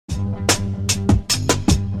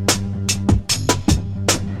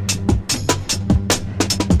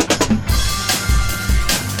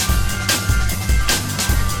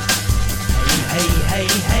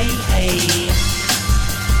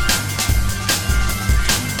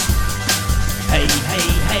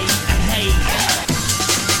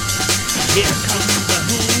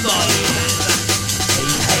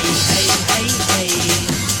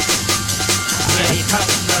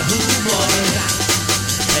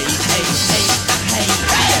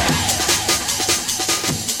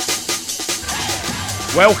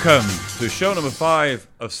Welcome to show number 5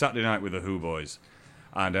 of Saturday Night with the Who Boys.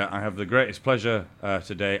 And I have the greatest pleasure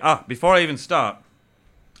today. Before I even start,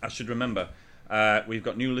 I should remember, we've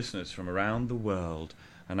got new listeners from around the world.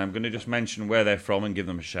 And I'm going to just mention where they're from and give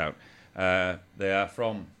them a shout. They are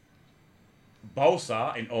from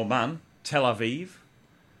Bursa in Oman, Tel Aviv,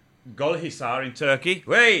 Golhisar in Turkey,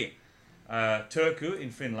 Turku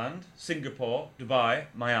in Finland, Singapore, Dubai,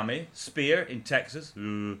 Miami, Spear in Texas,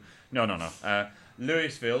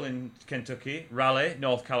 Louisville in Kentucky, Raleigh,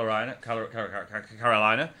 North Carolina,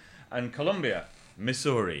 and Columbia,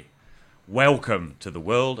 Missouri. Welcome to the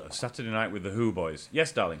world of Saturday Night with the Who Boys.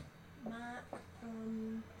 Yes, darling? Mark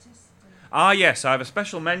from Chester. Yes, I have a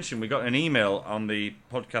special mention. We got an email on the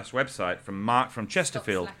podcast website from Mark from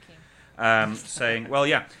Chesterfield. Saying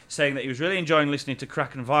that he was really enjoying listening to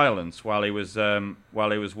Crack and Violence while he was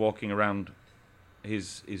walking around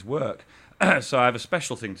his work. So I have a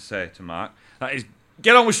special thing to say to Mark. That is,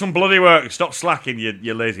 get on with some bloody work. Stop slacking,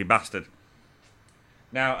 you lazy bastard.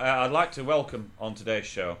 Now, I'd like to welcome on today's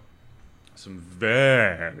show some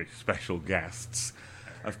very special guests.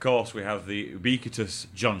 Of course, we have the ubiquitous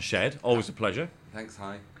John Shedd. Always a pleasure. Thanks,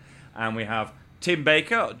 hi. And we have Tim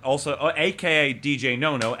Baker, also a.k.a. DJ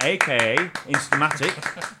Nono, a.k.a. Instamatic.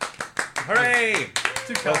 Hooray!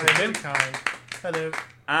 Too kind. Hello.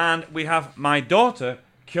 And we have my daughter,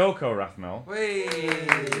 Kyoko Rathmel.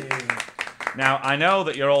 Now, I know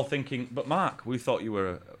that you're all thinking, but Mark, we thought you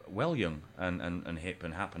were well young and hip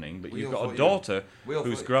and happening, but you've got a daughter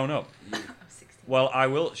who's grown up. I'm 16.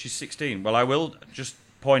 Well, she's 16. Well, I will just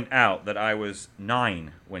point out that I was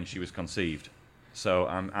 9 when she was conceived. So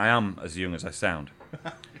I am as young as I sound.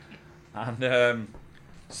 And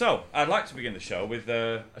so, I'd like to begin the show with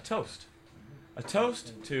a toast. A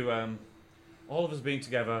toast to all of us being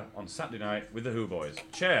together on Saturday night with the Who Boys.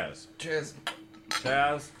 Cheers. Cheers.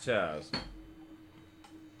 Cheers. Cheers.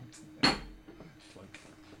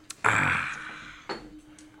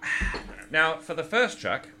 Now, for the first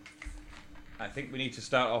track, I think we need to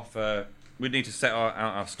start off... we need to set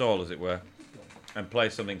our stall, as it were, and play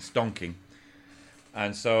something stonking.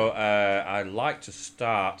 And so I'd like to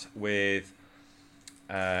start with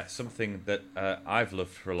something that I've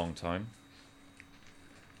loved for a long time.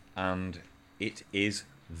 And it is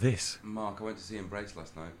this. Mark, I went to see Embrace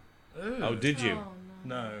last night. Ooh. Oh, did you? Oh,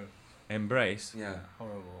 no. No. Embrace? Yeah.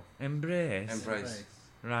 Horrible. Embrace? Embrace.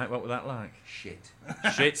 Right, what was that like? Shit.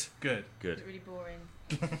 Shit? Good. Good. Really boring.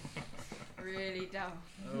 Really dull.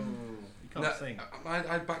 Oh. You can't sing. I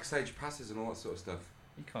had backstage passes and all that sort of stuff.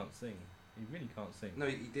 You can't sing. You really can't sing. No,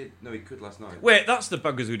 he did. No, he could last night. Wait, that's the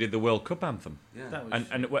buggers who did the World Cup anthem. Yeah. That was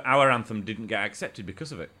And our anthem didn't get accepted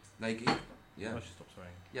because of it. No, yeah. I should stop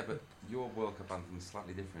swearing. Yeah, but your World Cup anthem is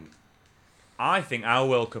slightly different. I think our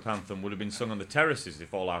World Cup anthem would have been sung on the terraces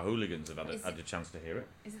if all our hooligans had had a chance to hear it.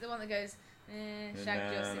 Is it the one that goes,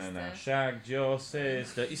 shagged your sister? Shagged your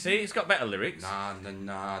sister. You see, it's got better lyrics. Nah, nah,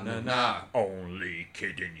 nah, nah, nah. Only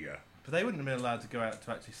kidding you. But they wouldn't have been allowed to go out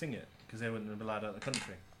to actually sing it because they wouldn't have been allowed out of the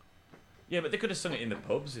country. Yeah, but they could have sung it in the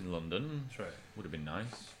pubs in London. True. Would have been nice.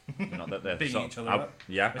 Not that they're Beating sort each of, other up.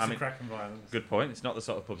 Yeah, It's I mean, Crack and Violence. good point. It's not the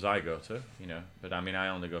sort of pubs I go to, you know. But I mean, I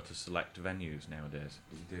only go to select venues nowadays.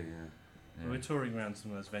 You do, yeah. Yeah. We were touring around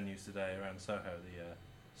some of those venues today around Soho, the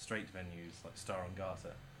straight venues like Star and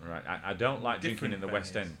Garter. Right, I don't like drinking Different in the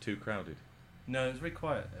West venues. End. Too crowded. No, it was very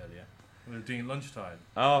quiet earlier. We were doing lunchtime.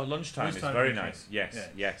 Oh, lunchtime is Lunchtime very drinking. nice. Yes, Yeah.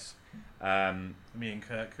 yes. Me and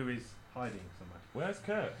Kirk, who is hiding somewhere. Where's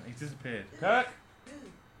Kirk? He disappeared. Kirk?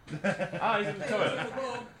 He's in the toilet.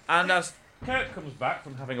 And as Kirk comes back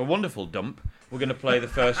from having a wonderful dump, we're going to play the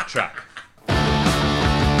first track.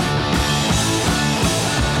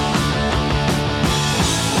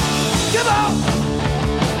 Come on!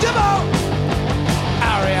 Come on!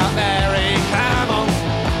 Hurry up, Mary, come on!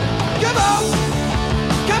 Come on!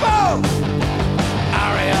 Come on!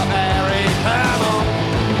 Hurry up, Mary, come on!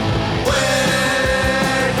 We're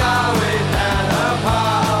going down the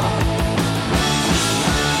path.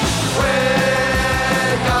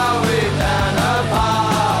 We're going down the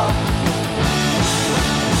path.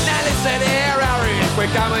 Now listen here, Harry,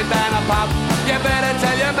 we're going down the path. You better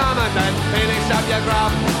tell your mama your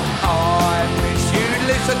grub. I wish you'd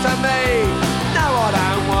listen to me. No, I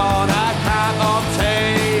don't want a cup of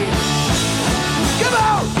tea. Come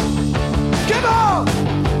on! Come on!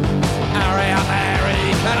 Hurry up, Harry,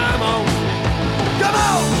 come on! Come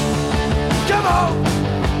on! Come on!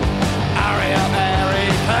 Hurry up, Harry,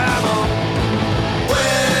 come on!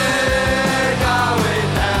 We're going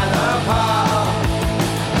down the park.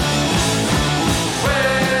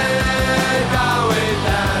 We're going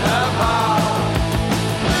down the park.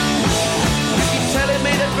 You keep telling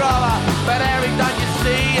me to grow up, but Harry, don't you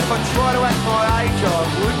see? If I try to act my age, I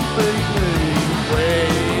wouldn't be me. We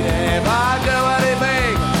never do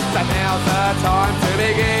anything, so now's the time to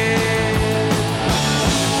begin.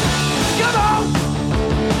 Come on!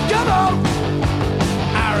 Come on!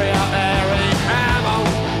 Hurry up, Harry, come on!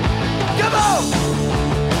 Come on!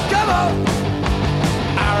 Come on!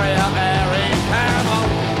 Hurry up, Harry, come on!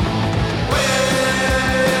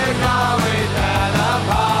 We're going down the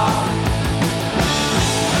park.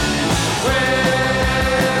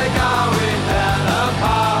 We're going down the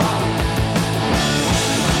park.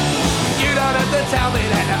 You don't have to tell me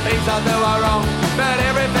that the things I do are wrong, but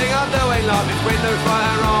everything I do in life is when there's right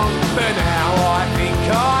and wrong. But now I think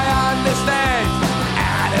I understand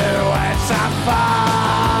how to have some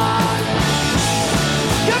fun.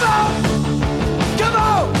 Come on! Come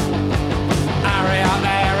on! Hurry up,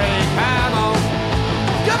 Harry, come on!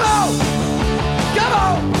 Come on! Come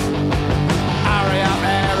on! Hurry up,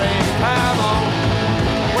 Harry, come on!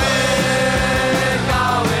 We're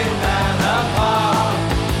going down the park.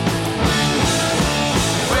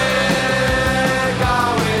 We're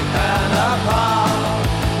going down the park.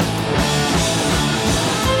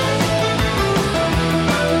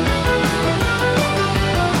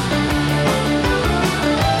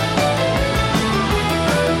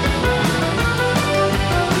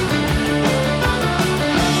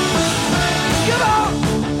 Come on!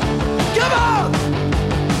 Come on!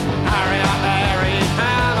 Hurry up, Harry,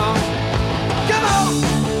 come on! Come on!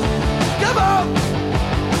 Come on!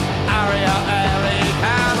 Hurry up, Harry,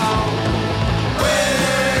 come on!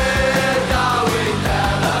 We're going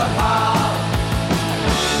down the park.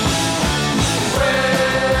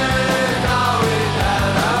 We're going down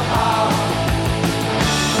the park.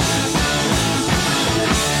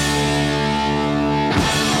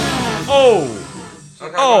 Oh!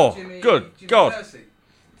 Okay, Oh, right, Jimmy, good Jimmy God. Percy.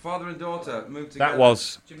 Father and daughter moved together. That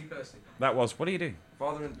was. Jimmy Percy. What are you doing?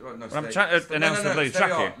 Father and no, I'm stay. trying to announce the bloody stay track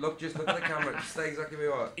where you here. are. Look, just look at the camera. Stay exactly where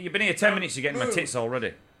you are. You've been here 10 minutes, you're getting my tits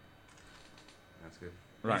already. That's good.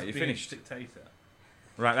 Right, He's you being finished. Dictator.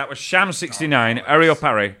 Right, that was Sham69, Hurry Up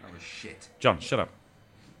Harry. That was shit. John, shut up.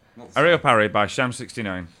 What's Hurry Up Harry by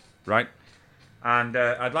Sham69, right? And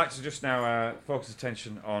I'd like to just now focus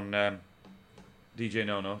attention on DJ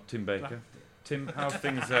Nono, Tim Baker. Tim, how have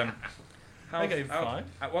things... Okay, fine.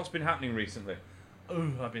 What's been happening recently?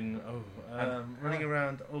 Oh, I've been running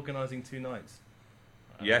around organising 2 nights.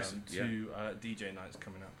 Yes, Two DJ nights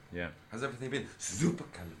coming up. Yeah. Has everything been super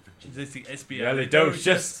This is the SBL.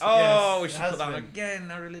 Realidocious. Oh, Yes, we it should has put that been. on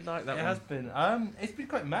again. I really like that It one. has been. It's been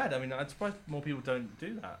quite mad. I mean, I'm surprised more people don't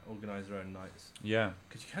do that. Organise their own nights Yeah.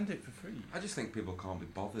 because you can do it for free. I just think people can't be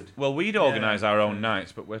bothered. Well, we'd Yeah, organise our own true.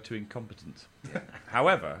 nights, but we're too incompetent.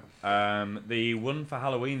 However, the one for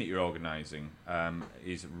Halloween that you're organising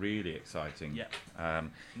is really exciting. Yeah.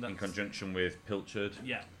 In That's- conjunction with Pilchard.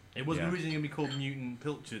 Yeah. It wasn't Yeah. originally going to be called Mutant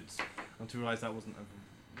Pilchards until we realised that wasn't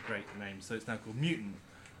a great name, so it's now called Mutant.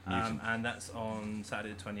 Mutant. And that's on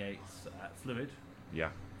Saturday the 28th at Fluid Yeah.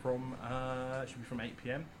 from should be from 8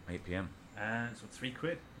 p.m. 8 p.m. and it's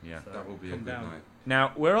 £3. Yeah. So That will be a come good down. night.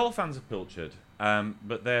 Now, we're all fans of Pilchard,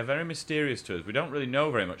 but they're very mysterious to us. We don't really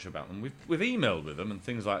know very much about them. We've emailed with them and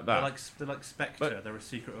things like that. They're like Spectre. But- They're a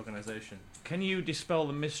secret organisation. Can you dispel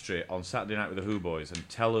the mystery on Saturday Night with the Who Boys and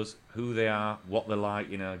tell us who they are, what they're like,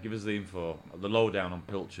 give us the info, the lowdown on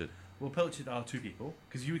Pilchard? Well, Pilchard are 2 people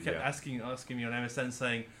because you kept Yeah. asking me on MSN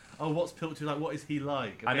saying, "Oh, what's Pilchard like? What is he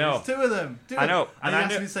like?" I know. There's 2 of them. I know, And and you I asked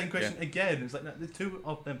knew- me the same question again. It's like no, there's 2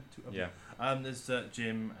 of them. 2 of Yeah. them. There's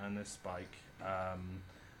Jim and there's Spike.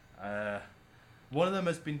 One of them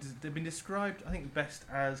they've been described, I think, best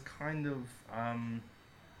as kind of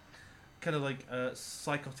like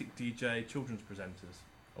psychotic DJ children's presenters.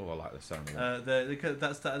 Oh, I like the sound of that.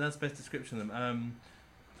 That's the best description of them.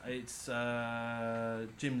 It's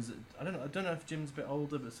Jim's. I don't know if Jim's a bit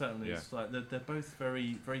older, but certainly Yeah. it's like they're both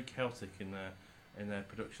very very chaotic in their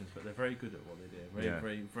productions, but they're very good at what they do. Very Yeah.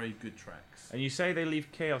 very very good tracks. And you say they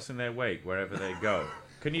leave chaos in their wake wherever they go.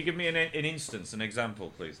 Can you give me an instance, an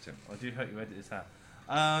example, please, Tim? I do hope you edit this out.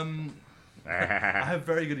 I have a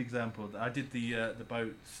very good example. I did the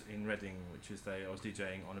boats in Reading, which is I was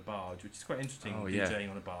DJing on a barge, which is quite interesting. Oh, yeah. DJing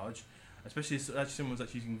on a barge, especially as someone was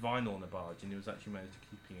actually using vinyl on the barge, and he was actually managed to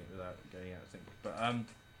keeping it without going out of sync. But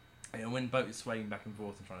when the boat is swaying back and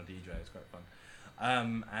forth and trying to DJ, it's quite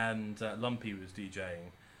fun. And Lumpy was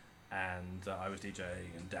DJing, and I was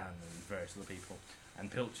DJing, and Dan and various other people, and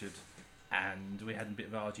Pilchard, and we had a bit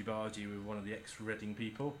of argy-bargy with one of the ex-Reading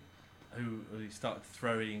people, who started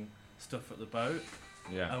throwing stuff at the boat,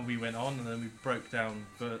 Yeah. and we went on, and then we broke down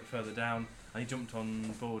further down, and he jumped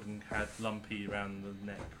on board and had Lumpy around the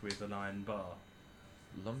neck with an iron bar.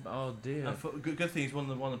 Oh dear. And good thing is one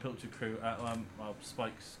of the Pilchard crew,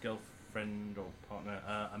 Spike's girlfriend or partner,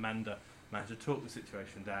 Amanda, managed to talk the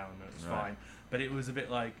situation down, and it was Right. fine. But it was a bit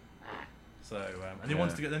like, so and they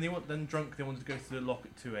wanted to go. Then drunk. They wanted to go to the lock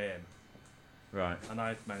at 2 a.m. Right. And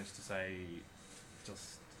I managed to say,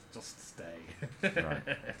 just stay. Right.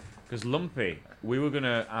 Because Lumpy, we were going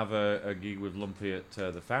to have a gig with Lumpy at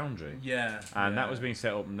the Foundry. Yeah. And that was being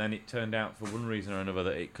set up, and then it turned out for one reason or another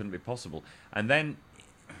that it couldn't be possible. And then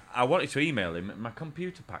I wanted to email him, my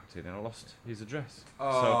computer packed in, and I lost his address.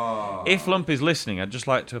 Oh. So if Lumpy's listening, I'd just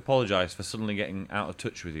like to apologise for suddenly getting out of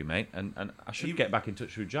touch with you, mate. And I should get back in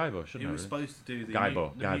touch with Jaibo, shouldn't He I? was Really? supposed to do the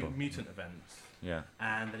Gaibo. mutant events, Yeah.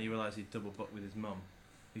 and then he realised he'd double booked with his mum.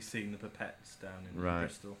 He's seen the Pipettes down in Right.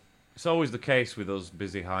 Bristol. It's always the case with us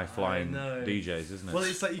busy, high-flying I know. DJs, isn't it? Well,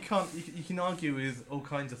 it's like you can argue with all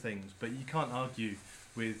kinds of things, but you can't argue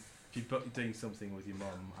with if you're doing something with your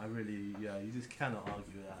mum. You just cannot argue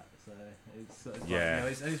with that. So it's Yeah.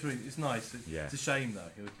 like, it's nice. Yeah. It's a shame though.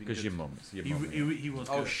 It would be Because good. your mum's. Your mum, He was.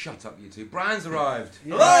 Oh, good. shut up, you two. Brian's arrived.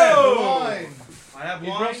 Hello! I have He's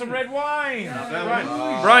wine. brought some red wine.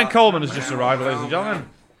 Right. Brian Coleman has just arrived, ladies and gentlemen.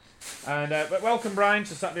 And but welcome, Brian,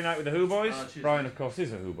 to Saturday Night with the Who Boys. cheers. Brian, of course,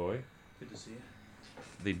 is a Who Boy. Good to see you.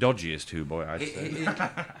 The dodgiest Who Boy, I'd say.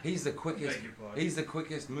 He's the quickest. Beg your pardon. He's the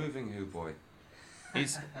quickest moving Who boy.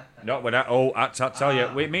 He's not without. Oh, I tell you,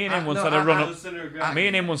 me and him once had a run up. Me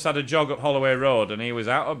and him once had a jog up Holloway Road, and he was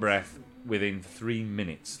out of breath within 3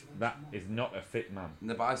 minutes. That is not a fit man.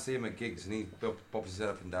 No, but I see him at gigs and he bobs his head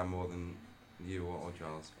up and down more than you or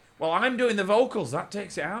Charles. Well, I'm doing the vocals. That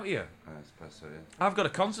takes it out of you. I suppose so, yeah. I've got to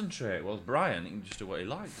concentrate. Well, Brian, he can just do what he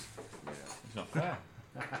likes. Yeah. It's not fair.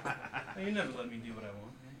 You never let me do what I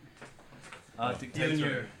want. Dictator. You and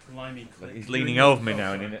your limey click. He's leaning over me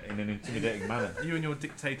now in an intimidating manner. You and your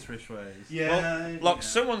dictatorish ways. Yeah. Look,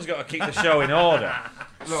 someone's got to keep the show in order.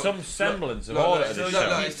 Look, Some semblance of Look, order look, to the look, show.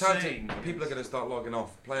 look, it's time Saying. to. People are going to start logging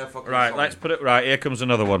off. Play a fucking Right, song. let's put it right. Here comes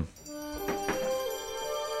another one.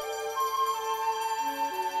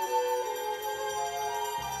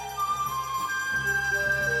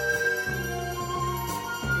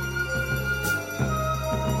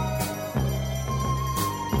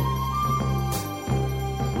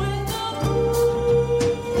 When the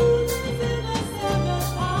moon is in the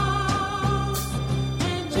seventh house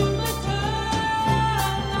and Jupiter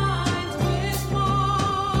aligns with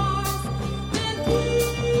Mars, then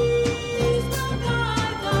please don't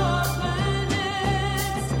guide the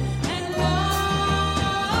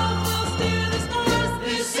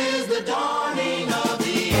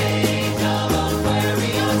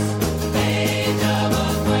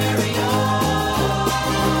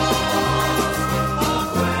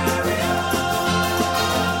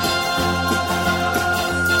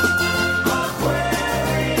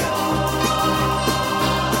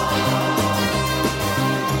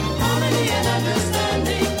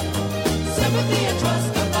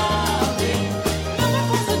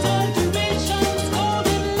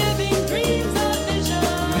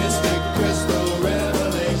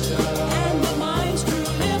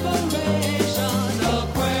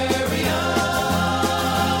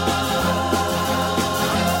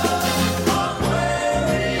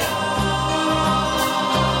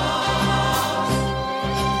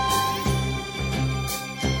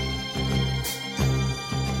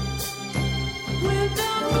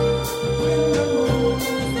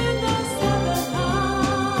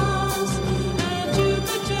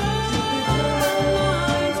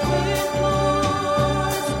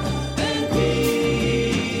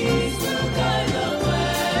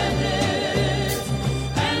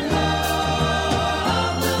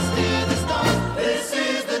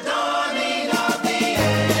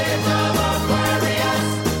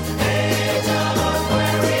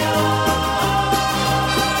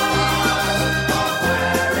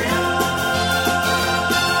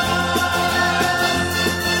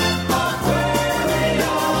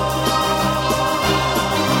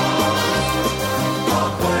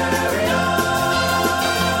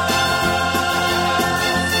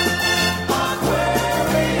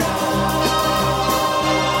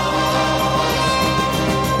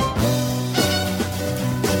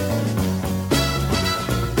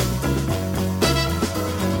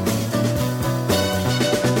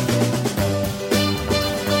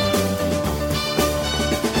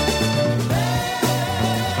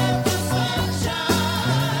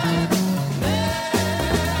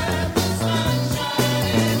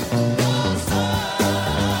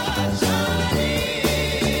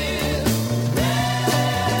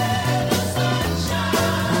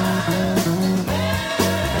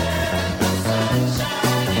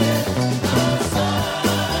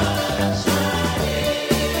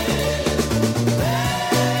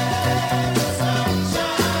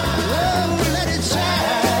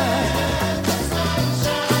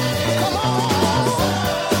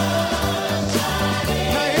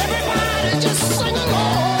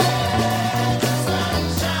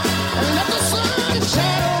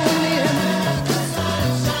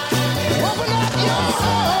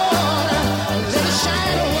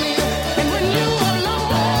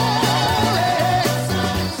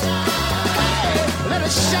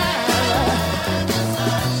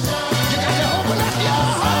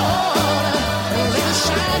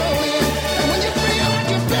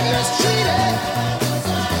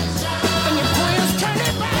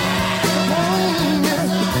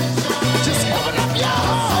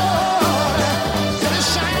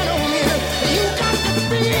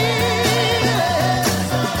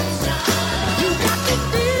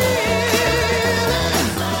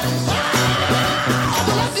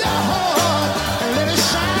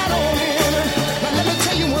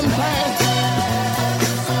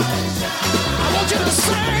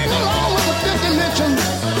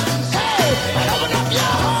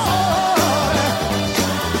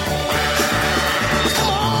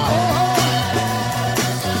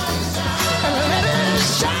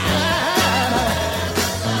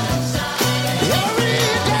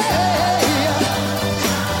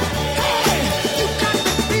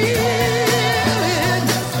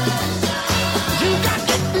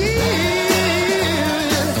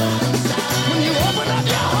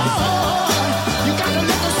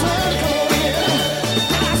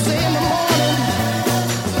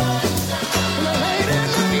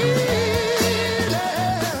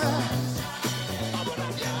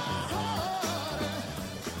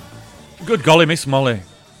Good golly, Miss Molly.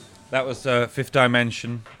 That was Fifth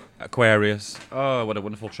Dimension, Aquarius. Oh, what a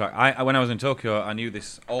wonderful track. When I was in Tokyo, I knew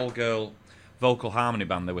this all-girl vocal harmony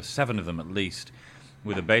band. There were 7 of them at least,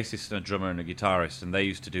 with a bassist and a drummer and a guitarist, and they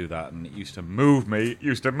used to do that, and it used to move me. It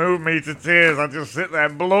used to move me to tears. I'd just sit there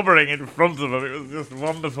blubbering in front of them. It was just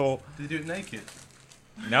wonderful. Did he do it naked?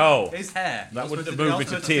 No. His hair. That was wouldn't supposed have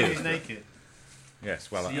moved me be to tears. He's naked.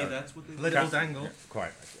 Yes, well, See, that's what they Let it all dangle.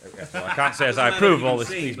 quite. Yes, well, I can't say as I approve of all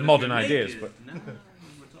these modern ideas, but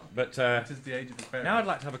But It is the age of Aquarius. now I'd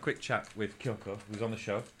like to have a quick chat with Kyoko, who's on the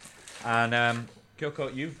show. And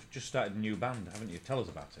Kyoko, you've just started a new band, haven't you? Tell us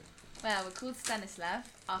about it. Well, we're called Stanislav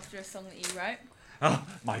after a song that you wrote. Oh,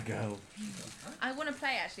 my girl. I want to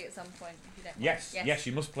play it actually at some point. If you don't mind. Yes,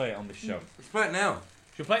 you must play it on this show. Let's play it now.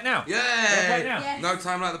 Should we play it now? Yeah. Shall we play it now? Yes. No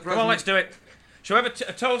time like the present. Come on, let's do it. Shall we have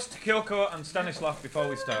a toast to Kyoko and Stanislav before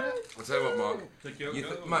we start? I'll tell you what, Mark.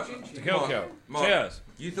 Mark, To Kyoko. Mark, Cheers.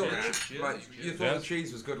 You thought, you thought the Cheers.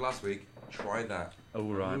 cheese was good last week. Try that.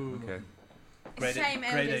 Oh, right, okay. It's a shame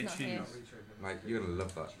grade Elder's A not cheese. here. Mate, you're going to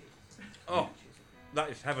love that. Oh, that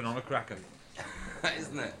is heaven on a cracker.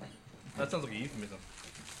 Isn't it? That sounds like a euphemism.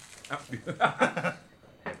 Heaven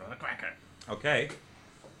on a cracker. Okay.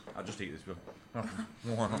 I'll just eat this one.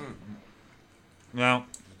 Now,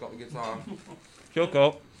 Got the guitar.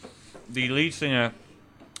 Kyoko, the lead singer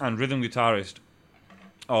and rhythm guitarist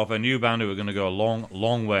of a new band who are going to go a long,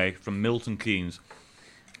 long way from Milton Keynes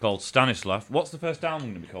called Stanislav. What's the first album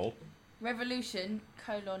going to be called? Revolution,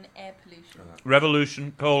 Air Pollution.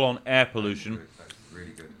 Revolution, Air Pollution. That's really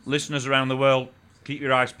good. Listeners around the world, keep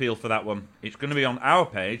your eyes peeled for that one. It's going to be on our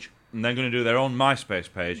page, and they're going to do their own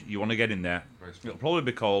MySpace page. You want to get in there. Very It'll probably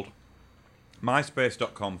be called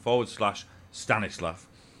myspace.com/Stanislav.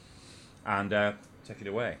 And take it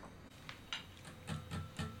away.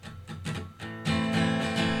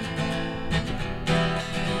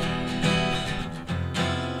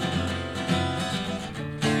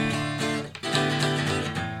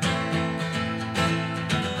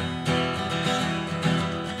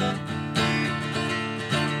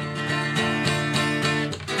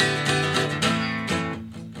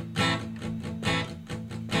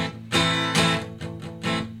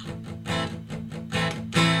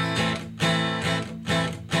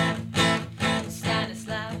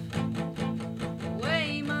 Stanislav,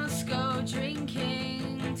 we must go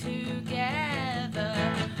drinking together,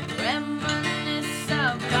 reminisce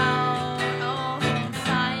about old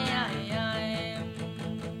times.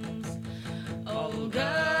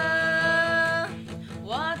 Olga,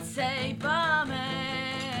 what's a barmaid?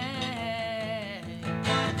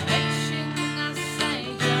 Fetching us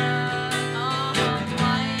a jar of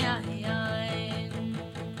wine.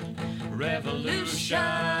 Revolution.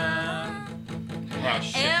 Oh,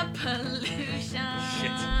 shit. Air pollution.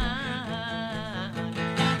 Shit.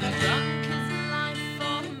 Drunk is life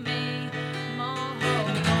for me. More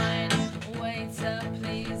wine. Waiter,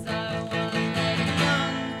 please. I want a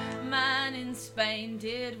young man in Spain.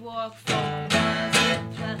 Did walk from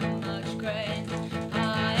plant much grain.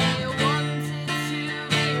 I wanted to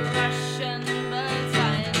be Russian, but I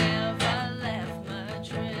never left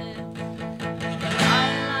Madrid. But I,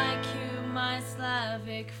 like you, my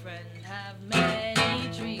Slavic friend, have many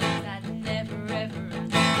dreams that never ever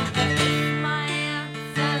end. If my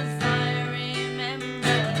answers, I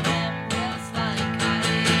remember them just like I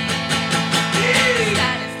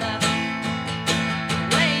Stanislav,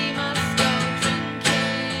 we must go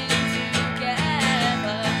drinking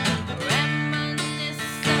together,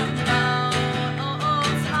 reminisce about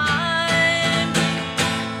old times.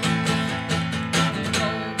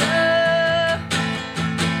 Older,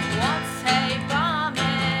 what's a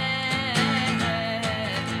barmaid?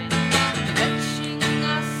 Fetching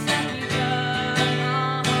us a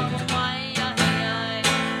jar of wine.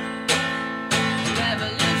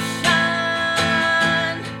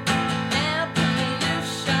 Revolution, air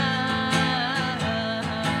pollution.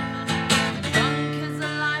 Drunk is a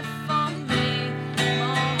life for me.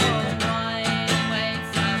 More wine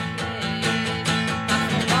waits up, please.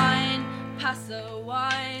 Pass the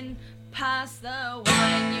wine, pass the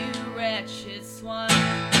wine, you wretched swine. I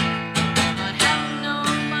have no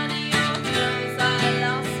money or clothes, I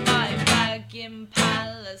lost my bag in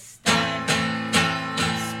Palestine. You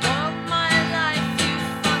spoiled my life, you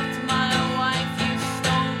fucked my wife, you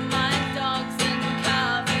stole my dogs and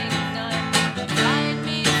carving knife. Tied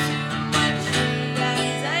me to a tree and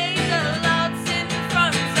take the lots in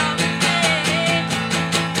front of me.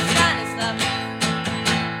 Stanislav,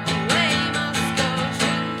 we must go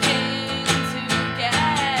drinking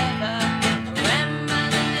together,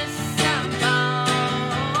 reminisce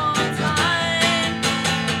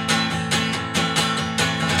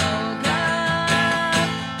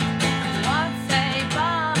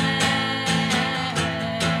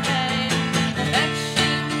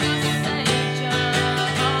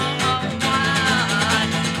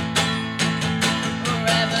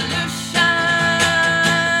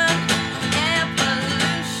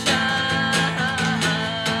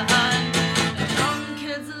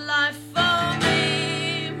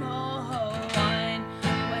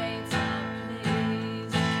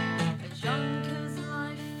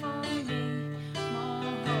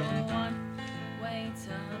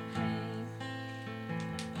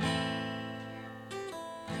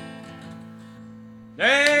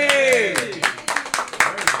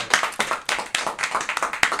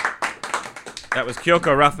That was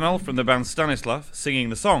Kyoko Rathmel from the band Stanislav singing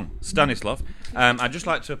the song Stanislav. I'd just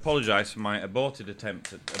like to apologise for my aborted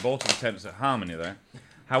attempts at harmony there.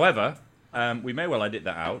 However, we may well edit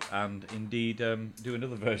that out and indeed do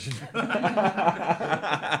another version.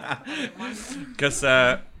 Because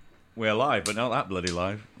we're live, but not that bloody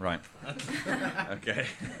live. Right. Okay.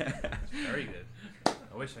 Very good.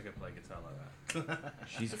 I wish I could play guitar like that.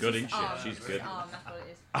 She's good, isn't she? She's good. Arm, that's what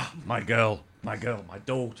it is. Ah, my girl, my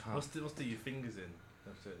daughter. What's the your fingers in?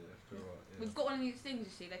 After what? We've got one of these things,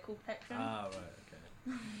 you see, they're called plectrums. Ah, right,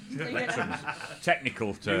 okay. So you get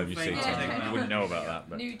Technical term, you see. Yeah. You wouldn't know about that.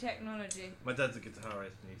 But. new technology. My dad's a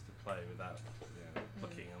guitarist and he used to play without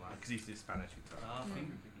plucking and like, because he used to do Spanish guitar.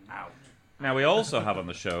 Ouch. Now we also have on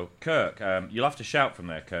the show Kirk. You'll have to shout from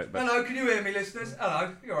there, Kirk. But Hello, can you hear me, listeners?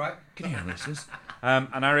 Hello, you alright? can you hear listeners? And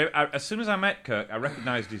as soon as I met Kirk, I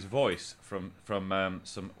recognised his voice from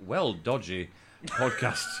some dodgy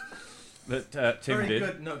podcasts that Tim Very did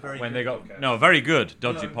good, no, very when good they got podcast. very good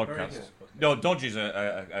dodgy No, very podcasts. good. No, dodgy's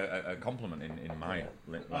a compliment in my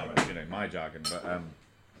in my jargon, but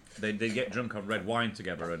they get drunk on red wine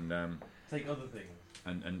together and Take other things.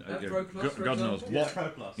 Pro Plus, for God knows example? what. Pro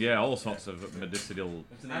Plus. Yeah, all sorts of medicinal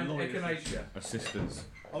It's an And lawyer. echinacea. assistance.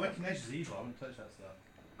 Oh, echinacea evil. I wouldn't touch that stuff.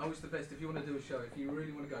 Oh, it's the best if you want to do a show. If you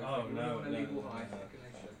really want to go, Oh, if you really no, want a no, legal no, high, no.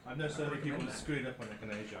 echinacea. I've known so many people that screwed up on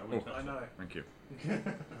echinacea. I wouldn't touch I know. Thank you.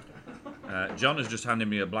 John has just handed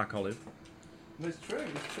me a black olive. No, it's true.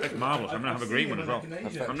 It's true. It's marvellous. I'm going to have a green one as well.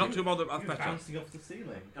 Echinacea. I'm not too bothered about You were feta. bouncing off the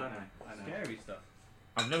ceiling. I know. Scary stuff.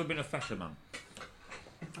 I've never been a feta man.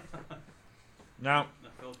 Now,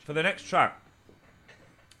 for the next track.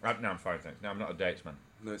 No, I'm fine, thanks. No, I'm not a dates man.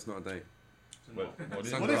 No, it's not a date. What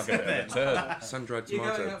is What it? is Like a turd. Sun-dried You're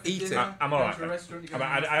going tomato. out for Eat it. dinner, I'm going alright. to a restaurant, you're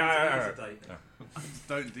I- going I- out I- for a date.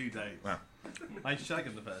 Don't do dates. Wow. I shag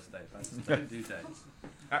on the first date. But don't do dates.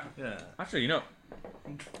 Yeah. Actually,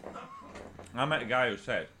 I met a guy who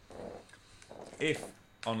said if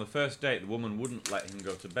on the first date the woman wouldn't let him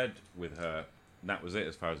go to bed with her, that was it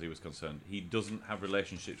as far as he was concerned. He doesn't have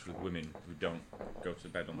relationships with women who don't go to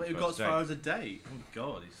bed on Well, the you got first as far date. as a date. Oh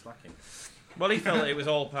God, he's slacking. Well, he felt it was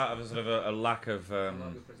all part of a sort of a lack of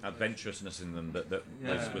adventurousn's in them that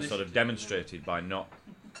Yeah. was sort of demonstrated by not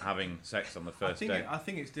having sex on the first date. I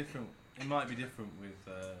think it's different. It might be different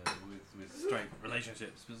with straight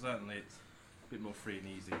relationships, but certainly it's a bit more free and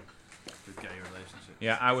easy with gay relationships.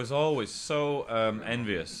 Yeah, I was always so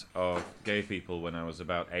envious of gay people when I was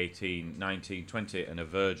about 18, 19, 20 and a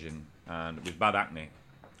virgin and with bad acne.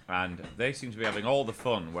 And they seem to be having all the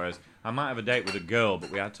fun, whereas I might have a date with a girl, but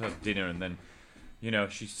we had to have dinner and then,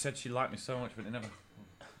 she said she liked me so much, but it never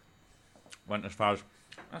went as far as...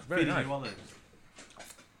 That's very Feeding nice. you olives.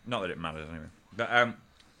 Not that it matters anyway. But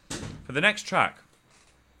for the next track,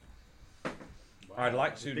 I'd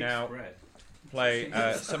like to Big now spread. play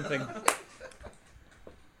something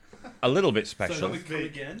a little bit So special. we come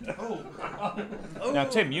again. Now,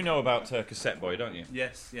 Tim, you know about Cassette Boy, don't you?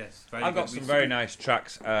 Yes. Very I've got good. some We very saw- nice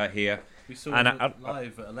tracks here. We saw and them I-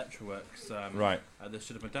 live at Electroworks. Right. At the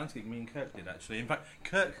Should Have Been Dance gig. Me and Kirk did actually. In fact,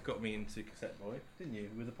 Kirk got me into Cassette Boy, didn't you?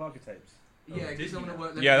 With the Parker tapes. Yeah, because I want to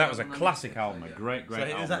work. Yeah, that was a classic album, a Yeah. great So album.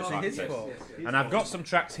 it was actually his Parker Tapes. fault. Yes, yes. And I've got some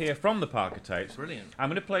tracks here from the Parker Tapes. Brilliant. I'm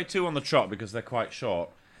going to play two on the trot because they're quite short.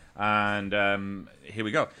 And here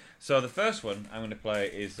we go. So the first one I'm going to play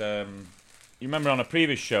is... you remember on a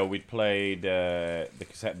previous show we'd played the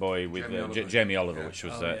Cassette Boy with Jamie Oliver. Jamie Oliver, Yeah. which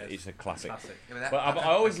was Oh, yes. it's a classic. Classic. But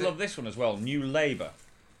I always love this one as well, New Labour.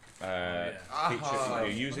 yeah. Feature,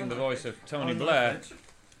 using the voice of Tony Blair.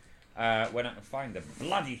 When I can find the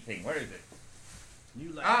bloody thing, where is it?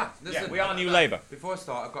 New Ah, listen. Yeah, we are New Labour. Before I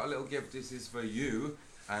start, I've got a little gift. This is for you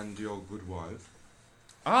and your good wife.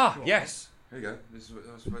 Ah, yes. Here you go. This is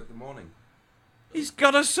that's for the morning. He's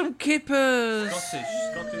got us some kippers.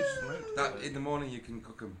 Scottish smoked. That in the morning you can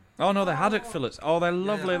cook them. Oh no, they're haddock fillets. Oh, they're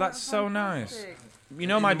lovely. That's so nice. You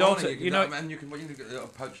know, my daughter. You know, and you can get a little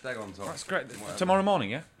poached egg on top. that's great. Whatever. Tomorrow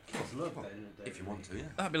morning, yeah. if you want to, yeah.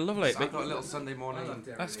 That'd be lovely. So I've got a little Sunday morning.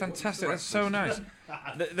 That's fantastic. That's so nice.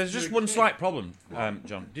 There's just one slight problem,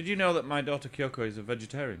 John. Did you know that my daughter Kyoko is a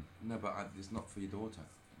vegetarian? No, but it's not for your daughter.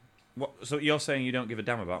 What? So you're saying you don't give a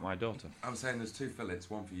damn about my daughter? I'm saying there's two fillets,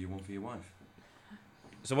 one for you, one for your wife.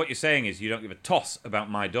 So what you're saying is you don't give a toss about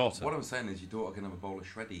my daughter. What I'm saying is your daughter can have a bowl of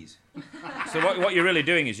shreddies. So what you're really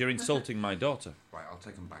doing is you're insulting my daughter. Right, I'll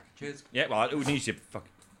take them back. Cheers. Yeah, well, who needs you? Fuck.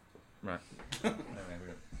 Right.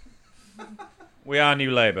 We are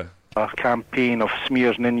New Labour. A campaign of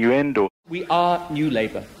smears and innuendo. We are New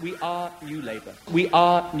Labour. We are New Labour. We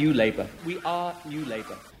are New Labour. We are New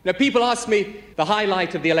Labour. Now, people ask me the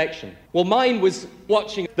highlight of the election. Well, mine was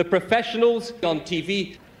watching the professionals on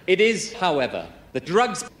TV. It is, however, the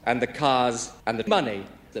drugs and the cars and the money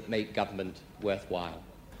that make government worthwhile.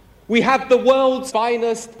 We have the world's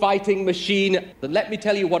finest fighting machine, and let me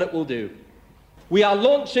tell you what it will do. We are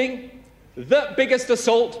launching the biggest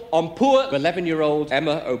assault on poor 11-year-old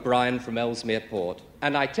Emma O'Brien from Ellesmere Port.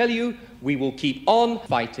 And I tell you, we will keep on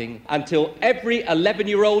fighting until every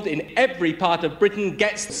 11-year-old in every part of Britain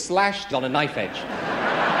gets slashed on a knife edge.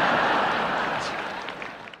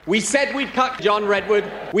 We said we'd cut John Redwood.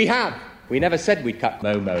 We have. We never said we'd cut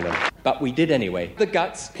Mo Molan. But we did anyway. The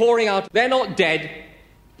guts pouring out. They're not dead.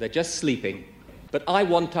 They're just sleeping. But I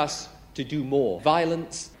want us to do more.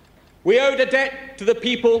 Violence. We owed a debt to the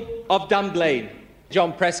people of Dunblane.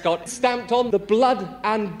 John Prescott stamped on the blood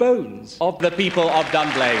and bones of the people of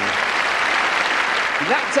Dunblane.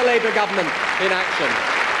 That's a Labour government in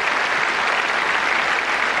action.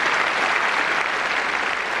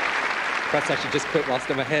 Perhaps I should just quit whilst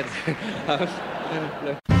I'm ahead.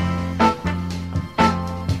 No.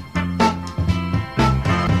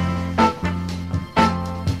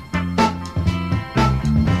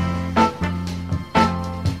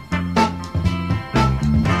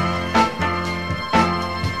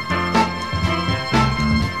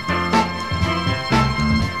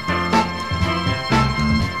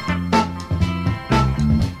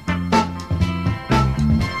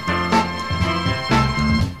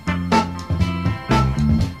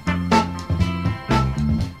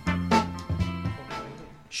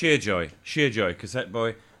 Sheer Joy, Cassette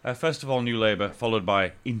Boy. First of all, New Labour, followed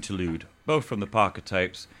by Interlude, both from the Parker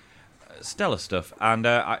tapes. Stellar stuff. And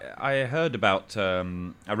I heard about,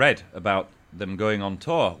 I read about them going on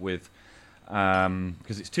tour with,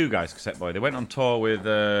 because it's two guys, Cassette Boy. They went on tour with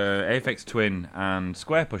Aphex Twin and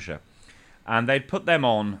Square Pusher. And they'd put them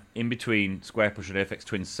on in between Square Pusher and Aphex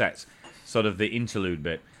Twin sets, sort of the interlude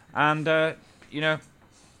bit. And, you know,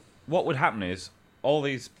 what would happen is all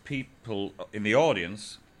these people in the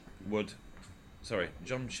audience would... Sorry,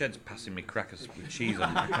 John Shedd's passing me crackers with cheese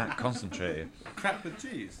on. I can't concentrate here. Crap with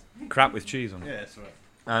cheese? Crap with cheese on. Yeah, that's right.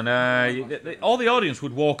 And all the audience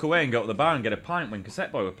would walk away and go to the bar and get a pint when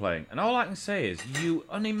Cassette Boy were playing. And all I can say is, you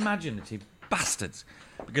unimaginative bastards.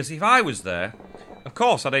 Because if I was there, of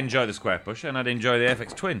course I'd enjoy the Square Pusher and I'd enjoy the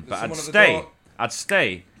Aphex Twin. But I'd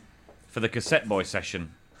stay for the Cassette Boy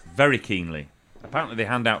session very keenly. Apparently they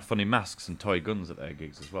hand out funny masks and toy guns at their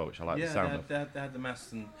gigs as well, which I like the sound of. Yeah, they had the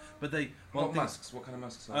masks, but they... What masks? What kind of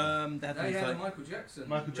masks are they had, They had like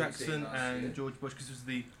Michael Jackson and year. George Bush, because this was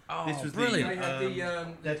the... Oh, this was brilliant. They had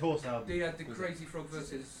the Dead Horse album. they had the Crazy Frog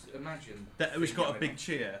versus Imagine. Which got a big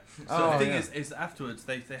cheer. So Oh, the thing yeah. is afterwards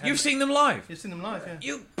they had... You've seen them live? You've seen them live, yeah.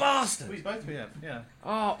 You bastard! We both have, yeah.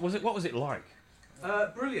 Oh, what was it like?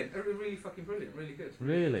 Brilliant, really fucking brilliant, really good.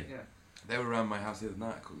 Really? Yeah. They were around my house the other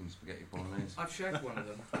night. I cooked them spaghetti bolognese. I've shagged one of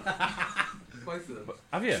them. Both of them.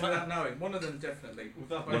 Have you? Without knowing. One of them definitely.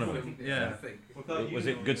 Both One of of them. them, Yeah. I think. Was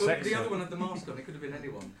it good Well, sex? the other one had the mask on, it could have been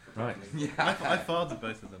anyone. Right. Yeah. I fathered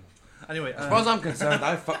both of them. Anyway, As far as I'm concerned,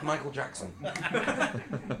 I fucked Michael Jackson.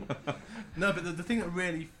 no, but the thing that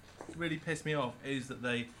really pissed me off is that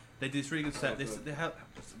they did this really good set. They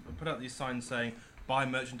put out these signs saying buy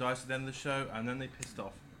merchandise at the end of the show, and then they pissed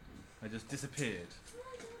off. They just disappeared.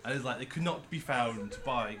 And it's like they could not be found to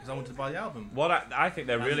buy because I wanted to buy the album. What I think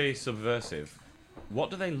they're really subversive. What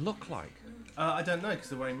do they look like? I don't know because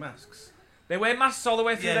they're wearing masks. They wear masks all the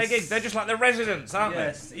way through their Yes. gigs. They're just like the residents, aren't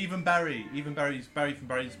Yes, even Barry from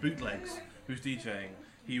Barry's Bootlegs, who's DJing,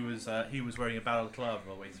 he was wearing a Battle Club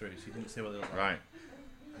all the way through, so you didn't see what they looked they? like. Right.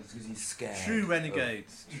 It's because he's scared. True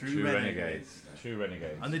renegades. True renegades. True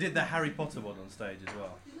renegades. And they did the Harry Potter one on stage as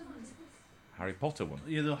well. Harry Potter one.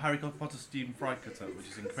 Yeah, the Harry Potter Stephen Fry cut up, which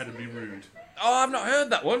is incredibly rude. Oh, I've not heard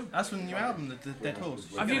that one. That's from the new album, the Dead Horse.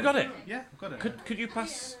 Have you got it? Yeah, I've got it. Could you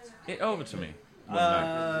pass it over to me?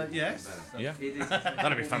 Yes. Yeah. It is.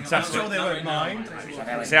 That'd be I'm fantastic. sure they won't mind.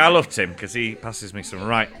 See, I love Tim because he passes me some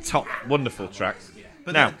top, wonderful tracks.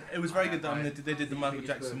 But Now, it was very good. I mean, they did the Michael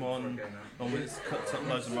Jackson one, when it's cut up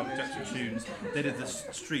loads of Michael Jackson tunes. They did the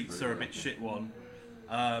Streets Are a Bit Shit one,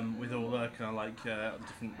 with all the kind of like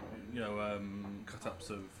different, cut-ups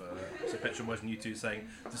of Petrol Boys and U2 saying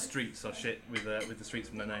the streets are shit with the streets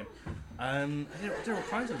from their name. There were all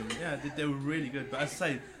kinds of them. Yeah, they were really good. But as I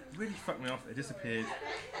say, it really fucked me off. They disappeared.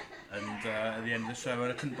 And at the end of the show,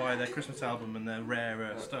 and I couldn't buy their Christmas album and their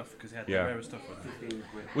rarer stuff because they had Yeah. their rarer stuff with them.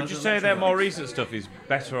 would you say their more recent stuff is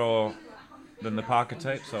better than the Parker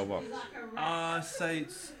tapes, or what? I say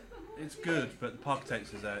it's good, but the Parker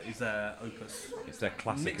Tapes is their opus. It's their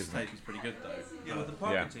classic, isn't it? Mixtape is pretty good though. Yeah, with the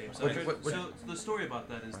Parker Yeah. tapes. Would- So the story about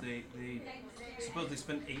that is they Suppose they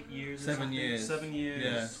spent 8 years. or 7 something? years. 7 years.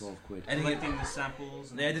 Yeah. 12 quid. Collecting the samples.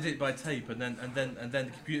 And They edited it by tape, and then the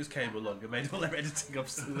computers came along and made all their editing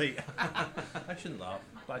obsolete. I shouldn't laugh,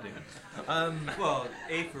 but I do. Well,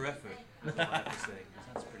 A for effort. That's what I have to say.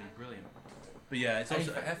 That's pretty brilliant. But yeah, it's A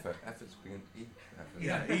also for effort. Effort's being E for effort.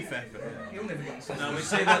 yeah, E for effort. Yeah. You'll never get No, we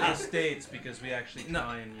say that in the States because we actually No,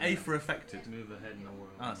 try and A for affected. move ahead in the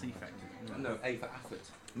world. Ah, it's effective. No, A for effort.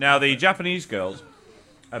 Now, the Japanese girls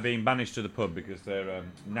are being banished to the pub because they're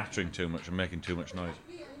nattering too much and making too much noise.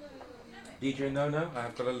 DJ No,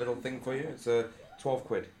 I've got a little thing for you. It's 12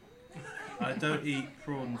 quid. I don't eat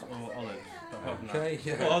prawns or olives. But apart from that- Okay,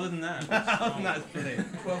 yeah. Well, other than that, Other than that, it's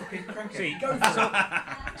brilliant. 12 quid cracker. See,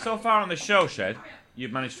 so far on the show, Shed,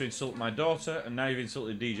 you've managed to insult my daughter, and now you've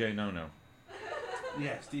insulted DJ No.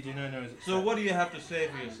 Yes, DJ No is. so what do you have to say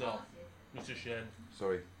for yourself, Mr. Shed?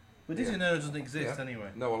 Sorry. But DJ No doesn't exist Yeah. anyway.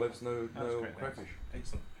 No olives, no great, crayfish.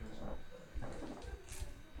 Excellent.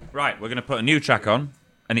 Right, we're going to put a new track on,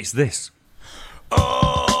 and it's this. Oh,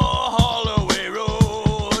 Holloway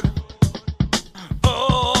Road.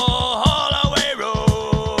 Oh, Holloway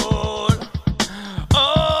Road.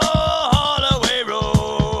 Oh, Holloway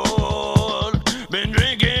Road. Been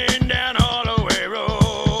drinking down Holloway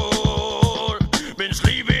Road. Been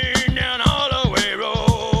sleeping down Holloway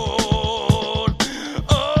Road.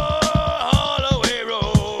 Oh, Holloway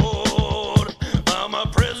Road. I'm a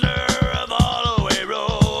prisoner of Holloway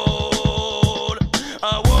Road.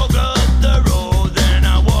 I woke up the road, then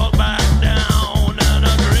I walk back down, and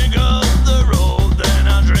I drink up the road, then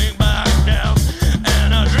I drink back down,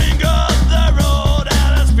 and I drink up the road,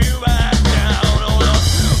 and I spew back down.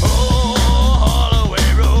 Oh, Holloway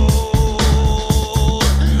Road.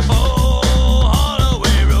 Oh,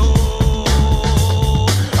 Holloway Road.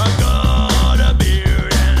 I've got a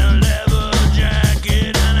beard and a leather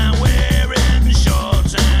jacket, and I'm wearing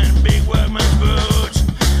shorts and big workman's boots.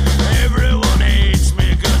 Everyone hates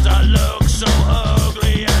me 'cause I look so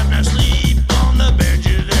ugly, and I sleep on the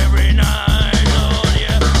benches every night. Oh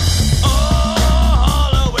yeah. Oh,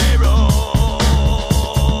 Holloway Road.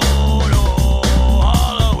 Oh,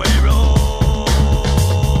 Holloway Road.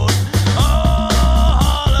 Oh,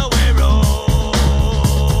 Holloway Road.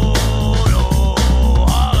 Oh,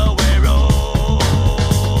 Holloway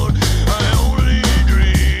Road. I only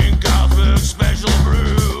drink Carlsberg Special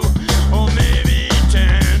Brew, or maybe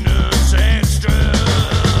Tennant's Extra,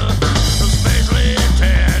 especially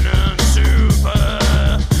Tennant Super.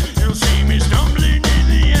 You'll see me stumbling in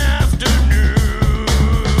the afternoon.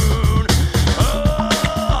 Oh,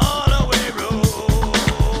 Holloway Road,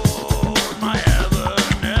 my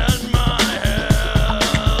heaven and my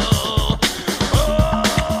hell. Oh,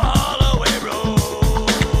 Holloway Road.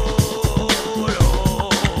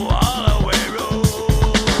 Oh, Holloway Road.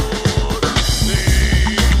 The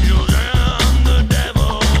angels and the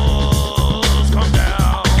devils come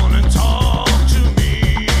down and talk to me,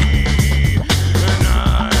 and I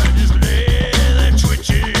just lay there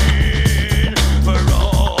twitching for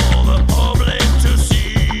all the public to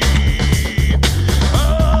see.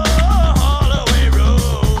 Oh, Holloway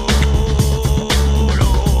Road. Oh,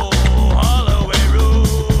 Holloway Road.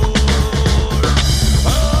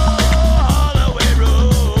 Oh, Holloway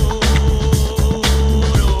Road. Oh,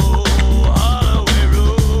 Holloway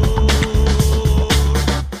Road.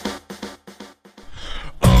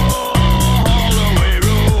 Oh, Holloway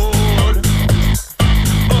Road.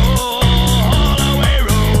 Oh, Holloway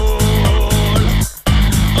Road.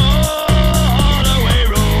 Oh, Holloway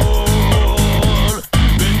Road.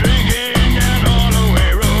 Been drinking down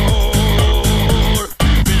Holloway Road.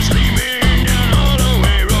 Been sleeping down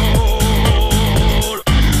Holloway Road.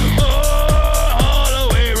 Oh,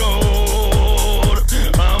 Holloway Road.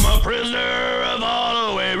 I'm a prisoner of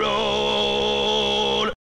Holloway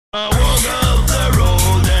Road. I walk up the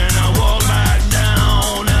road, then I walk back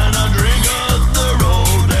down, and I drink up the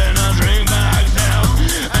road, then I drink back down,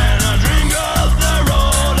 and I drink up the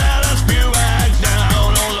road, and I spew back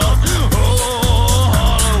down. Oh,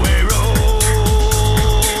 Holloway Road.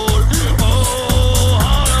 Oh,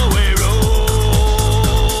 Holloway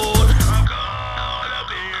Road. I've got a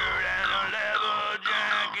beard and a leather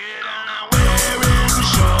jacket, and I'm wearing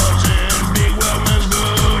shorts and big workman's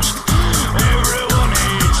boots. Everyone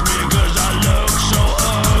hates me 'cause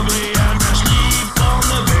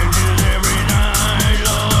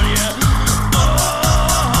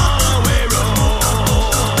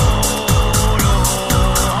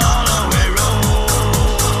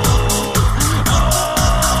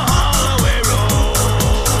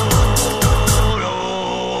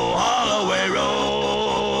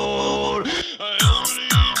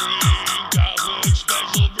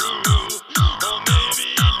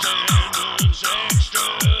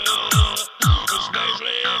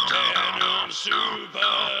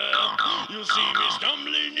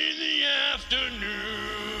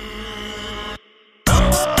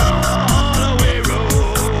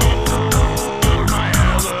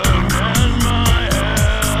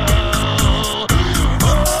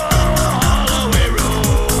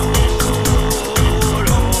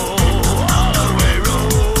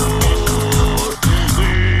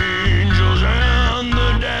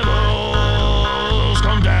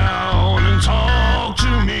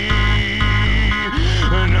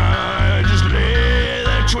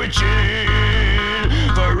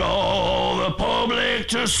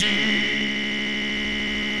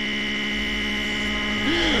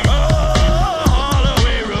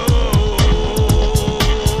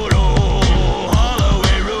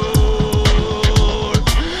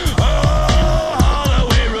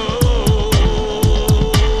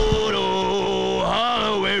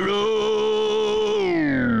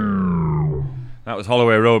That was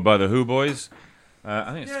Holloway Road by the Who Boys.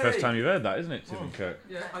 I think it's the Yay. first time you've heard that, isn't it, Tim and Kirk?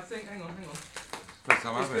 Yeah, I think. Hang on. First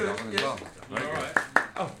time I've heard that one as well. Very good.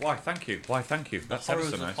 Oh, why? Thank you. Why? Thank you. That's ever Horrors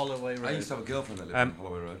so of nice. Holloway I Road. used to have a girlfriend that lived on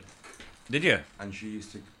Holloway Road, Did you? and she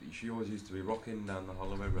always used to be rocking down the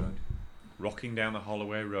Holloway Road. Rocking down the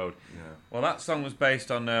Holloway Road. Yeah. Well, that song was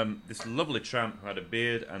based on this lovely tramp who had a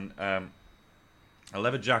beard and a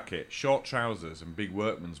leather jacket, short trousers, and big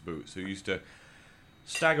workman's boots, who used to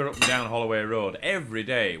stagger up and down Holloway Road every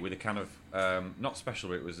day with a kind of not special,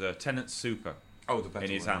 but it was a Tennent's Super Oh, the better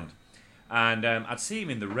in his one. hand. And I'd see him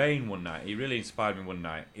in the rain one night. He really inspired me one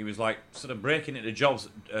night. He was like sort of breaking into jogs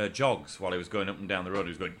while he was going up and down the road. He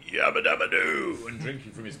was going yabba dabba doo and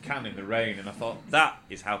drinking from his can in the rain. And I thought, that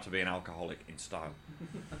is how to be an alcoholic in style.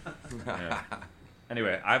 Yeah.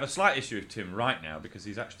 Anyway, I have a slight issue with Tim right now because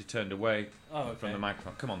he's actually turned away from the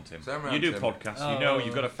microphone. Come on, Tim. Turn around, You do Tim. podcasts. You know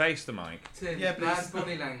you've got to face the mic. Tim, Yeah, but bad it's-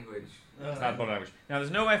 body language. Bad body language. Now,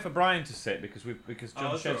 there's nowhere for Brian to sit because John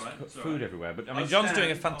that's sheds all right, that's all food right. everywhere. But I mean, I'll John's stand,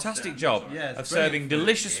 doing a I'll fantastic stand, job that's all right. Yeah, of it's serving brilliant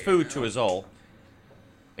delicious food to us all.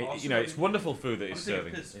 I'll You know, it's wonderful food that he's I'll take a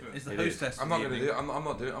serving. piss first. Is the It is. hostess? I'm not for the going to evening.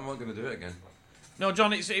 do it. I'm not going to do it again. No,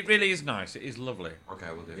 John, it really is nice. It is lovely. Okay,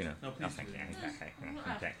 we'll do it. You know. No, please. Thank you.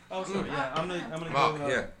 Okay. Oh, sorry. Yeah, I'm gonna Mark, go.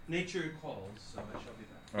 yeah. Nature calls, so I shall be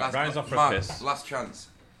back. Right, Brian's off for a Mark, piss. last chance.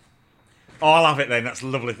 Oh, I'll have it then. That's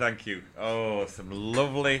lovely. Thank you. Oh, some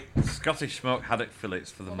lovely Scottish smoked haddock fillets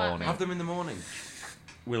for the What about morning. Have them in the morning.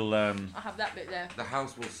 We'll I'll have that bit there. The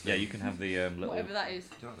house will sleep. yeah, you can have the little Whatever that is.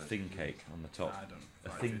 thin cake on the top. I don't. A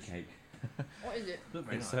like thin fish. cake. What is it? Look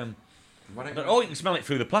very It's nice. Why don't oh, you can smell it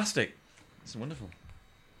through the plastic. It's wonderful.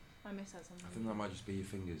 I miss that I think something. that might just be your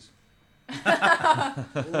fingers.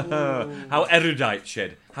 How erudite,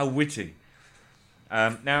 Shed. How witty.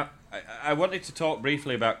 Now, I wanted to talk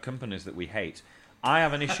briefly about companies that we hate. I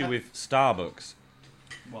have an issue with Starbucks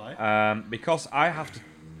Why? because I have to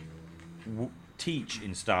teach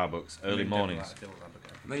in Starbucks early mornings.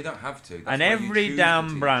 No, you don't have to. That's And why you every choose to damn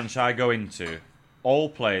teach. branch I go into all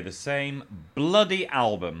play the same bloody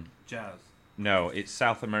album. Jazz. No, it's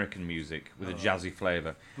South American music with a Oh. jazzy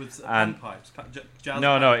flavour. With And- panpipes. Jazz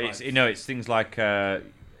No, panpipes. it's things like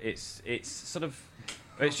it's sort of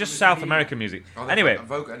it's just South American music. Oh, they Anyway,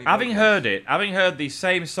 evoke any having vocals. having heard these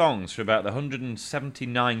same songs for about the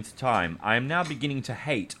 179th time, I am now beginning to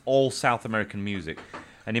hate all South American music.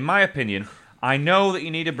 And in my opinion, I know that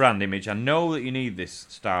you need a brand image. I know that you need this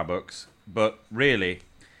Starbucks, but really,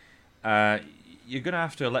 you're going to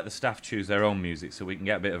have to let the staff choose their own music so we can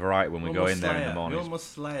get a bit of variety when we go in there in the mornings. You're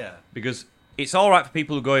Slayer. Because it's all right for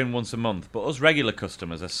people who go in once a month, but us regular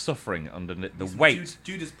customers are suffering under the weight.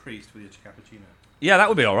 Judas Priest with your cappuccino. Yeah, that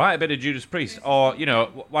would be all right. A bit of Judas Priest, or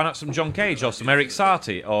why not some John Cage or some Eric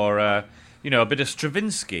Satie, or a bit of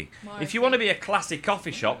Stravinsky. If you want to be a classy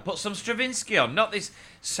coffee shop, put some Stravinsky on, not this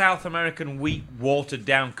South American weak, watered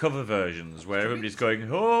down cover versions where everybody's going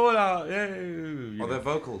hola. Are there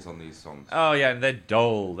vocals on these songs? Oh yeah, and they're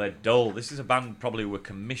dull. They're dull. This is a band probably were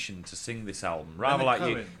commissioned to sing this album. Rather Leonard like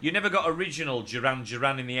you. Cohen. You never got original Duran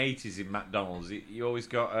Duran in the '80s in McDonald's. You always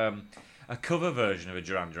got a cover version of a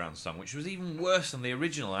Duran Duran song, which was even worse than the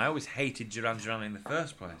original. I always hated Duran Duran in the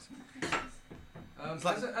first place. As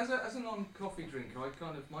a non-coffee drinker,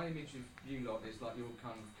 my image of you lot is like you're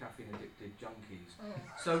kind of caffeine-addicted junkies.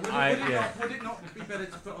 So would it not be better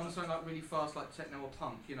to put on something like really fast, like techno or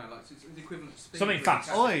punk? Like it's the equivalent of speed. Something with fast.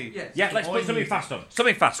 caffeine. Oi. Yes. Yeah, let's put something fast on.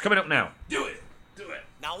 Something fast coming up now. Do it. Do it.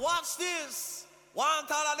 Now watch this. Want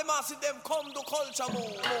all of the massive them come to culture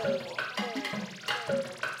move.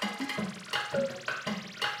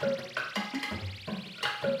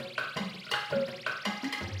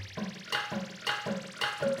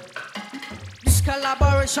 This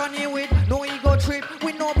collaboration here with no ego trip.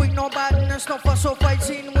 We no bring no badness, no fuss or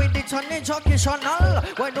fighting with it on educational.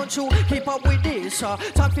 Why don't you keep up with this? Time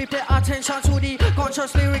to pay attention to the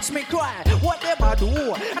conscious lyrics me cry. What them a do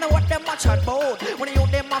and what them a chat about. When you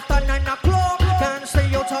them after 9 o'clock, can't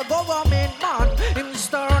stay out of government man. Him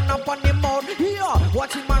stirring up on the mouth. Here,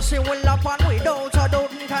 what him a say will happen without a doubt.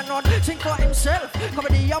 Cannot think for himself. Cover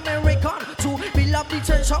the American to build up the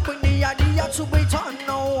tension. Bring the idea to be done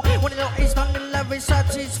now. When the is done, the level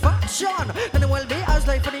satisfaction. Then it will be as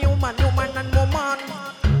life for the human and woman.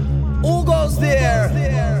 Who goes there?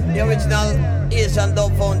 The original Asian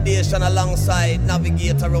Dub Foundation alongside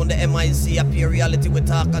Navigate around the MIC, appear reality with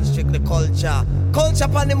talk and strictly culture. Culture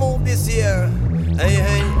upon the move this year. Hey,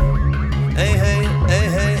 hey, hey, hey, hey,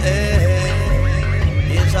 hey, hey,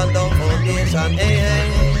 hey. Asian Dub Foundation. Hey, hey,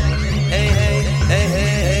 hey, hey, hey,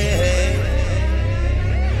 hey, hey, hey.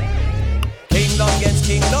 Kingdom against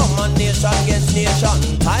kingdom and nation against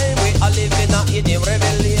nation. Time we are living in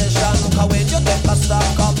revelation. Cause when you take a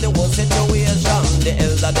stock of the whole situation, the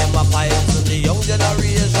elder them a piles to the young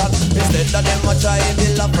generation. Instead of them a try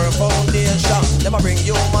build a firm foundation, them a bring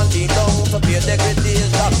human being down to pay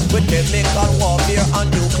degradation. With chemical warfare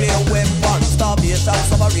and nuclear weapons, starvation,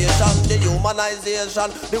 separation,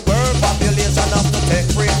 dehumanization. The world population have to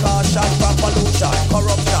take precaution from pollution,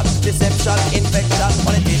 corruption, deception, infection.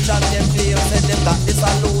 Politicians them claim say them got the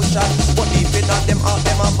solution, but deep in them heart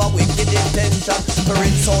them have a wicked intention to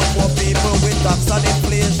rinse out poor people with tax and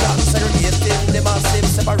inflation, segregating them massive,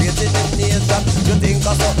 separating them nation. You think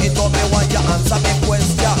of something to me when you answer me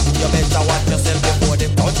question? You better watch yourself before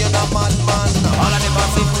they turn you a madman. All of them are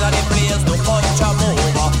sitting in the place to culture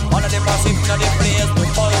move. All of them are sitting in the place to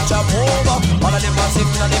culture move. All of them are sitting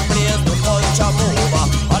in the place to culture move.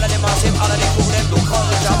 All of them are sitting, all of them them to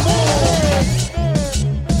culture move.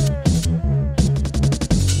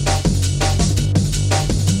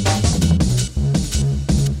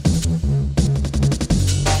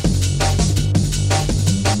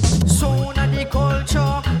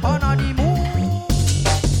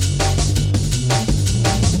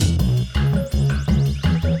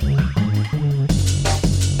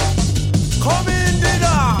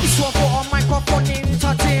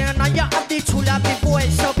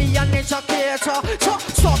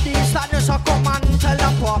 So these sadness are come and tell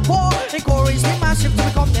them papa. Encourage the massive to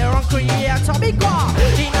become their own creator.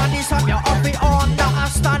 Because in a this time you have to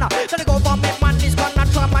understand that the government man is gonna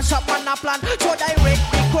try mash up on a plan to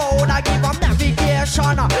direct the crowd. I give them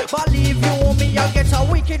navigation. Believe you me, I'll get a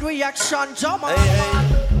wicked reaction. Jump on.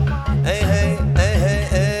 Hey, hey, hey, hey,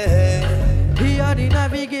 hey, hey. He are the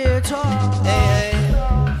navigator. Hey,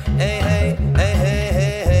 hey, hey, hey, hey,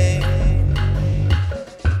 hey, hey.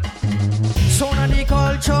 Son of the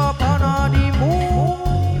culture, on the move.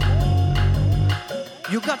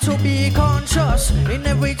 You got to be conscious in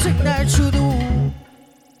everything that you do.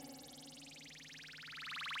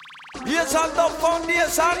 Yes, and the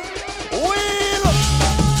foundation will.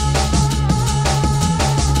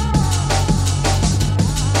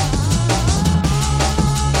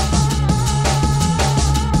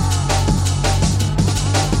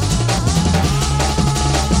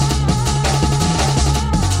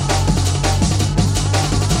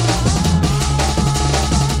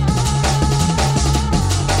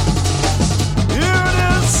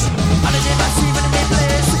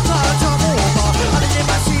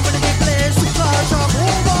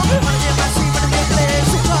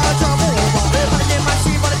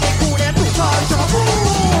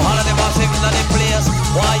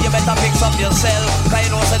 Up yourself, cause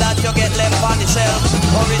you know so that you get left on the shelf.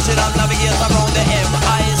 Original navigate around the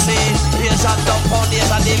MIC. Asian Dub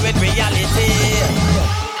Foundation deal with reality.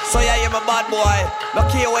 So yeah, you're my bad boy.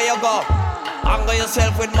 Look here where you go. Angle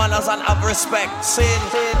yourself with manners and have respect. Sin.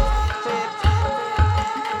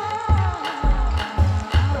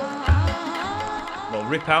 Well,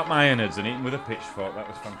 rip out my innards and eat them with a pitchfork. That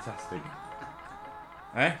was fantastic.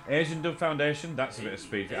 Asian Dub Foundation, that's a bit of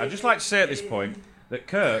speed. I'd just like to say at this point that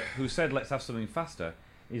Kurt, who said let's have something faster,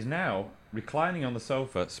 is now reclining on the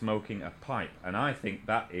sofa smoking a pipe, and I think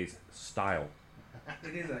that is style.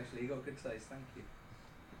 It is actually, you got good taste, thank you.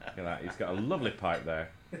 Look at that, he's got a lovely pipe there,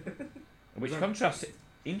 which contrasts,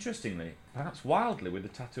 interestingly, perhaps wildly, with the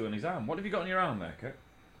tattoo on his arm. What have you got on your arm there, Kurt?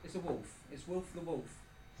 It's a wolf. It's Wolf the Wolf.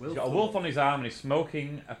 He's got a wolf on his arm and he's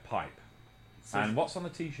smoking a pipe. And what's on the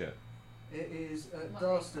t-shirt? It is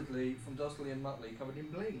Dastardly from Dastardly and Muttley covered in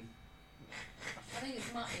bling. I think it's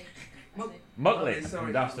Muttley. Muttley,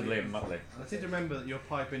 sorry, Dastardly and Muttley. I seem to remember that your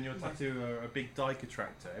pipe and your tattoo are a big dyke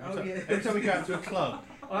attractor. Oh, yeah. Every time we go out to a club,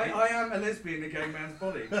 I am a lesbian in a gay man's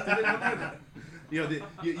body. Did it not know that? you know,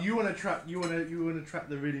 you want to trap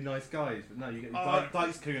the really nice guys, but no, you get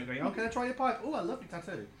dykes coming going. Oh, can I try your pipe? Oh, I love your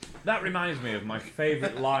tattoo. That reminds me of my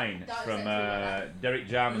favourite line from Derek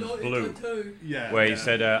Jarman's Blue, where he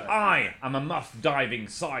said, "I am a muff diving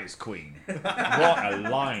size queen." What a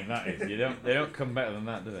line that is! They don't come better than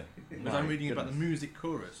that, do they? Because I'm reading about the music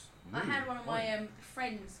chorus. I had one of my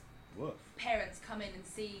friends' parents come in and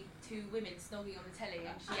see two women snogging on the telly,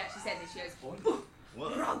 and she actually said this. She goes,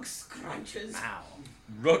 "Rug scrunchers." Ow.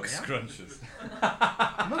 Rug scrunchers.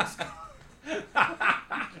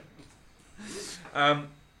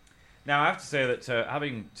 Now, I have to say that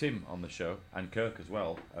having Tim on the show, and Kirk as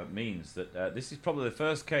well, means that this is probably the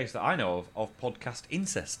first case that I know of podcast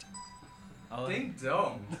incest. Ding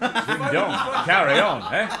dong. Ding dong. Carry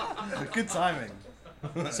on, eh? Good timing.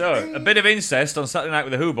 So, a bit of incest on Saturday Night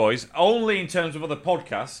with the Who Boys, only in terms of other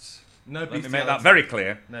podcasts. No Let me bestiality. make that very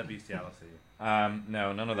clear. No bestiality.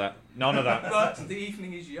 No, none of that. None of that. But the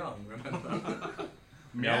evening is young, remember?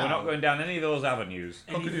 No, we're not going down any of those avenues.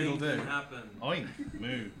 Cock-a-doodle do. Can happen. Oink.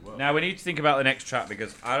 Moo. Whoa. Now, we need to think about the next track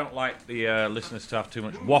because I don't like the listeners to have too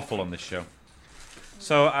much waffle on this show.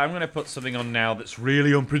 So I'm going to put something on now that's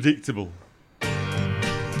really unpredictable. Now,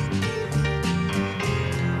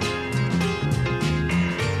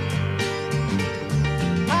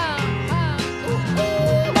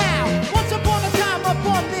 once upon a time up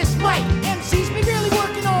on this mic, MCs be really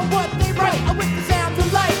working on what they write. With the sound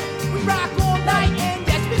of light, we rock all night, and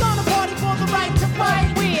yes, we gonna party for the right to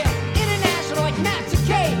fight. We're international like Master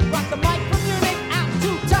K. Rock the mic from Munich out to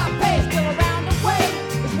Taipei. Still around the way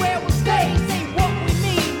is where we'll stay. Say what we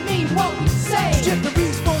mean what we say. Strip the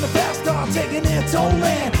beats from the past, start taking their toll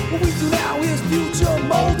in. What we do now is future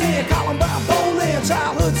molding. Columbine bowling,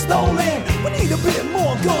 childhood stolen. We need a bit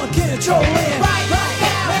more gun controlling. Right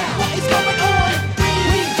now, what is going on?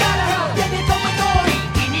 We gotta get it going on.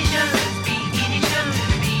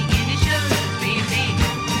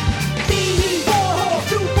 B-4,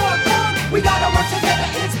 241, we gotta work together,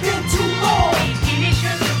 it's been too long.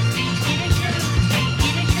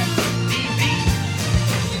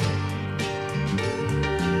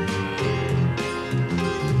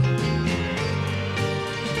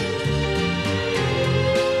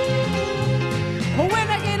 But when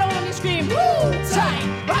I get on and scream, woo, tight,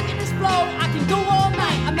 rockin' this flow, I can go all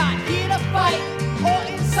night. I'm not here to fight or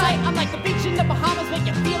incite. I'm like the beach in the Bahamas, make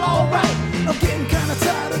you feel alright. I'm getting kinda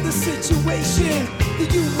tired of the situation. The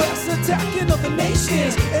U.S. attacking other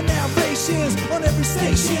nations and narrations on every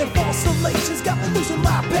station. False relations got me losing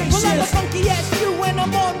my patience. Well, I'm a funky ass you when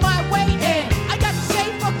I'm on my way. And I got to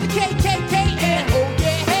say, fuck the KKK. And oh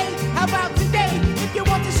yeah, hey, how about today? If you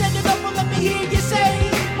want to send it over, let me hear you say.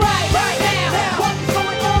 Right now, what's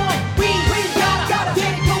going on? We gotta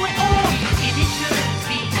get it going on.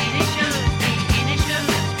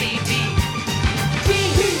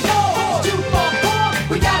 B-4, 244,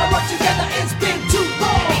 we gotta work together, it's been too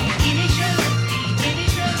long.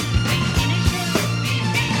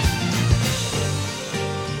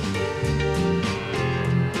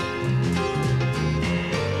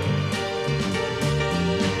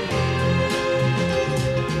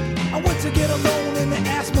 I went to get alone in the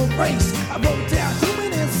asthma race. I wrote down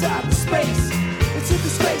human inside the space. It's in the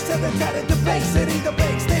space of the tatted debate. It ain't the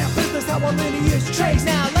bank stamp business, how our lineage trace.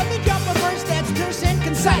 Now let me drop a verse that's terse and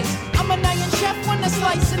concise. I'm an iron chef when I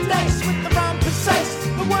slice and dice with the rhyme precise.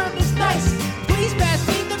 The word is nice. Please pass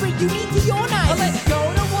me the reunion to your nice. Let's go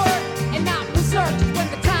to work and not berserk. When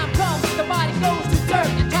the time comes, the body goes to dirt.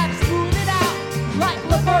 I try to smooth it out like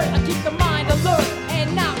Levert. I keep the mind alert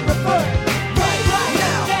and not revert. Right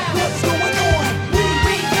now, What's going on? We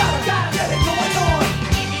gotta get it going on.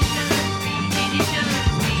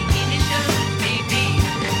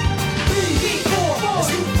 B-4,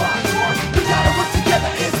 251, we gotta work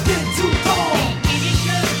together, it's been too long.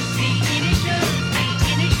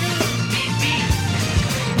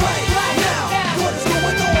 Right now, what's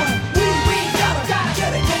going on? We gotta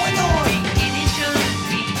get it going on.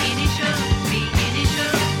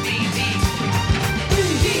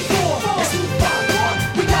 B-4, 251,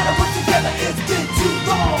 we gotta work together, it's been too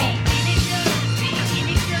long.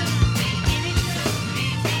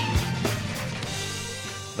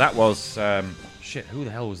 That was shit. Who the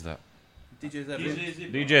hell was that? DJ Zebra.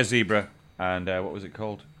 DJ Zebra. And what was it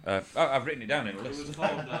called? I've written it down in a list.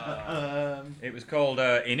 It was called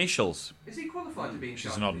Initials. Is he qualified to be in Which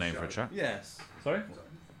is charge an of odd this name for a show? track. Yes. Sorry?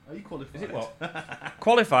 Are you qualified? Is it what?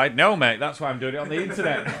 Qualified? No, mate. That's why I'm doing it on the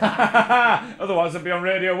internet. Otherwise, I'd be on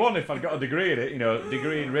Radio 1 if I'd got a degree in it. You know,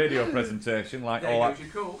 degree in radio presentation, like There all goes that.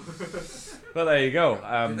 your call. But there you go. Do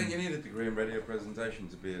you think you need a degree in radio presentation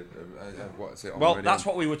to be what's it on Well, radio? that's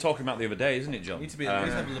what we were talking about the other day, isn't it, John? Need to be at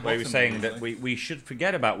least level of the where we were bottom, saying that obviously. we should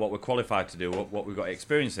forget about what we're qualified to do, what we've got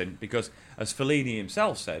experience in, because, as Fellini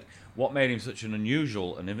himself said, what made him such an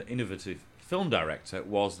unusual and innovative film director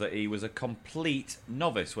was that he was a complete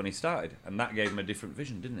novice when he started, and that gave him a different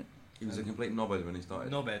vision, didn't it? He was a complete knobhead when he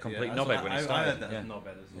started. Knobhead, Complete yeah. knobhead when he I started. heard that yeah. as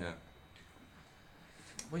knobhead as well. Yeah.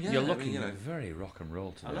 Well, yeah, You're I looking mean, you know. very rock and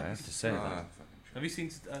roll today, I like have this. to say that. Have you seen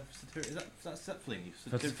is that Fellini?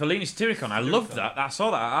 Fellini Satyricon, I loved that. I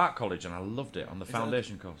saw that at art college and I loved it on the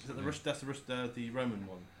foundation course. Is that the Roman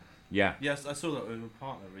one? Yeah. Yes, I saw that with a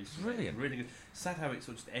partner recently. Brilliant. Really good. Sad how it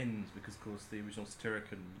sort of just ends because, of course, the original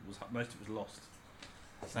Satyricon was most of it was lost.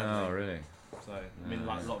 Sadly. Oh, really? So I mean,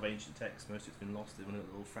 like a lot of ancient texts, most of it's been lost in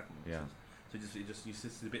little fragments. Yeah. So you see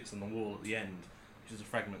the bits on the wall at the end, which is the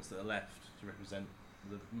fragments that are left to represent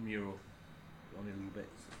the mural, only little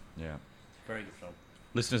bits. Yeah. Very good film.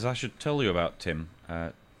 Listeners, I should tell you about Tim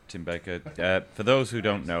Baker. For those who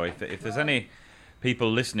don't know, if there's any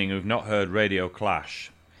people listening who've not heard Radio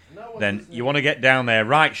Clash, then you want to get down there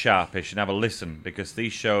right sharpish and have a listen, because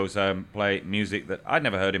these shows play music that I'd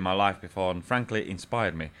never heard in my life before, and frankly, it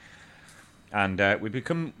inspired me. And we've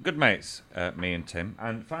become good mates, me and Tim.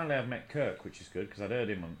 And finally, I've met Kirk, which is good, because I'd heard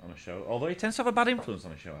him on a show, although he tends to have a bad influence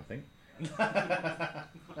on a show, I think.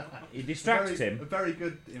 He distracts him. A very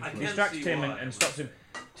good influence. Distracts him and stops him.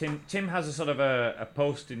 Tim has a sort of a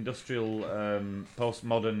post-industrial,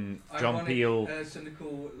 postmodern John Peel.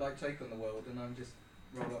 Cynical take on the world, and I'm just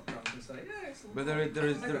roll up drunk and say, yeah, it's all But there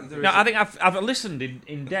is. No, I think I've listened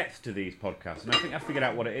in depth to these podcasts, and I think I figured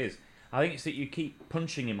out what it is. I think it's that you keep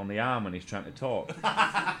punching him on the arm when he's trying to talk.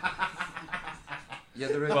 Yeah,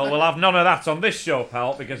 there is. Well, we'll have none of that on this show,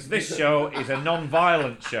 pal, because this show is a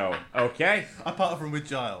non-violent show, okay? Apart from with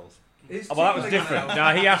Giles. Well, that was different.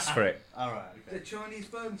 No, he asked for it. Alright, okay. The Chinese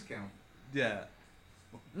bones count? Yeah.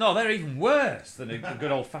 No, they're even worse than a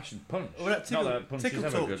good old-fashioned punch. Well, that Not that a punch is tickle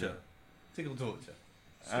ever torture. good. Tickle torture.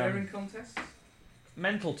 Swearing contests?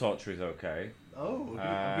 Mental torture is okay. Oh, good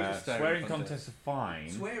at swearing contests are fine.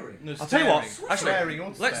 Swearing? No, I'll tell you what. swearing. Actually, Swearing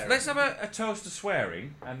or swearing. let's have a toast to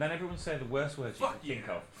swearing, and then everyone say the worst words you can think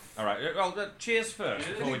of. All right. Well, cheers first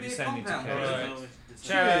Yeah, before we it'll be a descend into compound. chaos. Right.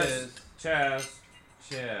 Cheers. Cheers.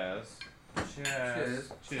 Cheers.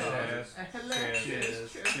 Cheers. Cheers.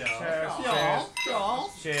 Cheers. Cheers.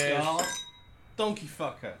 Cheers. Cheers. Donkey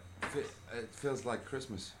fucker. It feels like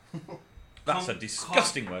Christmas. That's a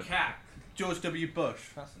disgusting word. George W. Bush.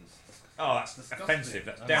 That's Oh, that's offensive.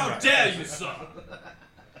 That's downright. How dare you, sir!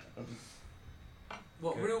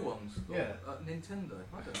 What, real ones? Or, Yeah. Nintendo?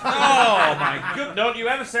 I don't know. Oh my god! Don't you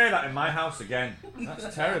ever say that in my house again.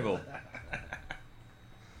 That's terrible.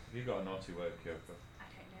 You've got a naughty word, Kyoko. I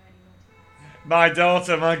don't know anymore. My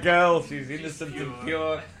daughter, my girl, she's innocent and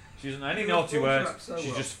pure. She doesn't know any You naughty were words. brought up so She's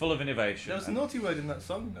well. just full of innovation. There was a naughty word in that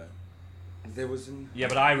song, though. There was an. Yeah,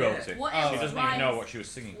 but I wrote it. What She else doesn't even know rhymes- what she was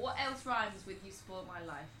singing. What else rhymes with "You spoiled my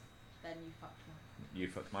life"? Then you fucked me. You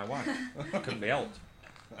fucked my wife. Couldn't be helped.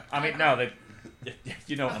 I mean, no, they.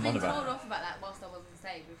 You know what I've I'm been on told about. off about that whilst I was on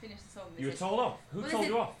stage. We finished the song. They You were said- told off. Who Well, they told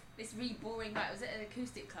said you off? This really boring night. It was at an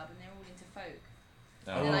acoustic club, and they're all into folk.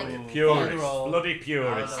 Oh, And they're like, purists, roll. bloody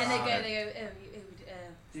purists. and they go,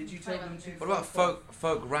 Did you tell them to? What about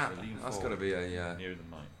folk rap? Lean That's got forward. to be a. Nearer than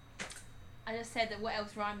mine. I just said that what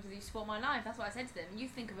else rhymes with "You spoiled my life"? That's what I said to them. You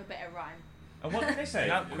think of a better rhyme. And what did they say?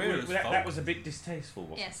 Not queer as that folk. was a bit distasteful,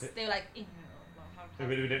 wasn't Yes, it? they were like.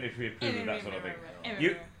 We don't need to be approved of that sort of thing.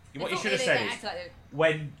 You, What you should have said is,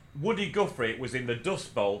 when Woody Guthrie was in the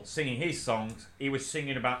Dust Bowl singing his songs, he was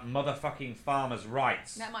singing about motherfucking farmers'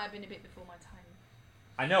 rights. That might have been a bit before my time.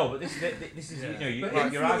 I know, but this is Yeah. you know,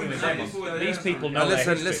 But you're arguing with them. influence- These people know their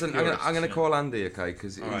Listen, history, listen. I'm purists, gonna you know. call Andy, okay?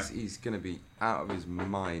 Because Alright. he's gonna be out of his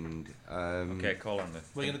mind. Okay, call on this.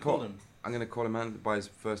 We're going to call him. I'm gonna call him Andy by his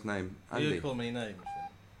first name, You're Andy. going to call me names.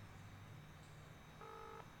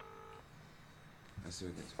 Let's do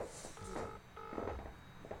this.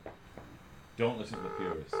 Don't listen to the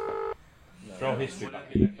purists. Throw history back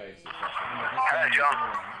in their faces.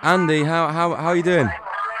 Andy, how are you doing?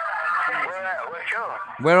 We're sure.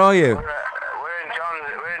 Where are you? We're in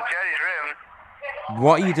Jodie's room.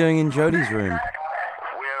 What are you doing in Jodie's room?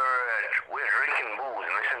 We're drinking booze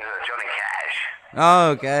and listening to Johnny Cash. Oh,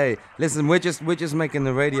 okay. Listen, we're just making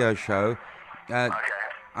the radio show, and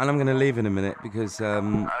I'm gonna leave in a minute because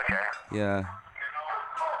Okay. yeah.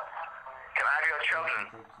 Can I have your children?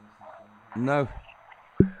 No.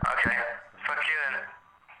 Okay. Fuck you then.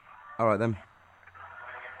 All right then. Fuck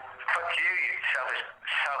you, you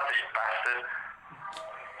selfish bastard.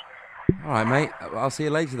 All right, mate. I'll see you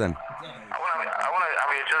later then. I want to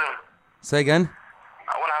have your children. Say again.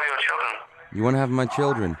 I want to have your children. You want to have my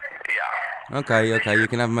children? Yeah. Okay. You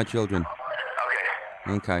can have my children.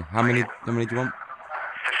 Okay. Okay. How many do you want?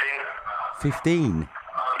 15. 15.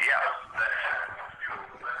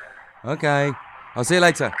 Yeah. Okay. I'll see you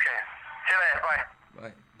later. Okay. See you later.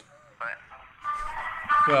 Bye. Bye. Bye.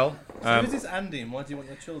 Well, So who's this Andy and why do you want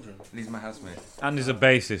your children? He's my housemate. Andy's a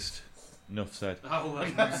bassist. Enough said. Oh,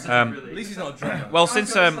 At least he's not a drummer. Well,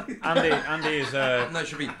 since Andy is No, it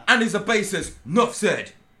should be. Andy's a bassist. Enough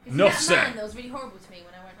said. Is Enough that said. man that was really horrible to me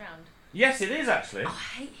when I went round? Yes, it is actually. Oh, I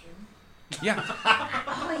hate him. Yeah.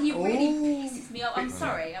 Oh, he really pisses me off. I'm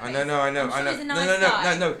sorry. I know. I'm sure he's a nice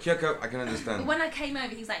guy. No, Kyoko, I can understand. But when I came over,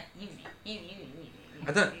 he was like,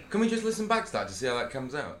 I don't. Can we just listen back to that to see how that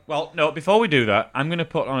comes out? Well, no. Before we do that, I'm going to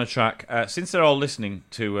put on a track. Since they're all listening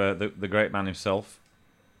to the great man himself,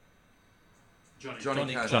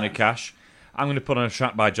 Johnny Cash. I'm going to put on a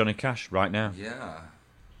track by Johnny Cash right now. Yeah.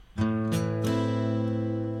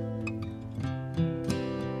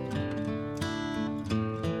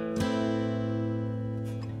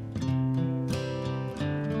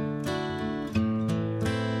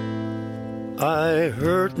 I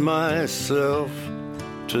hurt myself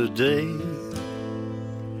today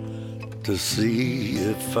to see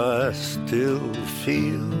if I still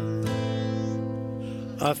feel.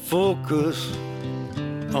 I focus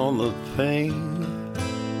on the pain,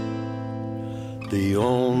 the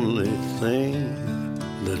only thing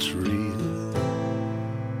that's real.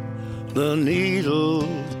 The needle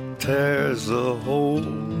tears a hole,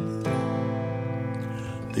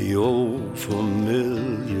 the old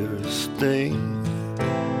familiar sting.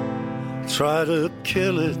 Try to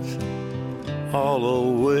kill it all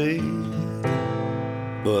away,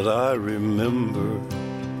 but I remember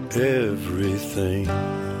everything.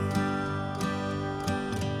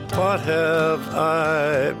 What have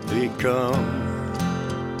I become?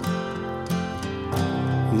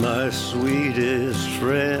 My sweetest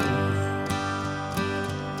friend.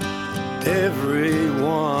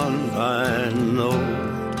 Everyone I know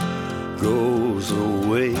goes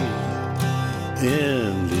away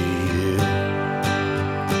in the end,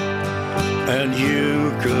 and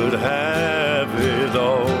you could have it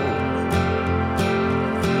all.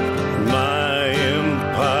 My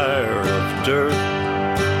empire of dirt,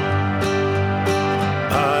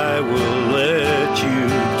 I will let you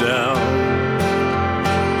down.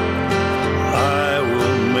 I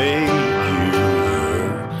will make you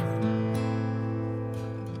hurt.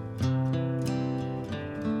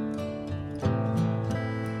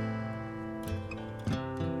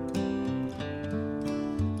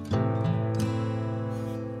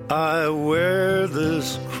 I wear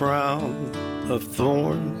this crown of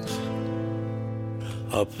thorns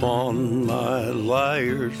upon my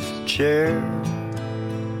liar's chair,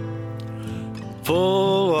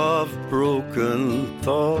 full of broken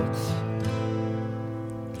thoughts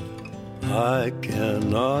I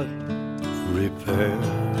cannot repair.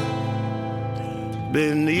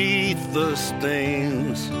 Beneath the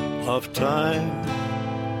stains of time,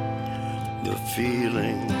 the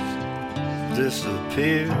feelings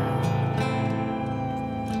disappear.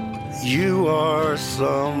 You are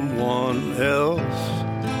someone else.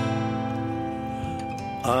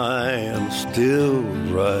 I am still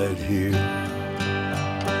right here.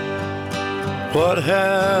 What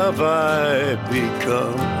have I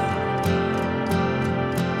become?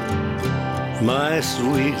 My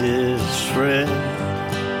sweetest friend.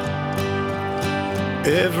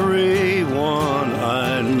 Everyone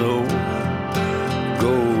I know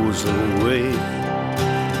goes away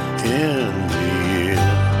in the end,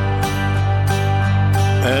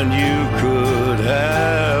 and you could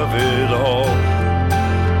have it all.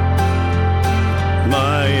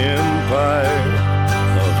 My empire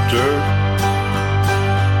of dirt,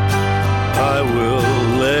 I will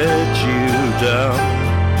let you down.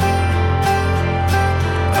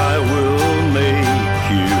 I will make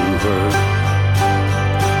you hurt.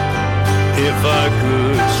 If I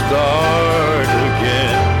could start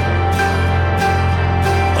again,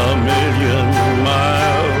 a million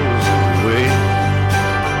miles away,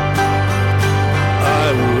 I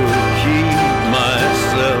would keep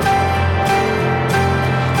myself.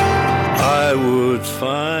 I would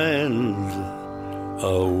find a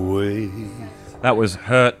way. That was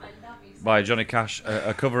Hurt by Johnny Cash,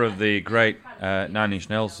 a cover of the great Nine Inch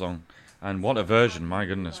Nails song. And what a version, my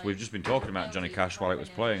goodness. We've just been talking about Johnny Cash while it was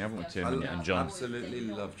playing, haven't we, Tim and John? I absolutely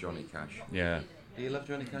love Johnny Cash. Yeah. Do you love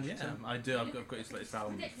Johnny Cash? Yeah, I do. I've got his latest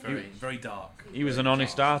album. Very, very dark. He was an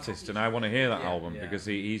honest artist, and I want to hear that album because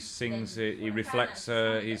he sings, he reflects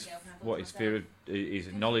his fear of,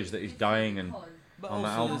 his knowledge that he's dying, and But on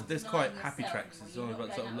that also, album. there's quite happy tracks. There's one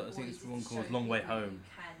about sort of, I think it's one called Long Way Home,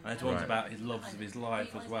 and it's one Right. about his loves of his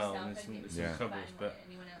life as well. And there's some Yeah. covers, but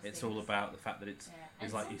it's all about the fact that it's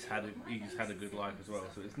like he's had a good life as well.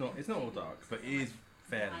 So it's not all dark, but it is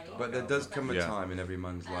fairly dark. But there does come a Yeah. time in every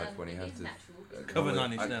man's life when he has to Cover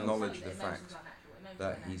Nine Inch Nails. acknowledge the fact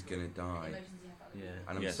that he's going to die. Yeah.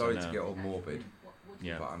 And I'm Yes, sorry I to know. get all morbid,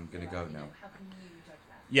 Yeah. but I'm going to go now.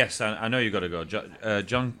 Yes, I know you've got to go.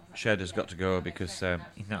 John Shed has got to go because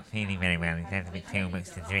He's not feeling very well. He's had a bit too much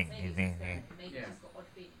to drink.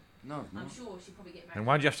 No, no. And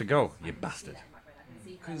why'd you have to go, you bastard?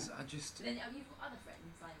 see her. Because I just... Then you've got other friends.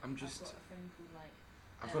 Like, I'm just... I've got a friend called like.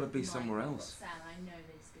 I've got to be Mike, somewhere I've got else. Sam, I know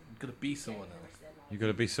that it's gonna You've got to be someone else. You've got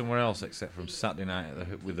to be somewhere else except from Saturday night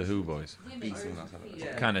at with the Who Boys. Be someone else.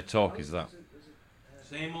 What kind of talk is that?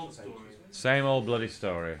 Same old story. Same old bloody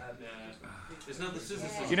story. It's not the Scissor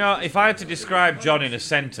Sisters. You know, if I had to describe John in a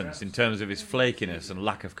sentence in terms of his flakiness and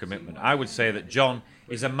lack of commitment, I would say that John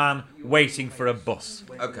is a man waiting for a bus.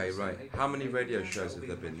 Okay, right. How many radio shows have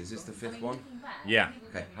there been? Is this the 5th one? Yeah.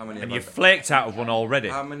 Okay, how many And have you've flaked out of one already.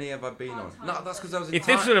 How many have I been on? No, that's because I was in If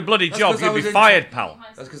this Thai- was a bloody that's job, 'cause I you'd be was in- fired, pal.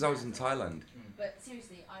 That's because I was in Thailand. But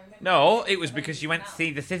seriously, I remember. No, it was because you went to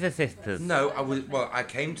see the Scissor Sisters. No, I was. Well, I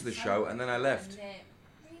came to the show and then I left And they're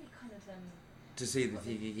really kind of to see the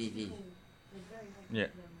TV. Yeah.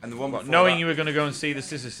 And the one What, before knowing that- you were going to go and see the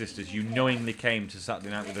Scissor Sisters, you knowingly came to Saturday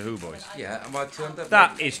Night with the Who Boys. Yeah, and I turned up.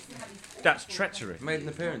 That's treachery. Made an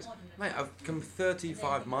appearance. Mate, I've come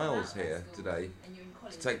 35 miles here today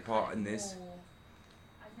to take part in this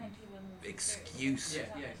excuse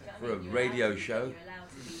for a radio show.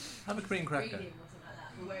 Have a cream cracker.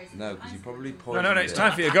 No, because you probably No, poisoned it's it.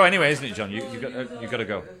 time for you to go anyway, isn't it, John? You got to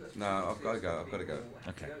go. No, I've got to go. I've got to go.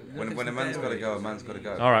 Okay. When a man's got to go, a man's got to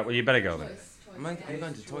go. All right, well, you better go then. I'm going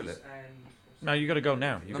to the toilet. No, you got to go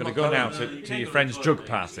now. You've I'm got to not go now going. to your friend's drug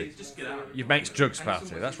party. Your mate's drugs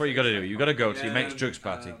party. That's what you got to do. You got to go to your mate's drugs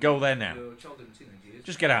party. Go there now.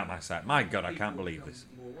 Just get out of my sight. My God, I can't believe this.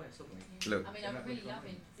 Look, I mean, I'm really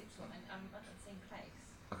loving Zipswap, and I'm at the same place.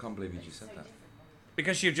 I can't believe you just said that.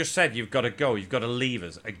 Because you've just said you've got to go. You've got to leave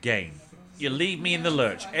us again. You leave me in the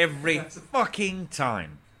lurch every fucking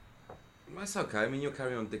time. That's okay. I mean, you'll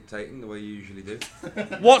carry on dictating the way you usually do.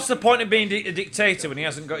 What's the point of being a dictator when he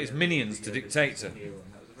hasn't got his minions to dictate to?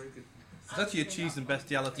 It's actually a cheese and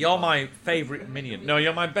bestiality. You're my favourite minion. No,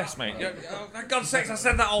 you're my best mate. For God's sakes, I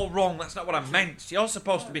said that all wrong. That's not what I meant. You're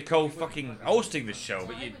supposed to be co-fucking hosting this show,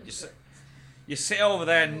 but you sit over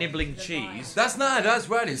there nibbling cheese. That's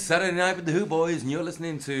right. It's Saturday Night with the Who Boys, and you're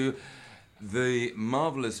listening to the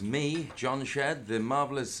marvellous me, John Shedd, the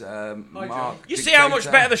marvellous Mark. You see how much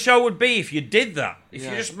Dictator. better the show would be if you did that. If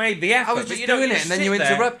Yeah. you just made the effort. I was but just you don't, doing you it, and then sit you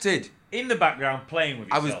there interrupted. in the background playing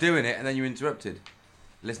with I yourself. was doing it, and then you interrupted.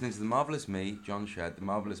 Listening to the marvellous me, John Shedd, the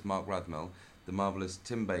marvellous Mark Rathmell, the marvellous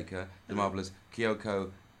Tim Baker, the marvellous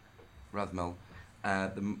Kyoko Rathmell,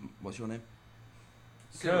 what's your name?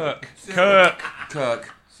 Kirk.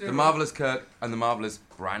 Kirk. The marvellous Kirk and the marvellous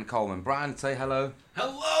Brian Coleman. Brian, say hello.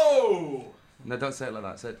 Hello! No, don't say it like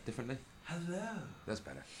that. Say it differently. Hello. That's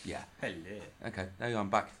better. Yeah. Hello. Okay, now I'm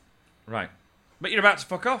back. Right. But you're about to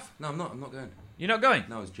fuck off. No, I'm not. I'm not going. You're not going?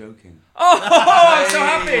 No, I was joking. Oh, I'm so Hey.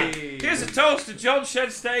 happy. Here's a toast to John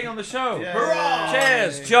Shedd staying on the show. Yeah. Hurrah!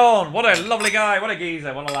 Cheers, John. What a lovely guy. What a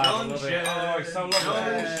geezer. What a lad. I John love it. Shedd. Oh, he's so lovely.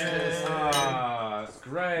 John Shedd. Ah, it's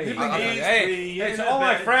great. Nibbling Hey, cheese, it's in all a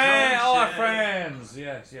my bed, friends. John All our Shedd. friends.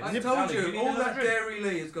 Yes, yes. I Nib- told Ali, you, need all another that drink? Dairy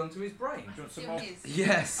Lee has gone to his brain. Do you want some Still more? his.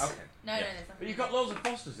 Yes. Okay. No, there's nothing. But you've got loads of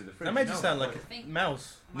Fosters in the fridge. That made you know sound that, like don't a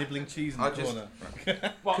mouse nibbling cheese in I the just-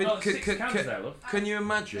 corner. What, Could- no, could- 6 could- cans could- there, love. Can you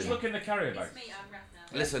imagine? Just look in the carrier bag. It's me, I'm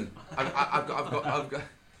Raph now. Listen, I've got.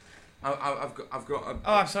 Oh,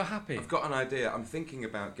 I'm so happy. I've got an idea. I'm thinking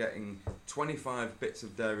about getting 25 bits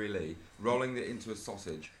of Dairy Lee, rolling it into a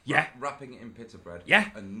sausage, Yeah. wrapping it in pita bread, Yeah.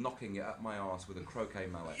 and knocking it up my arse with a croquet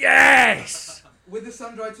mallet. Yes! With the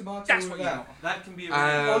sun-dried tomato That's or what without? That can be a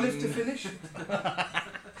Olive to finish?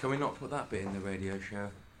 Can we not put that bit in the radio show?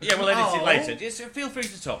 Yeah, we'll edit it Oh. later. Just feel free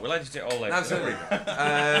to talk. We'll edit it all later. Absolutely.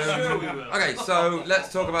 Sure we will. Okay, so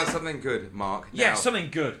let's talk about something good, Mark. Yeah, Now- something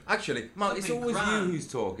good. Actually, Mark, it's Something always grand. you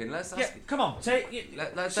who's talking. Let's Yeah, ask. come on, take it.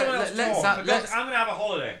 Let's Someone else talk. talk. For Let's- God's- I'm going to have a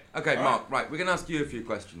holiday. Okay, All Mark. Right, we're gonna ask you a few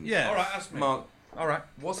questions. Yeah. All right, ask me. Mark, All right.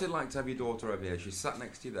 what's it like to have your daughter over here? She's sat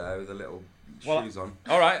next to you there with her little Well, shoes on.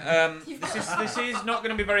 All right. This is not going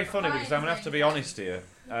to be very funny because I'm going to have to be honest here.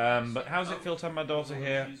 But how does it feel to have my daughter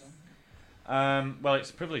here? Well, it's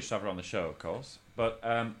a privilege to have her on the show, of course. But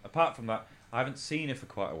apart from that, I haven't seen her for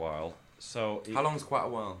quite a while. So How long's quite a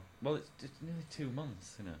while? Well, it's nearly 2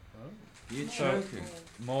 months, isn't it? You're So- joking.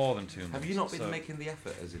 More than 2 months. Have you not been so- making the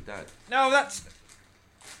effort as a dad? No, that's.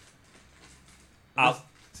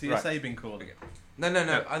 CSA been calling. No.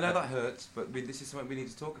 I know that hurts, but this is something we need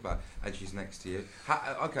to talk about. And she's next to you.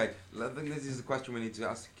 Okay, I think this is a question we need to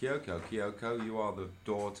ask Kyoko. Kyoko, you are the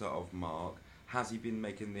daughter of Mark. Has he been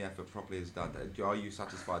making the effort properly as dad? Are you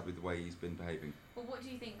satisfied with the way he's been behaving? Well, what do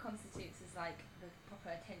you think constitutes as like the proper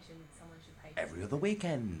attention someone should pay? to Every other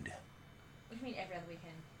weekend. What do you mean every other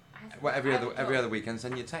weekend? I have to- Well, I have a every job. other weekend,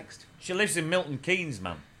 send you a text. She lives in Milton Keynes,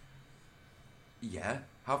 man. Yeah.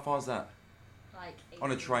 How far's that? Like On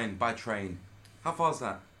a train, by train. How far's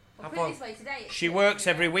that? Well, How put far? it this way, today. She works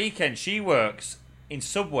every weekend. She works in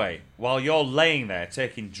Subway while you're laying there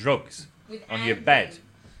taking drugs With on your Andy. bed.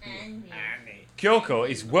 Andy. Kyoko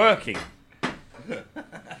is working.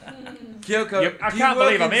 Kyoko, I do you can't work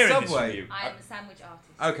believe I'm in hearing this Subway? from you. I am a sandwich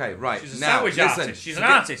artist. Okay, right. She's a now, sandwich listen, artist. She's an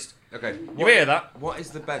artist. Okay. You hear that? What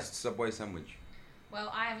is the best Subway sandwich? Well,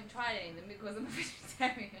 I haven't tried any of them because I'm a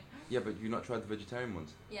vegetarian. Yeah, but you've not tried the vegetarian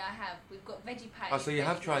ones. Yeah, I have. We've got veggie patties. Oh, so you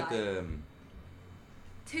have veggie tried delight.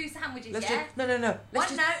 the... 2 sandwiches, Let's yeah? just- no. One,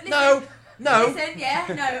 Let's no, just- listen. no, no. Listen, yeah,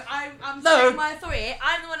 no. I'm No. saying my authority.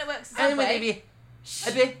 I'm the one that works at Subway.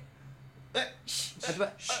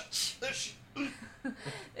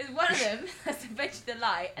 There's one of them that's a veggie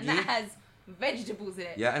delight, and that Yeah. has vegetables in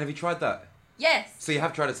it. Yeah, and have you tried that? Yes. So you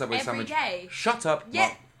have tried a Subway Every sandwich? day. Shut up. Yeah.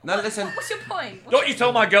 Mark. No, listen. What's your point? Don't you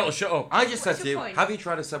tell my girl to shut up. I just said What's to you, your point? have you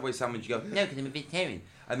tried a Subway sandwich? You go, no, because I'm a vegetarian.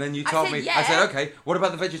 And then you I told said me, yeah. I said, okay, what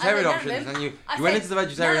about the vegetarian I said none of options? them. And you I went said into the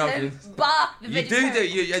vegetarian none of them, options. bar the You vegetarian.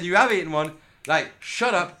 do, and you have eaten one. Like,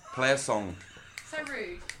 shut up, play a song. So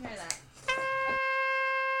rude. You know that.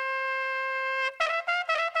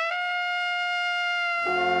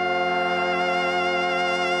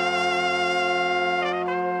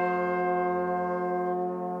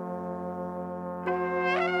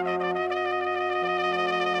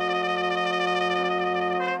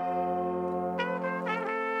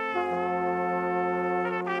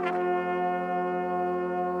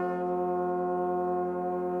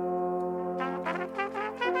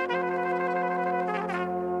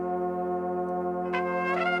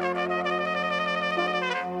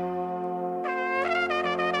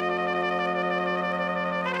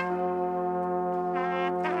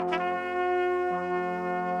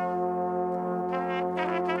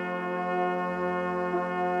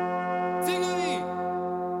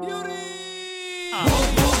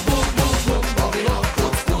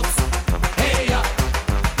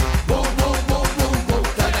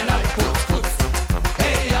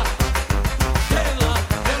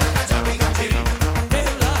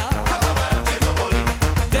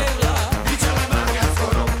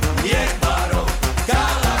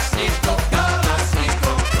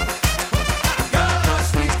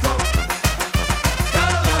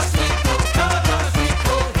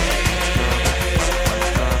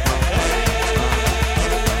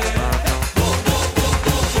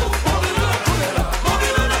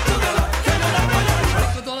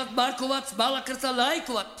 Markovac, Balakrca,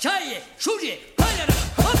 Lajkovac, Čaje, Šuđe,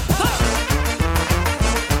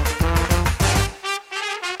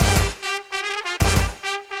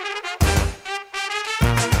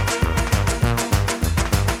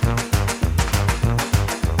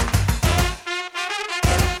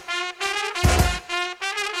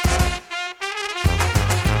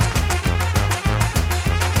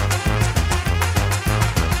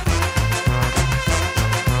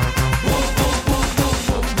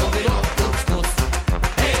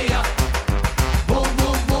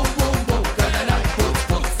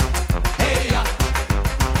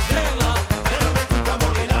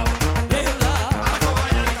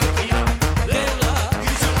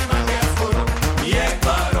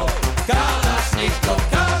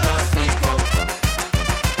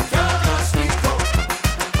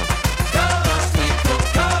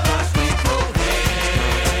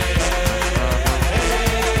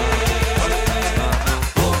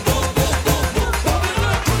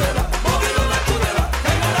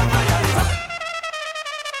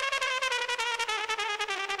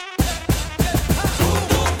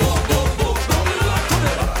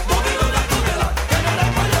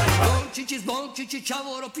 Čavoro,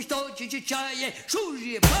 čavoro, pištočići, čaje,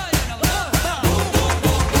 šužije,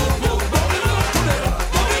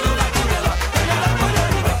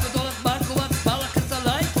 Markovac, Balakrca,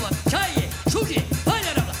 Lajkovac, čaje, šužije,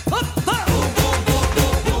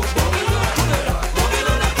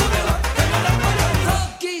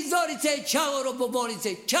 Zoki, zorice, čavoro,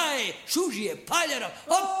 bobonice, čaje, šužije, paljara,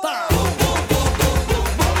 opa!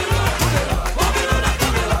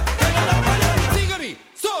 Cigari,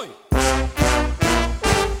 stoj!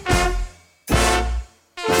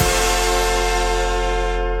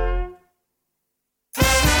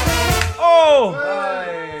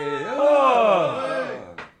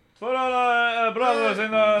 For all brothers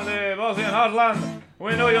in the Bosnian heartland,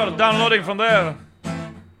 we know you're downloading from there.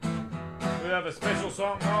 We have a special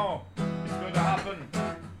song now. It's going to happen.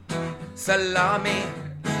 Salami,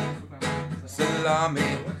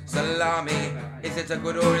 salami, salami. Is it a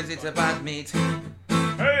good or is it a bad meat?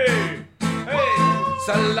 Hey, hey.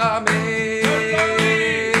 Salami. Is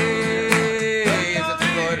it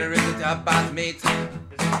a good or is it a bad meat?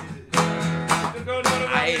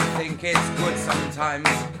 I think it's good sometimes,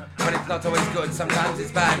 but it's not always good. Sometimes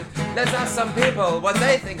it's bad. Let's ask some people what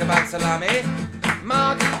they think about salami.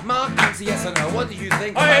 Mark, answer yes or no. What do you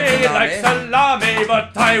think about I like salami? salami,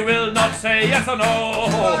 but I will not say yes or no.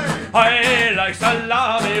 I like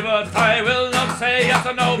salami, but I will not say yes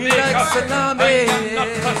or no. You like Because salami. I am not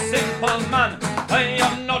a simple man. I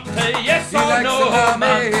am not a yes You or like no salami.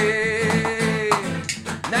 man.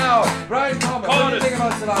 Now, Brian Palmer, what do you think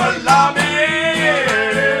about salami? Salami,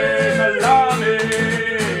 salami,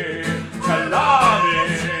 salami,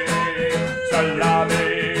 salami.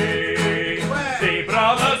 The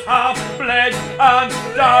brothers have bled and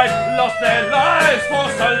died, lost their lives for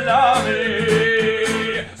salami.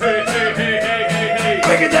 Hey, hey, hey, hey, hey, hey.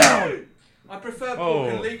 Break it down! I prefer Oh.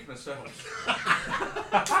 pork and leek myself.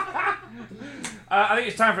 I think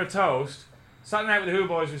it's time for a toast. Saturday night with the Who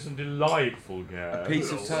Boys with some delightful girls. A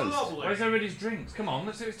piece of toast. Where's everybody's drinks? Come on,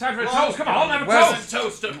 it's time for a toast. Come on, have a Where's toast.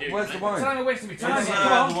 Toast up here. Where's the wine? I'm wasting my time. The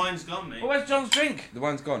Come on. wine's gone, mate. Well, where's John's drink? The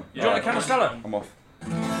wine's gone. You want a can of Stella? I'm off.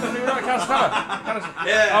 You want a can of Stella?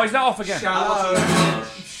 Yeah. Oh, he's not off again. Shallow.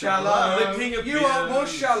 The king of You are more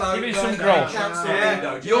shallow. Give me than some a grog. council Yeah.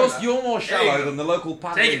 window. Do you know that? You're more shallow than the local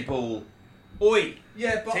paddling pool. Oi.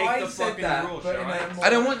 Yeah, but Take I the said fucking that. brush, But in alright? a more... I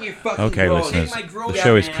don't want you fucking Okay, grog. listeners, Take my grog the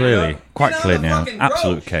show is out, clearly, man. quite Get out clear the now, fucking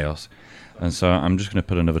absolute grog. chaos. And so I'm just going to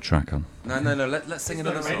put another track on. No. Let's sing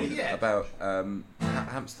another song about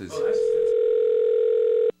hamsters.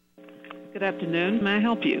 Good afternoon. May I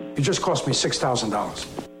help you? It just cost me $6,000.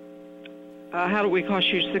 How do we cost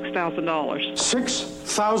you $6,000?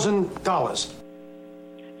 $6,000.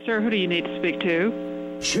 Sir, who do you need to speak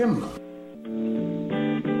to? Jim.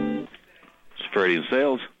 It's Freddie in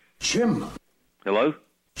sales. Jim. Hello?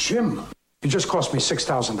 Jim. It just cost me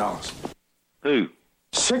 $6,000. Who?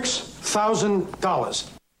 $6,000.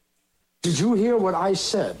 Did you hear what I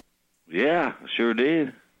said? Yeah, I sure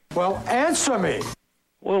did. Well, answer me.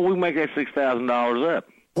 Well, we make that $6,000 up.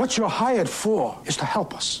 What you're hired for is to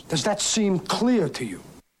help us. Does that seem clear to you?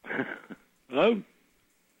 Hello?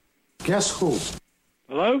 Guess who?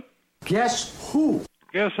 Hello? Guess who?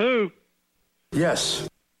 Guess who? Yes.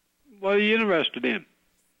 What are you interested in?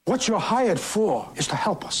 What you're hired for is to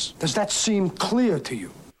help us. Does that seem clear to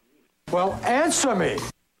you? Well, answer me.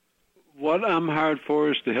 What I'm hired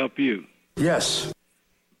for is to help you. Yes.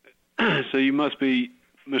 So you must be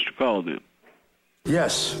Mr. Call then.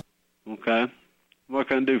 Yes. Okay. What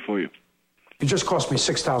can I do for you? It just cost me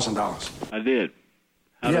 $6,000. I did.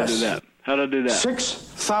 How'd I do that? How'd I do that?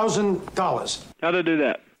 $6,000. How'd I do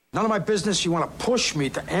that? None of my business. You want to push me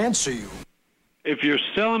to answer you. If you're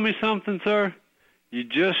selling me something, sir, you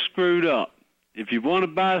just screwed up. If you want to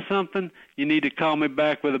buy something, you need to call me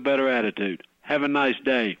back with a better attitude. Have a nice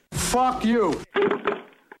day. Fuck you.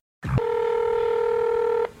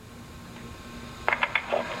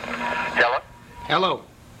 Hello? Hello.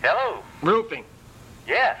 Hello? Roofing.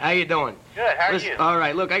 Yeah. How you doing? Good, how are Listen, you? all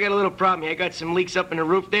right, look, I got a little problem here. I got some leaks up in the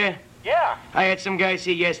roof there. Yeah. I had some guys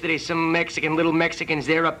here yesterday, some little Mexicans.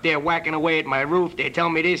 They're up there whacking away at my roof. They're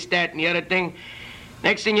telling me this, that, and the other thing.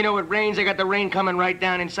 Next thing you know, it rains. I got the rain coming right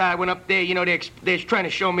down inside. I went up there, you know, they're trying to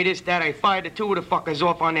show me this, that. I fired the two of the fuckers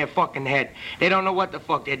off on their fucking head. They don't know what the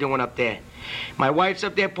fuck they're doing up there. My wife's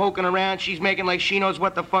up there poking around. She's making like she knows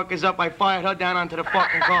what the fuck is up. I fired her down onto the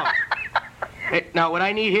fucking car. Hey, now, what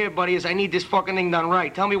I need here, buddy, is I need this fucking thing done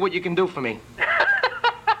right. Tell me what you can do for me.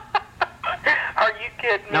 Are you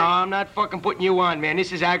kidding me? No, I'm not fucking putting you on, man.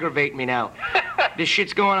 This is aggravating me now. This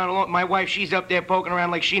shit's going on alone. My wife, she's up there poking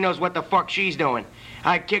around like she knows what the fuck she's doing.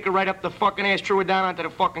 I'd kick her right up the fucking ass, threw her down onto the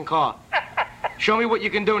fucking car. Show me what you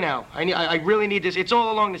can do now. I really need this. It's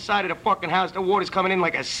all along the side of the fucking house. The water's coming in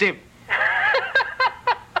like a sieve.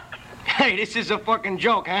 Hey, this is a fucking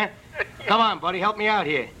joke, huh? Come on, buddy, help me out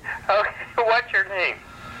here. Okay, what's your name?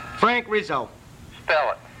 Frank Rizzo.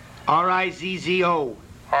 Spell it. R-I-Z-Z-O.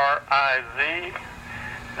 R-I-Z-Z-O.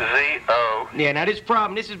 Yeah, now this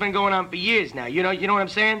has been going on for years now. You know what I'm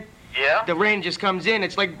saying? Yeah? The rain just comes in.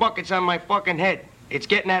 It's like buckets on my fucking head. It's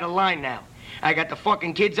getting out of line now. I got the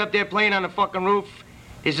fucking kids up there playing on the fucking roof.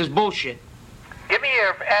 This is bullshit. Give me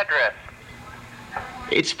your address.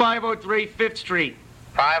 It's 503 5th Street.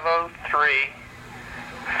 503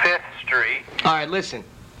 5th Street. All right, listen.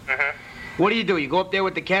 Mm-hmm. What do? You go up there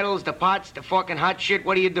with the kettles, the pots, the fucking hot shit?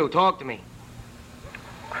 What do you do? Talk to me.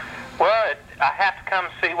 Well, I have to come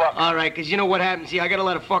see what... All right, because you know what happens here? I got a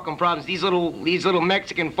lot of fucking problems. These little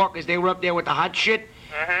Mexican fuckers, they were up there with the hot shit,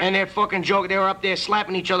 and they're fucking joking. They were up there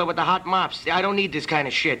slapping each other with the hot mops. I don't need this kind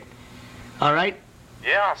of shit. All right?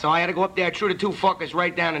 Yeah. So I had to go up there. I threw the two fuckers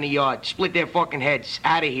right down in the yard. Split their fucking heads.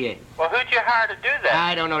 Out of here. Well, who'd you hire to do that?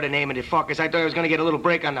 I don't know the name of the fuckers. I thought I was going to get a little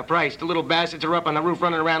break on the price. The little bastards are up on the roof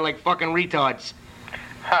running around like fucking retards.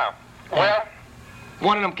 Huh. Well,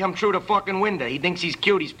 One of them come through the fucking window. He thinks he's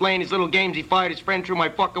cute. He's playing his little games. He fired his friend through my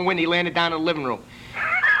fucking window. He landed down in the living room.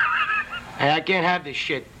 Hey, I can't have this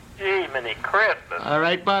shit. Gee, many Christmas. All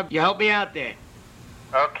right, Bob? You help me out there.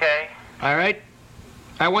 Okay. All right?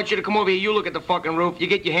 I want you to come over here. You look at the fucking roof. You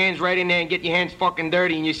get your hands right in there and get your hands fucking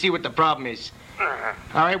dirty and you see what the problem is. All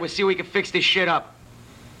right? We'll see if we can fix this shit up.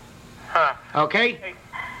 Huh. Okay? Hey,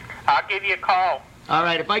 I'll give you a call. All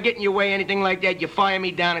right. If I get in your way, anything like that, you fire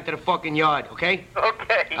me down into the fucking yard, okay?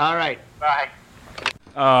 Okay. All right. Bye.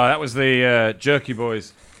 Oh, that was the Jerky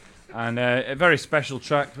Boys. And a very special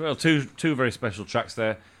track. Well, two very special tracks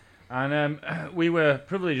there. And we were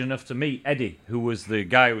privileged enough to meet Eddie, who was the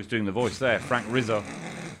guy who was doing the voice there, Frank Rizzo,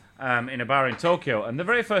 in a bar in Tokyo. And the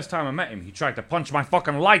very first time I met him, he tried to punch my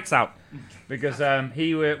fucking lights out because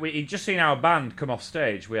he'd just seen our band come off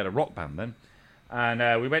stage. We had a rock band then.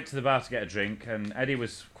 And we went to the bar to get a drink, and Eddie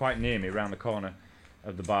was quite near me, around the corner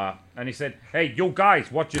of the bar. And he said, "Hey, you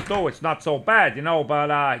guys, what you do, it's not so bad, you know,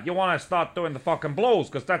 but you want to start doing the fucking blues,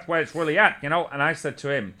 because that's where it's really at, you know?" And I said to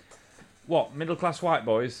him, "What, middle-class white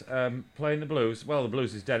boys playing the blues? Well, the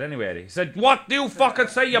blues is dead anyway, Eddie." He said, "What do you fucking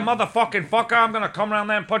say, you motherfucking fucker? I'm going to come around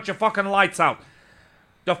there and punch your fucking lights out.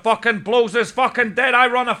 The fucking blues is fucking dead. I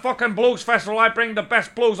run a fucking blues festival. I bring the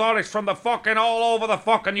best blues artists from the fucking all over the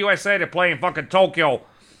fucking USA to play in fucking Tokyo."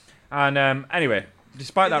 And anyway,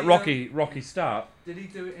 despite that rocky start. Did he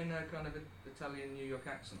do it in a kind of Italian New York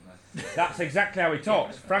accent there? That's exactly how he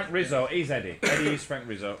talks. Frank Rizzo is Eddie. Eddie is Frank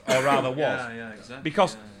Rizzo, or rather was. Yeah, exactly.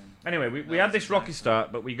 Because, anyway, we had this rocky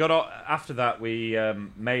start, but we got after that we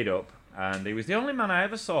made up, and he was the only man I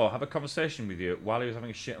ever saw have a conversation with you while he was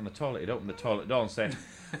having a shit on the toilet. He'd opened the toilet door and said,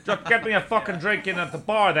 "Just get me a fucking drink in at the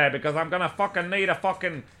bar there, because I'm gonna fucking need a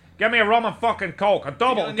fucking... Get me a rum and fucking coke, a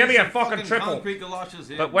double, give me a fucking triple."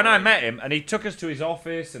 But when I met him, and he took us to his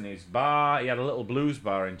office and his bar, he had a little blues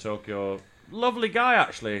bar in Tokyo. Lovely guy,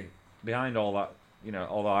 actually, behind all that, you know,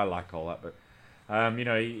 although I like all that. But, you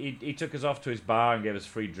know, he took us off to his bar and gave us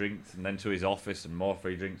free drinks, and then to his office and more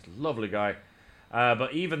free drinks. Lovely guy.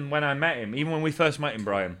 But even when I met him, even when we first met him,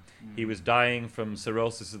 Brian, he was dying from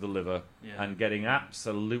cirrhosis of the liver and getting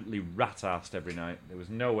absolutely rat-assed every night. There was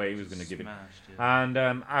no way he was going to give it. And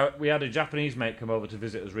we had a Japanese mate come over to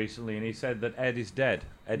visit us recently, and he said that Ed is dead.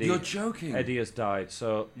 Eddie, You're joking. Eddie has died.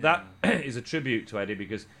 So that is a tribute to Eddie,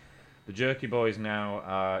 because the Jerky Boys now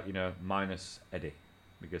are, you know, minus Eddie,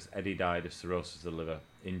 because Eddie died of cirrhosis of the liver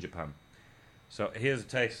in Japan. So here's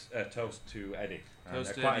a toast to Eddie.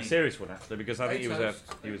 Toast to quite Eddie. a serious one, actually, because I think Hey,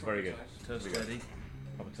 he was very good. Toast Here we to go. Eddie.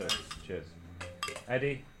 Have a toast. Cheers.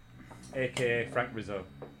 Eddie, a.k.a. Frank Rizzo,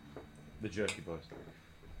 the Jerky Boys.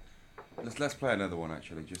 Let's play another one,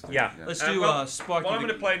 actually. Yeah. Let's do Sparky. What I'm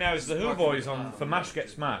going to play now is the Who Boys on For Mash Get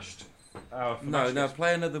Smashed.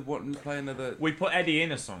 Play another one. Play another. We put Eddie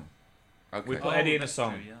in a song. Okay. We put Eddie in a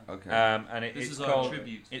song. True, yeah. Okay. And This it's is our called.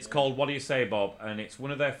 tribute. It's called "What Do You Say, Bob?" And it's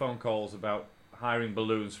one of their phone calls about hiring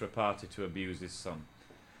balloons for a party to abuse his son.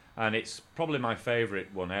 And it's probably my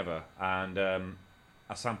favourite one ever. And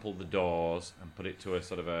I sampled the Doors and put it to a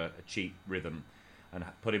sort of a cheap rhythm, and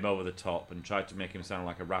put him over the top and tried to make him sound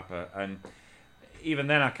like a rapper. And even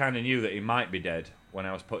then, I kind of knew that he might be dead when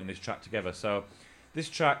I was putting this track together. So this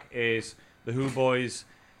track is the Who Boys'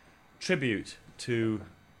 tribute to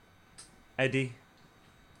Eddie,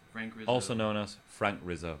 Frank Rizzo. also known as Frank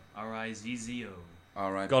Rizzo. R-I-Z-Z-O.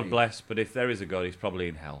 All right. God bless, but if there is a God, he's probably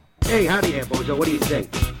in hell. Hey, howdy there, Bozo. What do you say?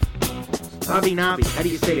 Hobby Nobby. How do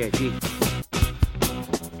you say that, G?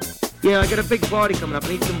 Yeah, I got a big party coming up. I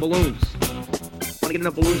need some balloons. Want to get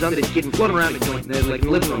enough balloons under this kid and float around the joint, like in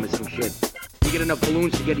the living room or some shit. You get enough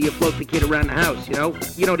balloons to get you float the kid around the house, you know?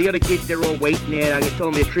 You know, the other kids, they're all waiting there. I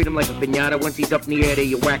told them to treat him like a piñata. Once he's up in the air there,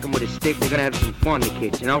 you whack him with a stick. They're gonna have some fun, the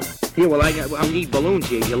kids, you know? Here, well, I need balloons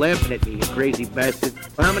here. You're laughing at me, you crazy bastard.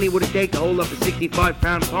 Well, how many would it take to hold up a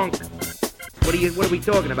 65-pound punk? What are we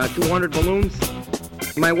talking about, 200 balloons?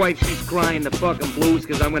 My wife, she's crying the fucking blues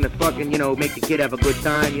because I'm gonna fucking, you know, make the kid have a good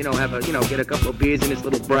time, you know, get a couple of beers in this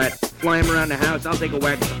little brat. Fly him around the house, I'll take a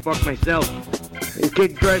whack at the fuck myself. This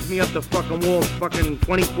kid drives me up the fucking wall fucking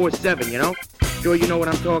 24/7, you know? Sure you know what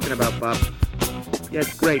I'm talking about, Bob. Yeah,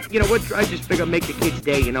 it's great. You know what, I just figure make the kid's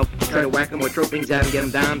day, you know? Try to whack him or throw things at him, get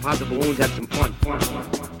him down, pop the balloons, have some fun.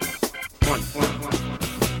 Fun.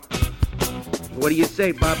 What do you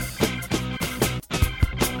say, Bob?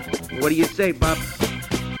 What do you say, Bob?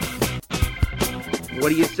 What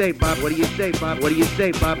do you say, Bob? What do you say, Bob? What do you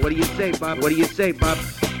say, Bob? What do you say, Bob? What do you say, Bob?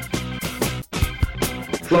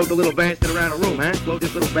 Float the little bastard around the room, huh? Float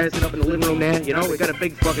this little bastard up in the living room there, you know? We got a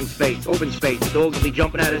big fucking space, open space. The dogs will be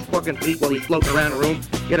jumping at his fucking feet while he's floating around the room.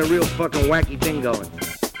 Get a real fucking wacky thing going.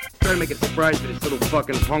 Trying to make a surprise for this little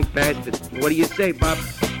fucking punk bastard. What do you say, Bob?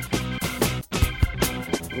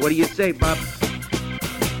 What do you say, Bob?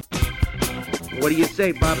 What do you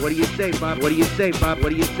say, Bob? What do you say, Bob? What do you say, Bob? What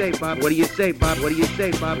do you say, Bob? What do you say, Bob? What do you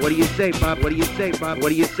say, Bob? What do you say, Bob? What do you say, Bob? What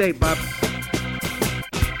do you say, Bob?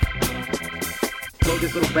 Blow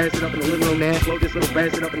this little bastard up in the living room now. Blow this little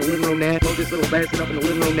bastard up in the living room now. Blow this little bastard up in the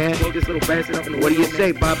living room now. Blow this little bastard up in the living room now.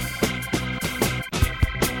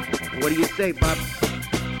 What do you say, Bob?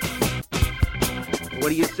 What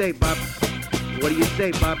do you say, Bob? What do you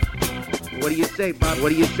say, Bob? What do you say, Bob? What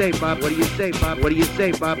do you say, Bob? What do you say, Bob? What do you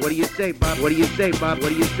say, Bob? What do you say, Bob? What do you say, Bob? What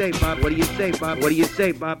do you say, Bob? What do you say, Bob? What do you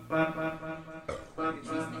say, Bob? What do you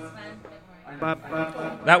say,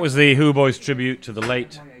 Bob? That was the Who Boys tribute to the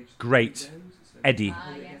late, great Eddie,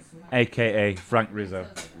 a.k.a. Frank Rizzo.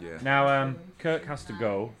 Yeah. Now, Kirk has to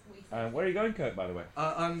go. Where are you going, Kirk, by the way?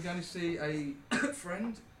 I'm going to see a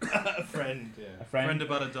friend. A friend, yeah. A friend. Friend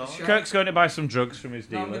about a dog. Kirk's going to buy some drugs from his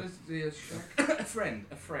No, dealer. I'm going to see a shag.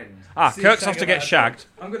 a friend. Kirk's off to get shagged.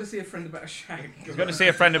 I'm going to see a friend about a shag. He's going to see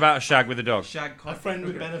a friend about a shag with a dog. A friend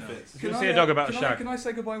with benefits. He's going to see a dog about a shag. Can I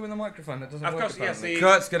say goodbye with a microphone? That doesn't Of work. course, yes. apparently.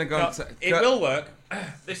 Kurt's going to go and It will work.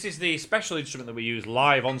 This is the special instrument that we use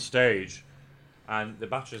live on stage. And the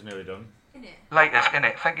battery's nearly done. Ladies,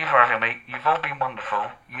 innit, thank you for having me. You've all been wonderful.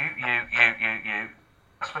 You.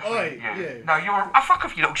 Especially Oi, you. you. No, you're... Oh, fuck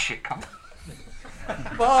off, you little shit cunt.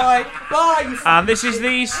 Bye. Bye. And this is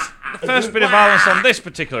the first bit of violence on this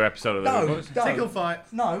particular episode of the No, Boys. don't. Tickle fight.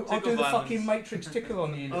 No, I'll Tickle do the violence. fucking Matrix tickle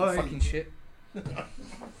on you, little Oi. fucking shit.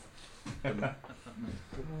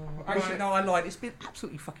 Actually, no, I lied. It's been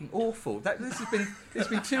absolutely fucking awful. It's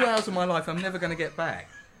been 2 hours of my life I'm never going to get back.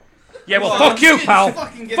 Yeah, well, fuck you, pal.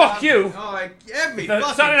 Fucking get Fuck out. you. Oh, every The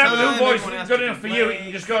fucking Saturday Night with time the Boys everyone is has good to enough for you. complain.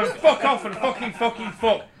 You just go and fuck off and fucking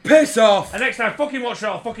fuck. Piss off! And next time, fucking watch it,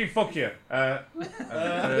 I'll fucking fuck you.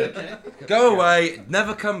 Go away,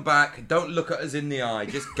 never come back, don't look at us in the eye,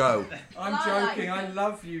 just go. I'm joking. I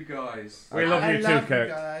love you guys. We love you too,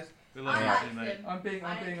 Kirk. We love you too, mate. I'm being,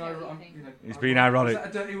 you know. He's being ironic. Is that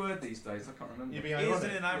a dirty word these days? I can't remember. You're being ironic.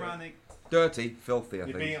 Isn't it ironic? Dirty, filthy, I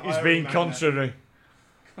You're think. He's being contrary.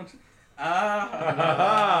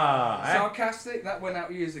 Sarcastic. That went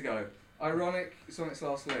out years ago. Ironic. It's on its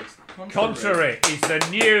last legs. Contrary is the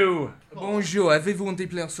new. Bonjour. Avez-vous un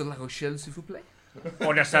déplaire sur La Rochelle, s'il vous plaît?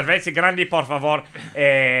 Unos cervezi grandi, por favor.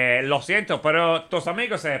 Lo siento, pero tus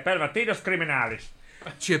amigos pervertidos criminales.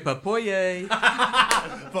 Chipapoye.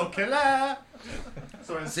 Bocala.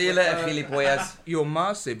 See you later, gilipollas. Your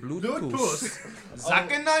ma c'est Bluetooth.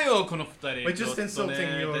 We're just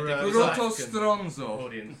insulting your Rotostronzo.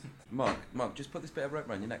 audience. Mark, just put this bit of rope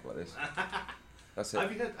around your neck like this. That's Have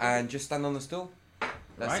it. you done- And just stand on the stool.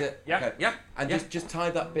 That's Right. it. Yeah. Okay. Yeah. And Yeah. just tie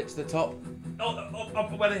that bit to the top.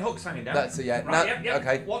 Up where the hook's hanging down. That's it, yeah. Right, Now- yep, yep.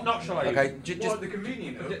 okay. What knot shall I use? Okay, just the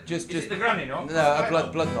convenient hook? just Is it the granny knot? No, a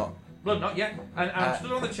blood knot. Blood knot, yeah. And I'm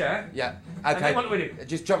stood on the chair. Yeah. And Okay. then what do we do?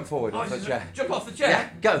 Just jump forward Oh, off the just chair. jump off the chair? Yeah,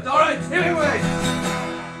 go. Alright, here we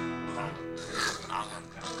go.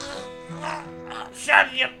 Son,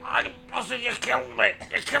 you bastard, you killed me.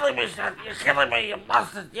 You're killing me, son. You're killing me, you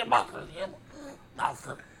bastard. You bastard. You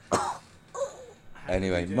bastard.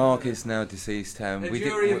 Anyway, Mark is now deceased. The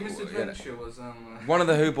jury of misadventure was One of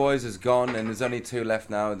the Who boys is gone, and there's only two left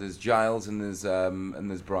now. There's Giles and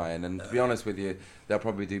there's Brian. And to be honest with you, they'll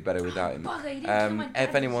probably do better without him. Bugger, you didn't kill my dad,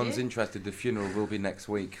 If anyone's did you? interested, the funeral will be next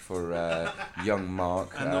week for young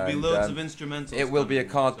Mark. And there'll be loads of instrumentals It will be a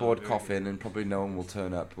coming, cardboard so very coffin, and probably no one will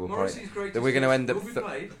turn up. Morrissey's greatest We're going to end hits up. will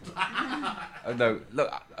be played. No,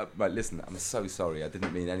 look, right, listen. I'm so sorry. I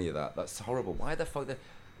didn't mean any of that. That's horrible. Why the fuck?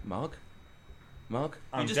 Mark?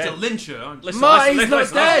 You're just a lyncher, aren't you? Listen, Mark, listen, he's not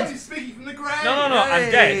listen, dead. listen. He's speaking from the grave. No,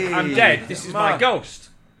 I'm dead. I'm dead. This is my Mark. ghost.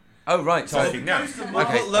 Oh, right. Talking now.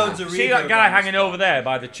 Okay. Put loads of See that reverb guy on hanging over there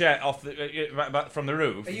by the chair off the from the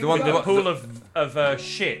roof? Are you The one- ghost? the A one- pool of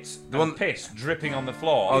shit the and one- piss dripping on the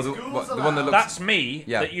floor. Oh, the one that looks. That's me.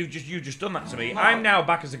 Yeah. That you just done that to me. I'm now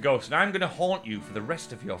back as a ghost, and I'm going to haunt you for the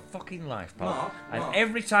rest of your fucking life, pal. And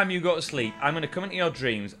every time you go to sleep, I'm going to come into your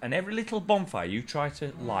dreams, and every little bonfire you try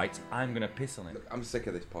to light, I'm going to piss on it. I'm sick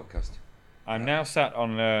of this podcast. I'm now sat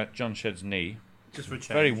on John Shed's knee. Just for a change.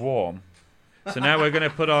 Very warm. So now we're going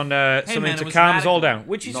to put on something man, to it was calm us all radical. down,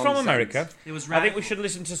 which is Nonsense. from America. It was I think we radical. should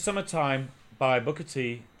listen to Summertime by Booker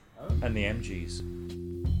T and the MGs.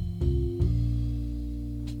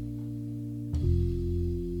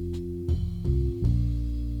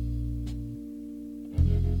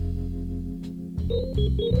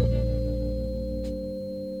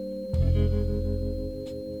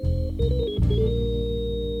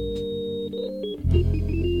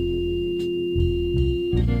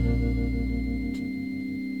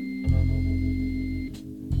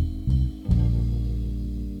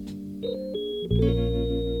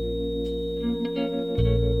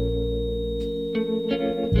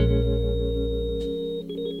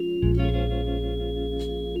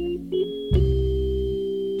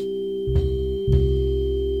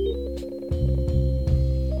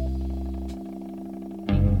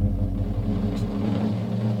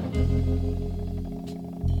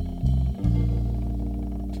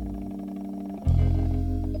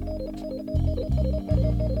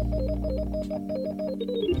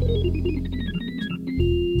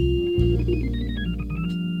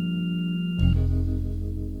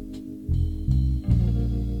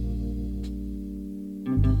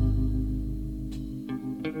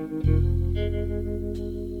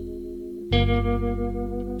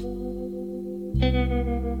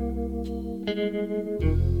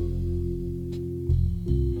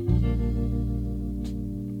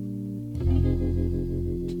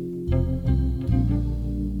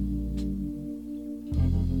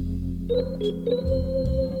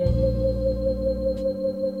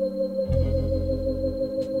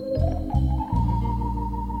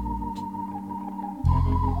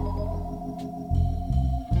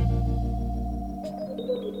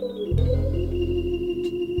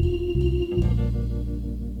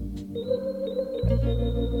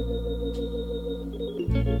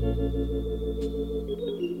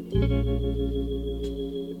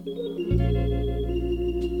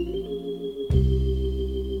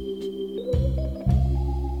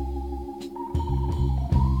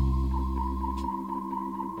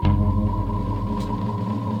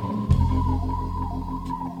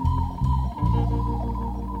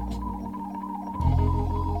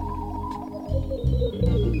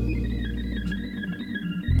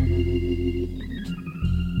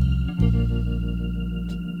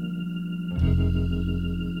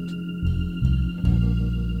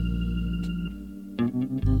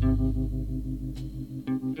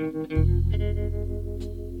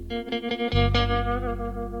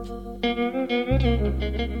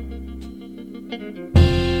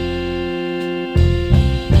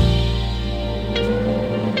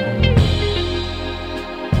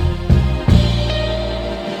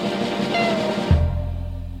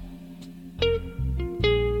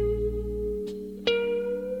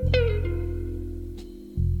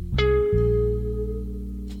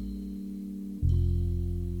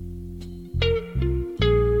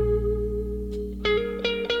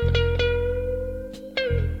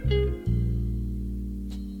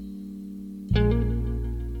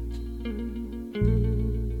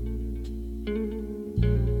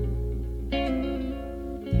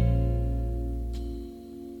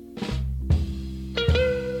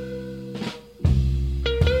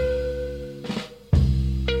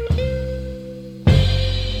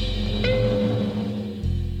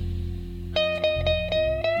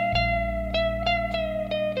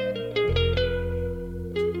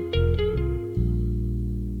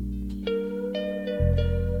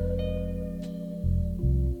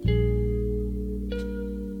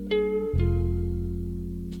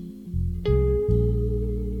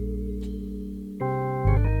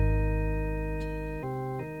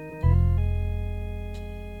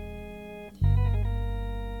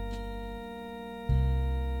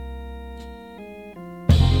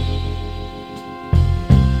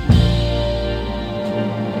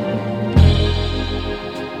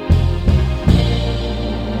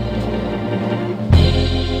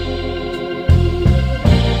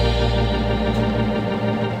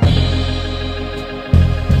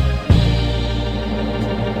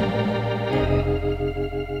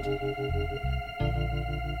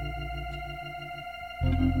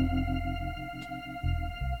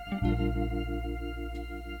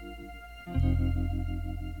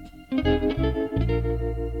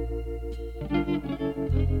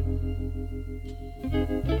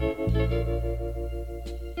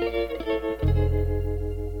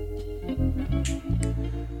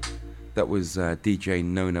 That was DJ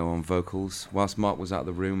Nono on vocals. Whilst Mark was out of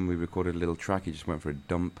the room, we recorded a little track. He just went for a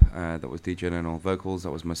dump. That was DJ Nono on vocals.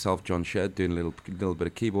 That was myself, John Shedd, doing a little bit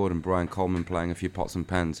of keyboard, and Brian Coleman playing a few pots and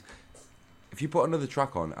pans. If you put another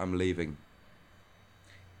track on, I'm leaving.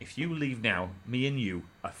 If you leave now, me and you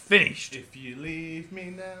are finished. If you leave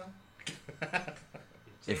me now.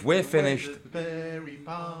 If we're finished. The very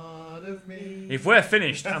part of me. If we're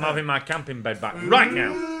finished, I'm having my camping bed back right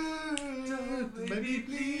now. Maybe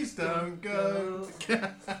please don't go.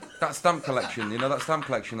 That stamp collection, you know that stamp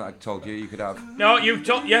collection that I told you could have? No, you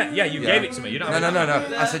told, you gave it to me. You're not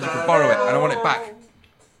No. I said you could borrow it, and I want it back.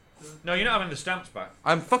 No, you're not having the stamps back.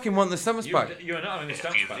 I'm fucking wanting the stamps back. You're not having the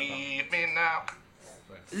stamps back. Leave me now.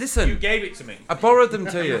 Listen. You gave it to me. I borrowed them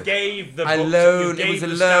to you. You gave the I books, loaned. you It was gave a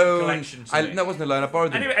the stamp loan. collection to me. No, it wasn't a loan. I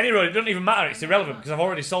borrowed them. Anyway, it doesn't even matter. It's irrelevant because I've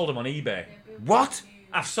already sold them on eBay. What?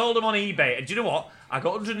 I've sold them on eBay, and do you know what? I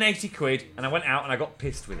got 180 quid, and I went out and I got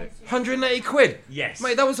pissed with it. 180 quid? Yes.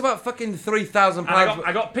 Mate, that was about fucking £3,000.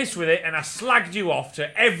 I got pissed with it, and I slagged you off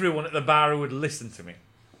to everyone at the bar who would listen to me.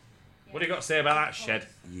 What do you got to say about that, Shed?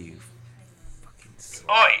 You fucking...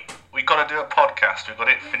 Oi! We've got to do a podcast. We've got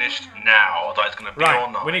it finished now, otherwise it's going to be all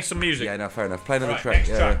night. We need some music. Yeah, no, fair enough. Play another Right, track. next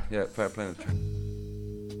track. Yeah, play another track.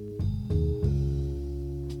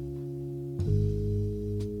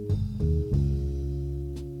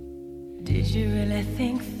 really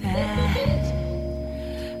think that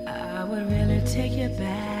I would really take you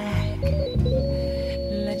back,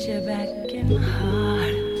 let you back in my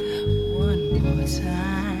heart one more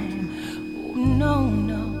time? Oh, no,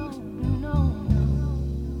 no, no,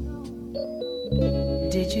 no.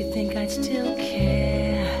 Did you think I'd still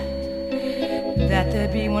care, that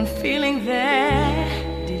there'd be one feeling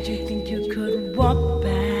there? Did you think you could walk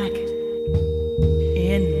back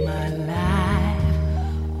in my life?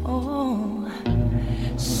 Oh,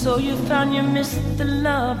 so you found you missed the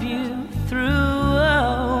love you threw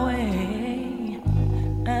away.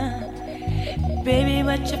 Baby,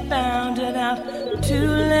 but you found it out too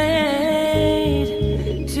late,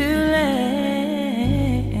 too late.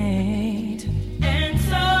 And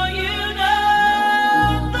so you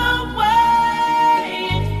know the way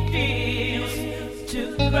it feels to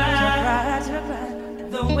cry,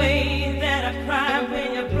 the way that I cry when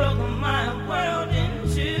you broke my world in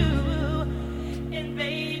two. And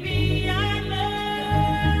baby, I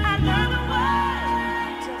love the way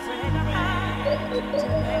to take a high, to take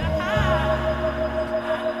a high.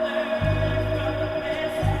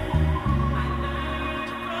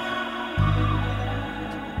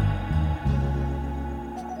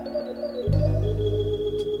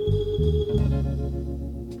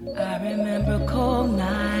 I remember cold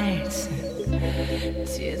nights,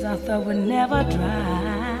 tears I thought would never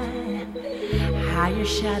dry. How you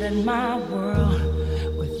shattered my world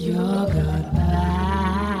with your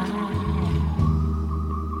goodbye.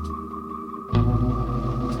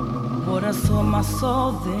 Would have sold my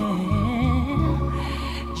soul then,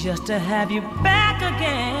 just to have you back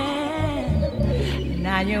again.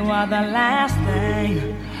 Now you are the last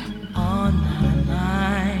thing on my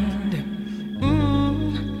mind.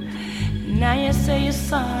 Now you say you're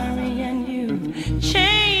sorry and you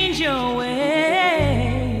change your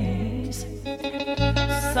ways.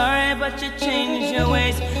 Sorry, but you change your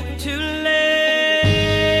ways too late.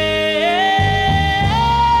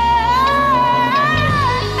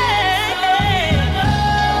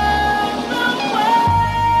 The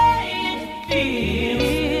way it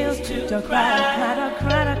feels to cry,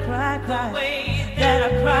 the way that I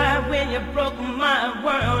cry when you broke my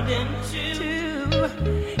world in two.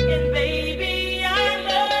 And baby, I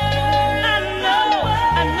know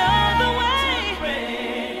the way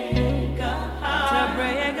to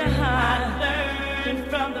break a heart. I learned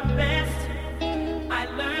from the best. I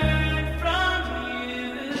learned from you.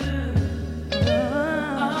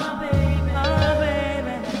 Oh baby, I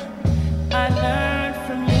learned from you. I learned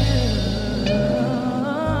from you.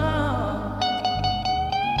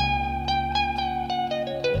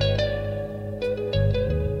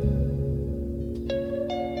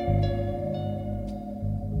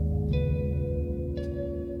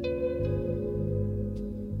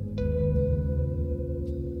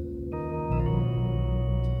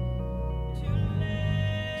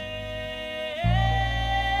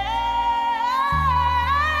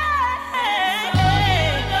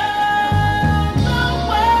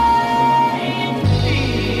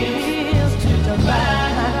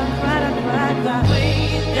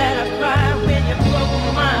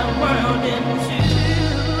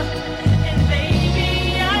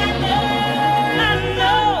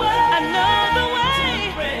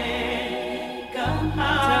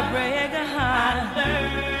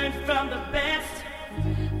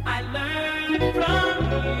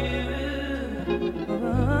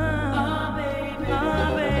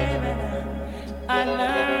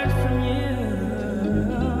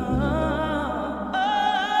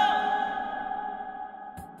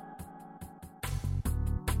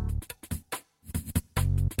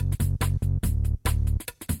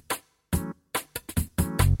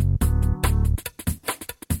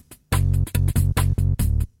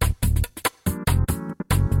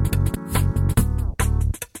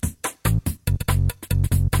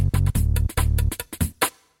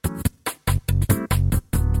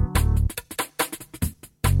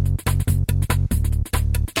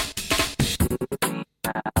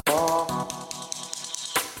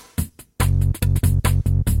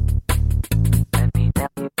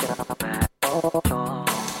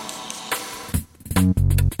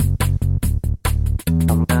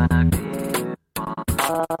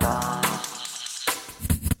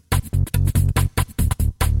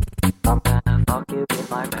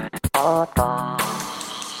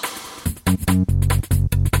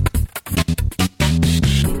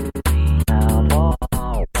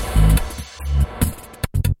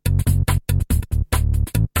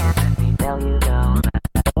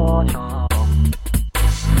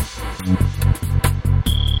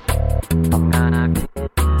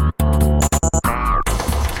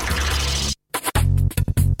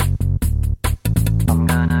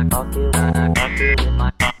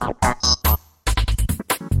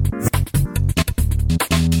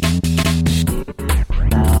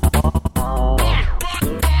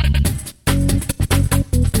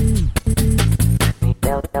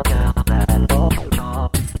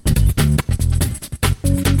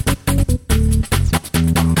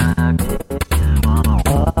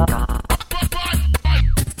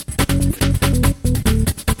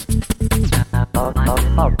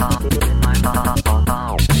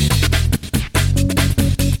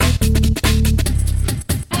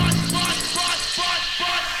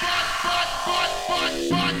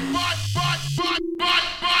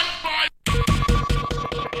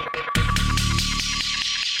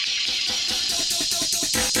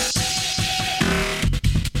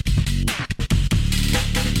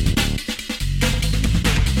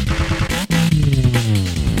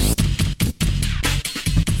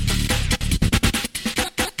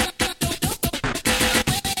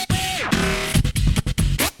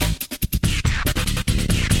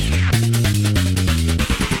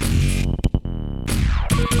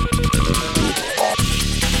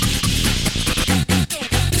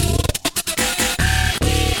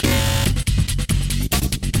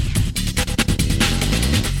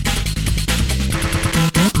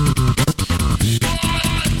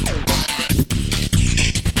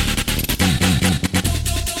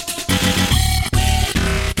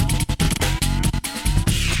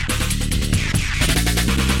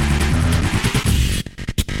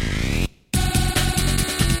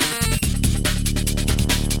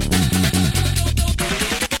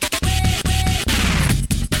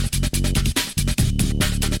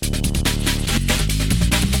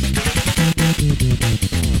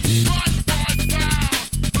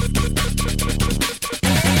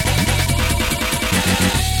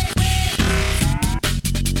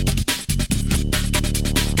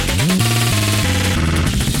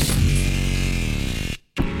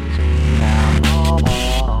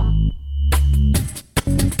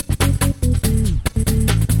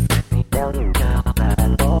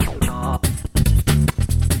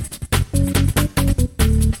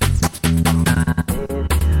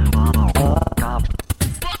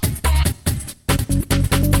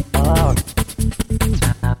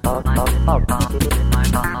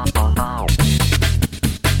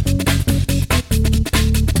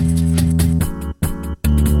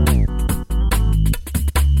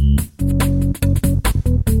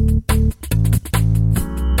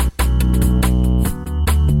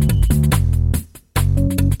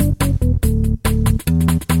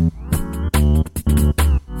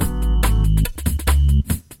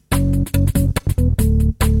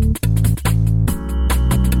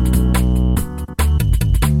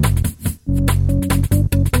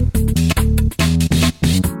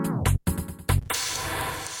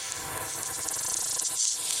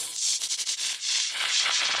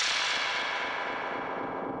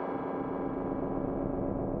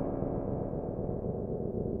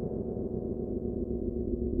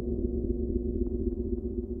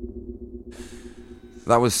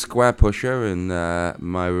 That was Square Pusher and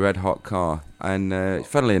My Red Hot Car. And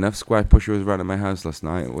funnily enough, Square Pusher was around at my house last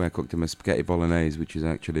night where I cooked him a spaghetti bolognese, which is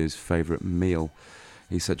actually his favourite meal.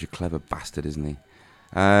 He's such a clever bastard, isn't he?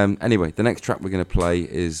 Anyway, the next track we're going to play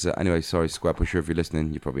is... anyway, sorry, Square Pusher, if you're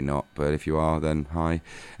listening. You're probably not, but if you are, then hi.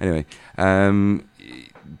 Anyway,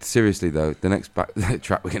 seriously, though, the next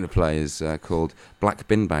track we're going to play is called Black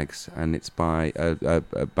Bin Bags, and it's by a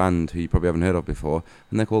band who you probably haven't heard of before,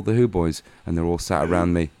 and they're called The Who Boys, and they're all sat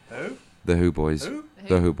around me. Who? The Who Boys. Who?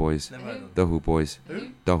 The Who Boys. The Who Boys. Who?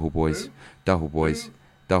 The Who Boys. The Who Boys.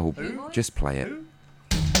 The Who... Who? Just play it. Who?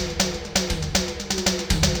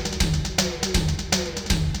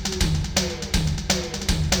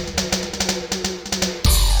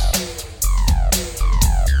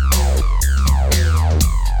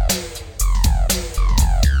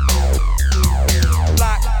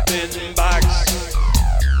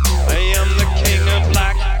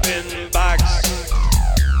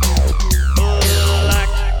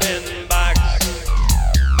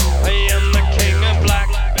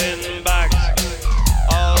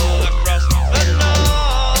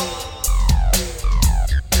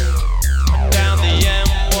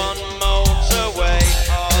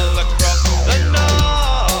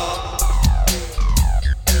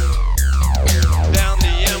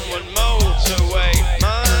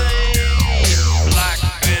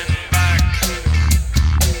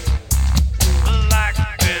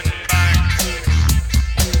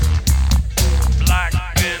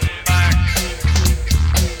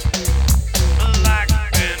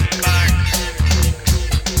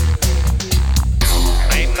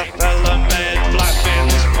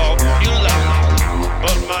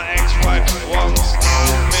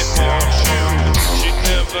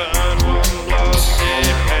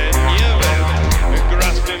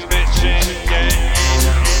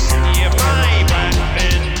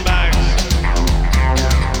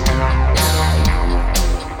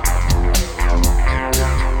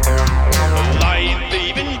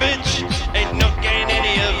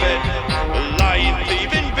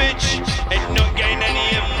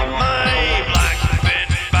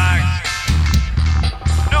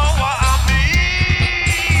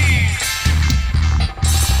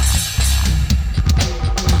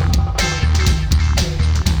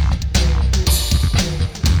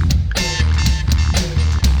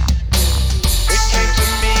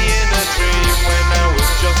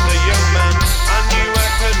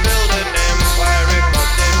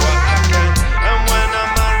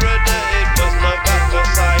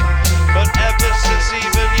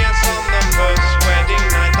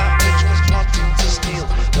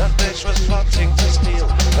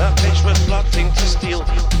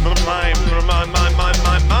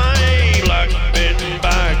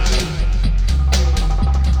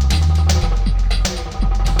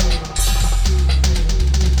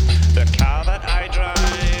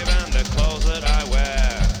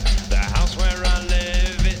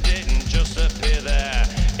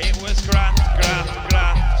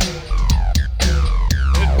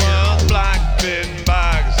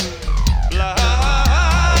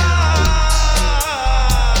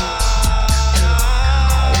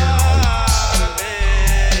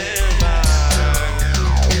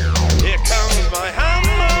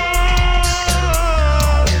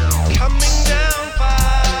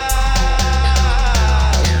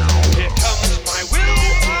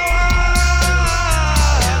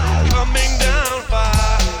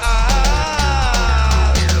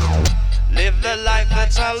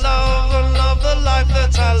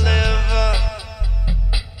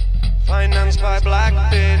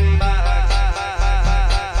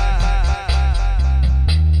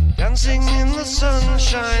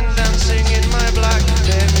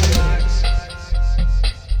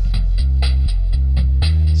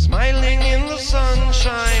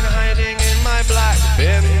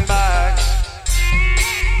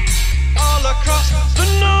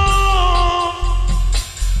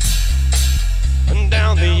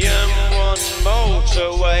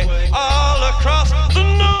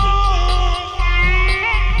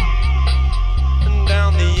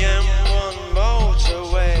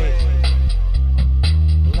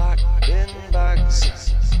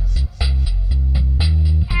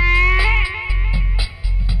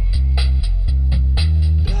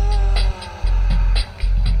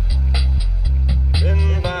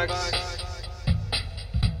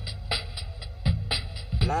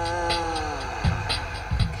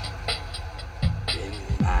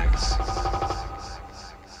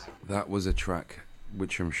 That was a track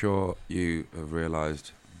which I'm sure you have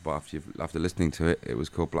realised, but after listening to it, it was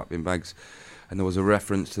called Black Bin Bags. And there was a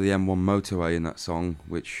reference to the M1 motorway in that song,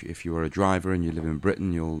 which, if you are a driver and you live in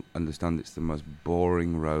Britain, you'll understand it's the most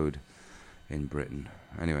boring road in Britain.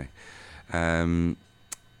 Anyway,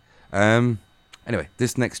 anyway,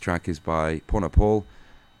 this next track is by Porno Paul,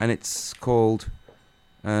 and it's called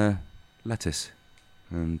Lettuce,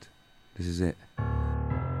 and this is it.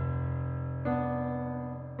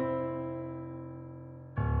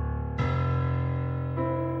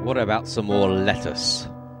 What about some more lettuce?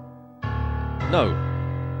 No,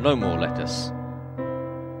 no more lettuce.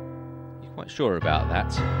 You're quite sure about that?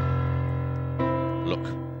 Look,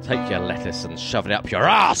 take your lettuce and shove it up your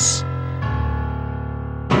ass!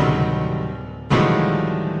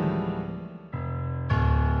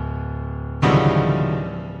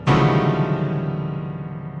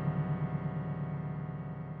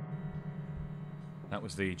 That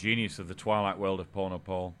was the genius of the Twilight world of Porno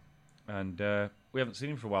Paul. And we haven't seen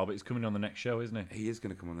him for a while, but he's coming on the next show, isn't he? He is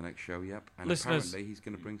going to come on the next show, yep. And Listeners, apparently he's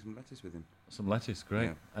going to bring some lettuce with him. Some lettuce, great.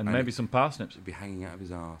 Yeah. And maybe some parsnips. It'll be hanging out of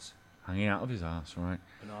his arse. Hanging out of his arse, right.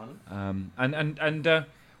 Banana.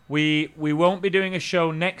 We won't be doing a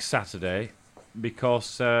show next Saturday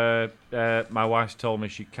because my wife's told me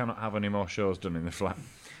she cannot have any more shows done in the flat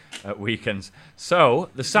at weekends. So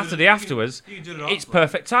the Saturday afterwards, it's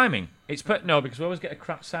perfect timing. No, because we always get a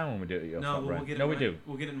crap sound when we do it at your flat, we'll get it No, we right. do.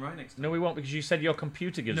 We'll get it right next time. No, we won't, because you said your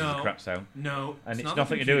computer gives us a crap sound. No, and it's not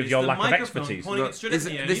nothing the to do with your computer, lack it's of the microphone expertise. pointing it straight at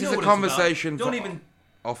me, and This you is know a what it's about. conversation Don't for even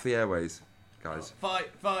off the airways, guys.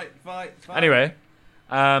 fight. Anyway,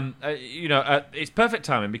 it's perfect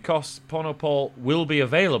timing because Porno Paul will be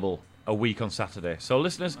available a week on Saturday. So,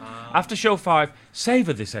 listeners, after show 5,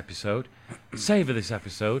 savour this episode.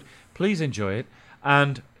 Please enjoy it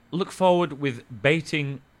and look forward with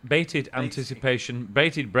bated breath,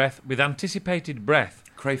 with anticipated breath.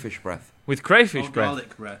 Crayfish breath. With crayfish breath.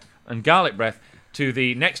 Garlic breath. And garlic breath to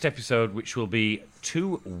the next episode, which will be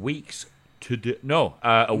 2 weeks a week. No.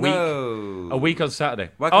 A week on Saturday.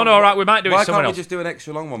 Why Oh, can't no, all right, we might do it Why somewhere can't else. we just do an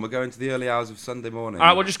extra long one? We're going to the early hours of Sunday morning. All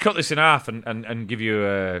right, we'll just cut this in half and give you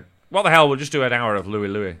a... What the hell, we'll just do an hour of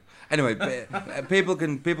Louis. Anyway, people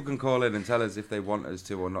can call in and tell us if they want us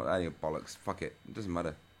to or not. Any bollocks. Fuck it. It doesn't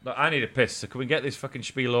matter. Look, I need a piss, so can we get this fucking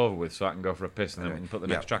spiel over with so I can go for a piss and then we can put the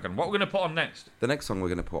next track on? What are we going to put on next? The next song we're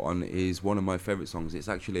going to put on is one of my favourite songs. It's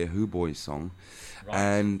actually a Who Boys song, Right.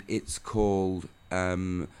 and it's called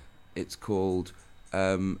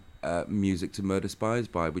 "Music to Murder Spies"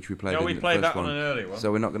 by which we played. No, in we the played first that on an earlier one.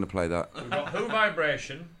 So we're not going to play that. We've got Who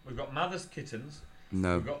Vibration, we've got Mother's Kittens,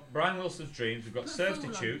 No. we've got Brian Wilson's Dreams, we've got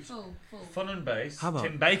Substitute, Fun and Bass, How about-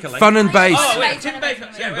 Tim Baker. Fun and Bass. Oh, wait, Tim Baker.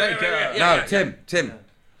 Tim.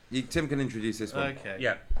 Tim can introduce this one. Okay.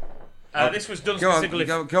 Yeah. This was done Go on, specifically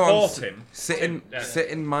go for on. Tim. Sit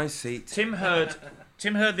in my seat. Tim heard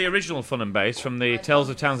the original Fun and Bass from the Tales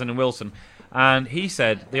of Townsend and Wilson, and he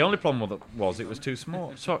said the only problem with it was too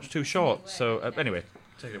small, too short. So anyway,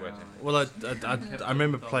 take it away, Tim. Well, I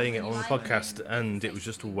remember playing it on the podcast, and it was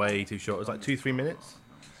just way too short. It was like 2-3 minutes.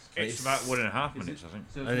 It's about 1.5 minutes, I think.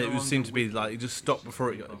 And it seemed to be like it just stopped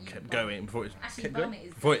before it kept going, before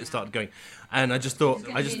it started going. And I just thought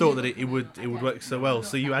that it would work so well.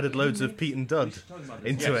 So you added loads of Pete and Dud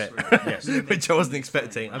into it, which I wasn't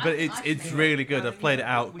expecting. But it's really good. I've played it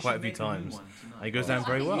out quite a few times. And it goes down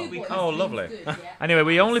very well. Oh, lovely. Anyway,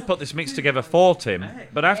 we only put this mix together for Tim,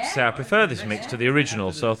 but I have to say I prefer this mix to the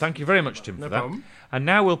original. So thank you very much, Tim, for that. problem. And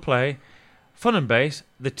now we'll play Fun and Bass,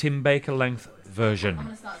 the Tim Baker length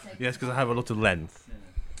version. Yes, because I have a lot of length.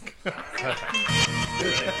 Brilliant.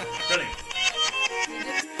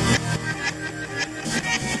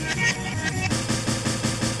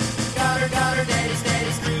 Got her, daddy,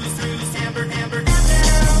 screws, amber.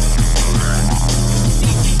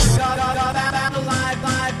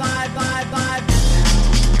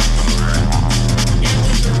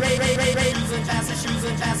 Shoes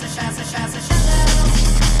and chassis.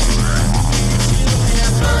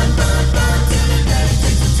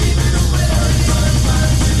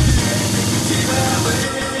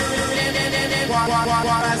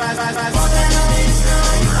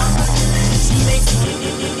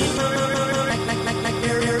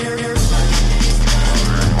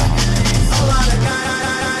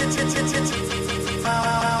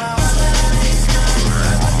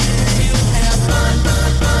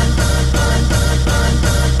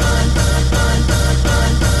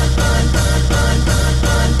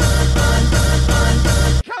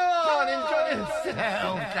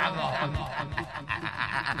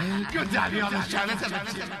 Good daddy on the channel.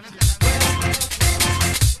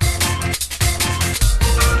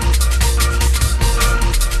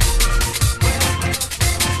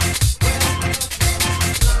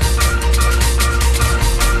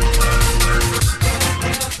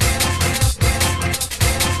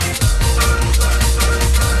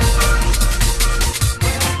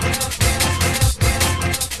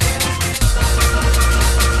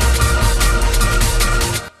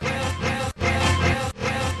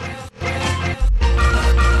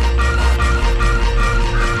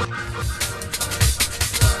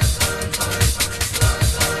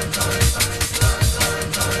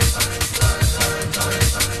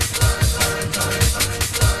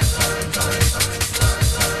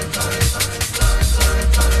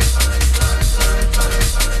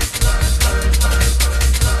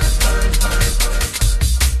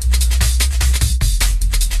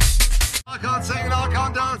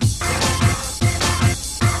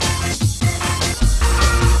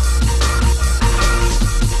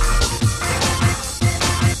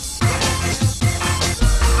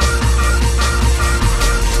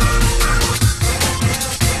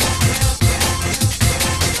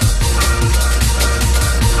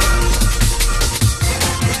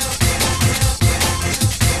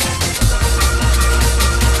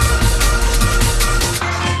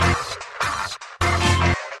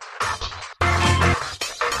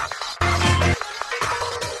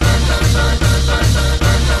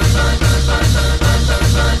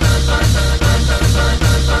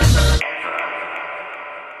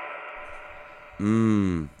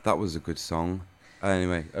 That was a good song.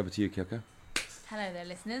 Anyway, over to you, Kyoko. Hello there,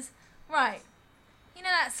 listeners. Right, you know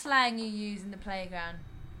that slang you use in the playground?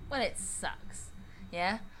 Well, it sucks.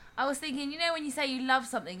 Yeah? I was thinking, you know when you say you love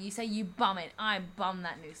something, you say you bum it. I bum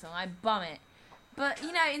that new song. I bum it. But,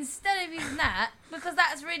 you know, instead of using that, because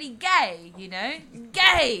that's really gay, you know?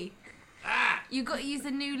 Gay! You've got to use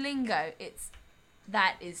the new lingo.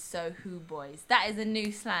 That is so who, boys. That is a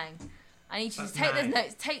new slang. I need you to take those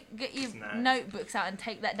notes. Get your notebooks out and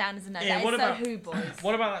take that down as a note. Yeah, that is so who, boys.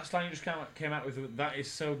 What about that slang you just came out with? That is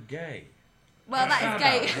so gay. Well, that is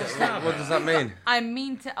gay. What does that mean? I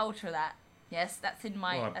mean to alter that. Yes, that's in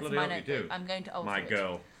my Well, that's bloody my hope you notebook. do. I'm going to alter My it.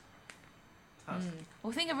 girl.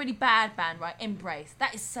 Well, think of a really bad band, right? Embrace.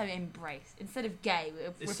 That is so Embrace. Instead of gay, we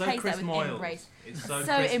It's replace so that Chris with Moyles. Embrace. It's so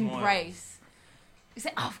so Chris Embrace. You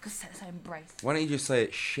say, oh, because it's so Embrace. Why don't you just say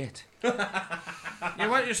it shit? Yeah,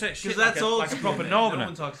 why don't you say shit that's all like a proper no northerner?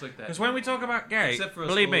 one talks like that. Because when we talk about gay, Except for us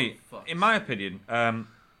believe all me, fucks. in my opinion,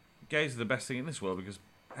 gays are the best thing in this world because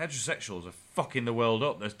heterosexuals are fucking the world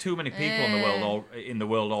up. There's too many people in the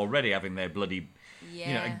world already having their bloody,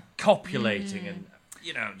 and copulating and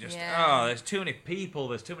there's too many people,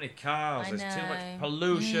 there's too many cars, there's too much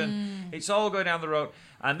pollution. It's all going down the road,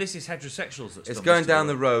 and this is heterosexuals that's It's done going this to down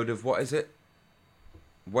the the road of, what is it?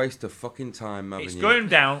 Waste of fucking time avenue. It's going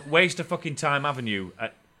down Waste of Fucking Time Avenue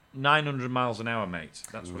at 900 miles an hour, mate.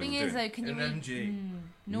 That's what Thing it's is, doing. though, can you read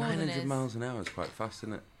 900 miles an hour is quite fast,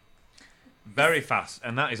 isn't it? Very fast,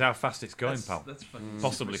 and that is how fast it's going, pal. That's fucking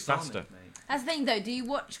Possibly supersonic, faster. mate. That's the thing, though. Do you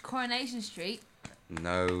watch Coronation Street?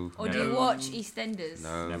 No. Or do you watch EastEnders?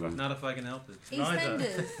 No. Never. Not if I can help it.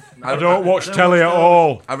 EastEnders. I don't watch telly at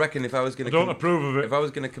all. I reckon if I was going to... I don't approve of it. If I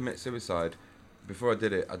was going to commit suicide, before I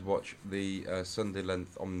did it, I'd watch the Sunday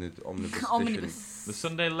length omnibus edition. The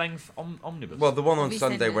Sunday length omnibus. Well, the one on Of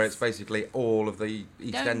Sunday where EastEnders. it's basically all of the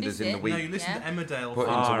EastEnders diss in the it. week. No, you listen to Emmerdale. Put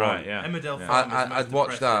Farm. into one. right, yeah. Emmerdale Yeah. Farm is I'd most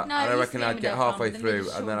watch that, depressing. No, and I I reckon used to I'd get Emmerdale halfway Farm, but then through,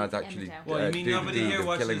 they and then I'd shortened actually Emmerdale. Well, you mean do the nobody deed here of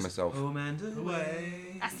watches killing myself. Home and Away?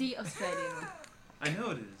 That's the Australian one. I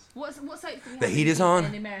know it is. What soaps do we have The heat is on.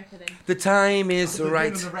 in America, then? The time is The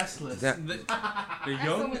right. Young and the Restless. Yeah. The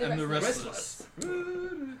Young and the Restless.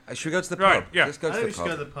 Should we go to the pub? Right, yeah. Let's go I to think the we should go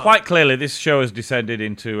to pub. the pub. Quite clearly, this show has descended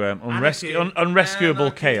into Anarchy. unrescuable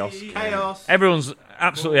Anarchy. chaos. Chaos. Everyone's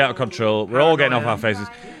absolutely out of control. We're all getting off our faces.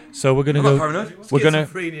 So we're gonna I'm not go. paranoid. We're gonna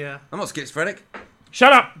Schizophrenia. I'm not schizophrenic.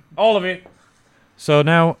 shut up, all of you. So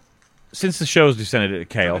now, since the show's descended into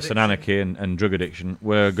chaos and anarchy and drug addiction,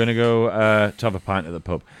 we're gonna go to have a pint at the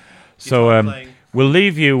pub. So we'll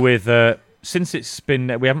leave you with. Since it's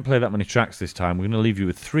been, we haven't played that many tracks this time. We're going to leave you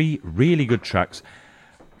with 3 really good tracks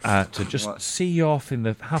to just see you off in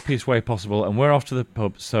the happiest way possible. And we're off to the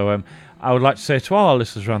pub. So I would like to say to all our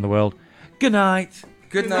listeners around the world, good night.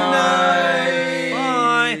 Good night.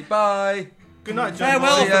 Bye. Bye. Good night, John.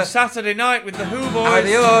 Farewell See ya. from Saturday night with the Who Boys.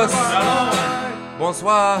 Adios.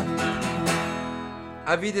 Bonsoir.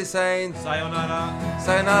 Auf Wiedersehen. Sayonara.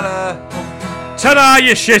 Sayonara. Ta-da,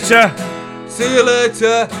 you shitter. See you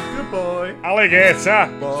later. Goodbye. Alligator.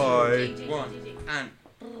 Bye. One and.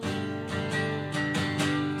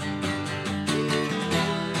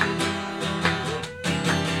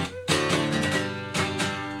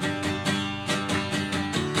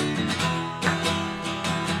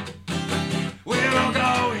 We're all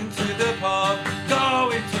going to the pub,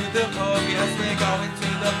 going to the pub. Yes, we're going to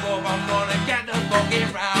the pub. I'm gonna get the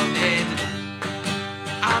fucking rounded.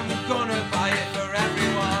 I'm gonna buy it for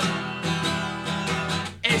everyone.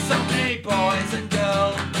 It's okay, boys and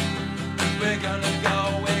girls. We're gonna go,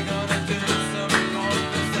 we're gonna do some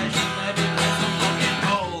conversation, maybe play some fucking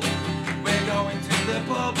roll. We're going to the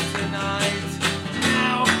pub tonight.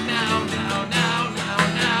 Now, now, now, now, now,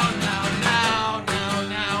 now, now, now, now,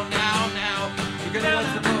 now, now, now. We're gonna go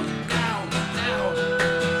to the pub now, now.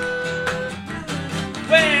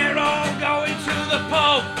 We're all going to the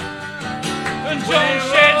pub. And John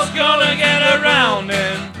Shed's gonna get around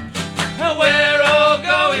him. We're all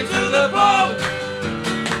going to the pub.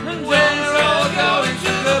 And we're all going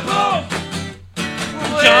to the pub.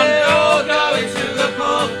 We're all going to the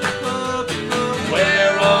pub.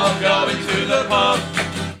 We're all going to the pub.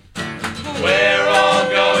 We're all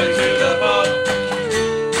going to the pub.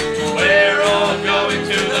 We're all going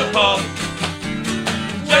to the pub.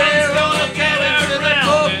 We're all get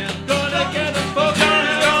around him. Gonna get a fuck.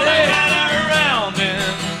 Johnny's gonna get around him.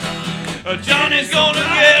 Johnny's gonna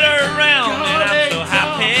get around him. I'm so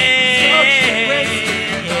happy.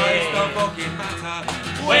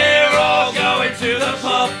 We're all going to the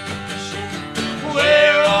pub.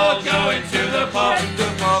 We're all going to the pub.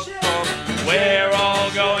 We're all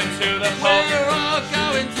going to the pub.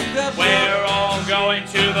 We're all going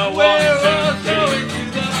to the one, two, three.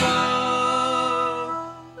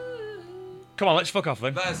 Come on, let's fuck off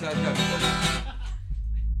then. Let's go.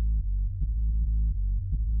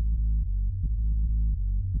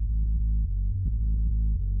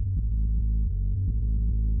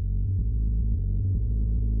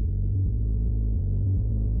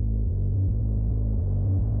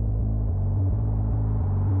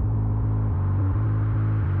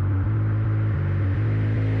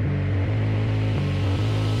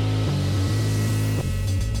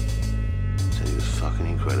 So he was fucking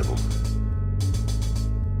incredible.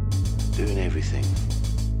 Doing everything.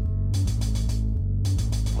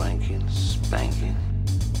 Wanking, spanking,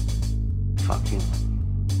 fucking,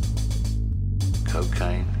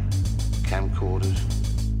 cocaine, camcorders.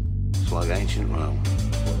 It's like ancient Rome.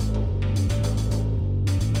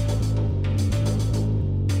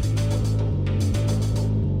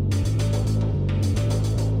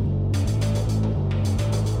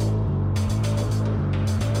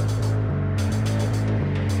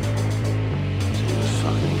 He was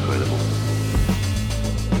fucking incredible.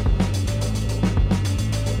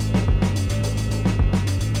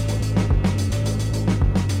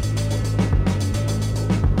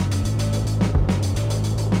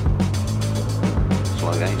 It's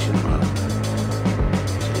like ancient Rome.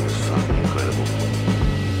 He was fucking incredible.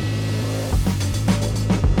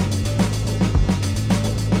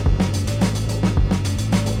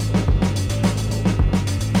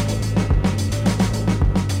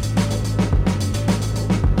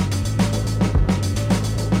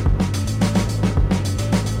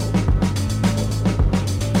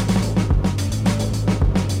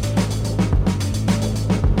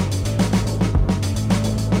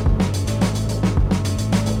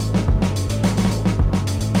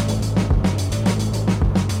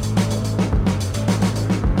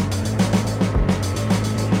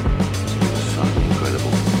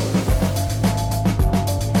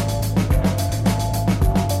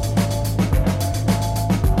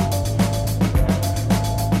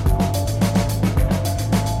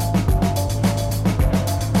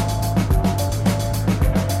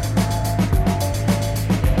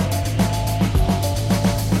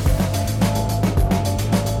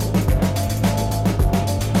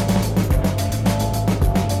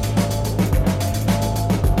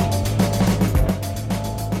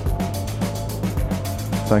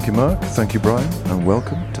 Thank you, Mark. Thank you, Brian. And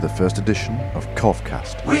welcome to the first edition of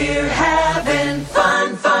Coughcast. We're having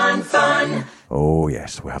fun. Oh,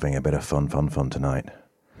 yes, we're having a bit of fun tonight.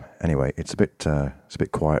 Anyway, it's a bit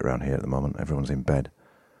quiet around here at the moment. Everyone's in bed.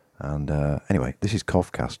 And anyway, this is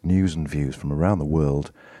Coughcast, news and views from around the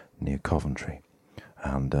world near Coventry.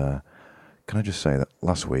 And can I just say that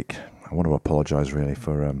last week, I want to apologise really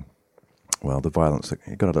for, the violence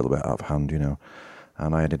that got a little bit out of hand, you know.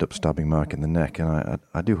 And I ended up stabbing Mark in the neck, and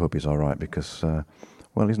I do hope he's all right because,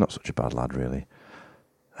 he's not such a bad lad, really.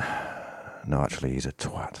 No, actually, he's a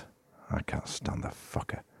twat. I can't stand the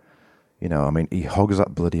fucker. You know, I mean, he hogs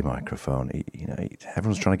that bloody microphone.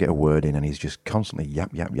 Everyone's trying to get a word in, and he's just constantly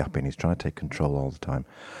yapping. He's trying to take control all the time.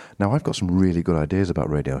 Now, I've got some really good ideas about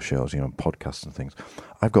radio shows, podcasts and things.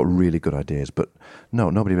 I've got really good ideas, but no,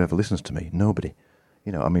 nobody ever listens to me. Nobody.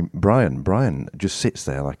 You know, I mean, Brian just sits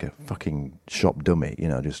there like a fucking shop dummy, you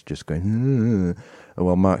know, just going,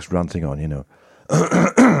 while Mark's ranting on, you know.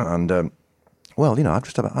 And, I've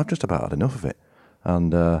just about had enough of it.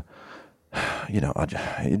 And,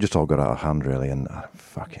 it just all got out of hand, really, and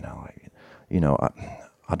fucking hell,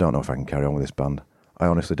 I don't know if I can carry on with this band. I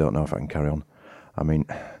honestly don't know if I can carry on. I mean,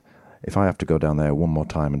 if I have to go down there one more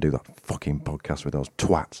time and do that fucking podcast with those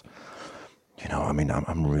twats, you know, I mean,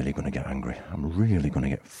 I'm really going to get angry. I'm really going to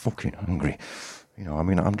get fucking angry. You know, I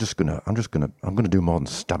mean, I'm going to do more than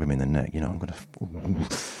stab him in the neck. You know, I'm going to.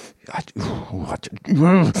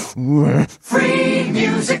 Free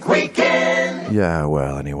Music Weekend. Yeah,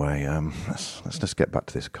 well, anyway, let's just get back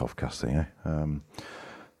to this Coughcast thing.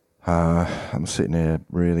 I'm sitting here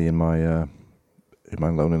really in my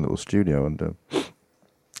lonely little studio and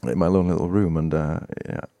in my lonely little room, and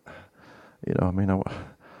you know, I mean,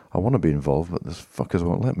 I want to be involved, but those fuckers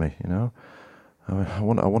won't let me, you know.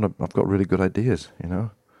 I've got really good ideas, you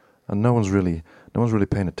know, and no one's really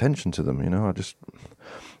paying attention to them, you know. It's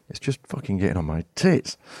just fucking getting on my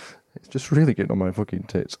tits. It's just really getting on my fucking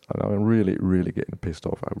tits, and I'm really, really getting pissed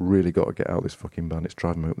off. I really got to get out of this fucking band. It's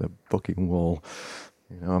driving me up the fucking wall,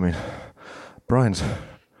 you know. I mean, Brian's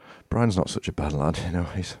not such a bad lad, you know.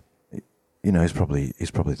 He's probably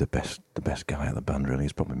the best guy at the band, really.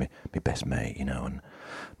 He's probably my best mate, you know. And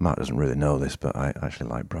Mark doesn't really know this, but I actually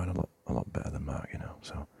like Brian a lot better than Mark, you know.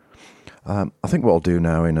 So I think what I'll do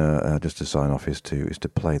now, just to sign off, is to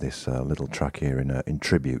play this little track here in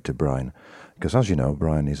tribute to Brian, because as you know,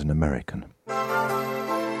 Brian is an American.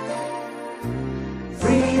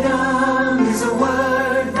 Freedom is a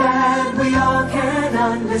word that we all can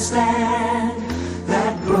understand,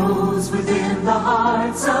 that grows within the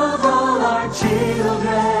hearts of all our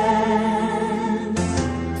children.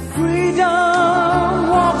 Freedom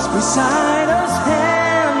walks beside us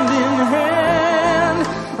hand in hand,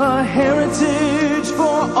 a heritage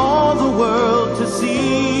for all the world to see.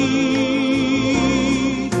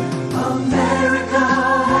 America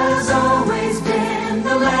has always been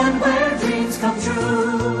the land where dreams come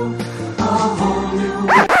true. A whole new...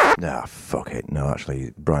 Nah, fuck it. No,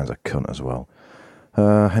 actually, Brian's a cunt as well.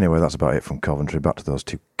 Anyway, that's about it from Coventry. Back to those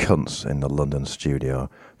two cunts in the London studio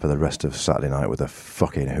for the rest of Saturday night with the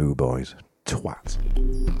fucking Who boys. Twat.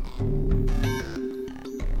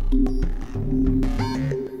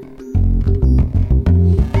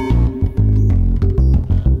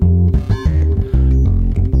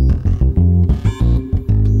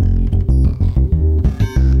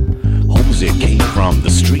 Holmesy came from the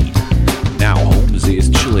street. Now Holmesy is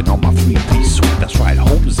chilling on my three-piece suite. That's right,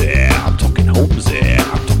 Holmesy. I'm talking Holmesy.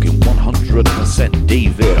 I'm talking 100%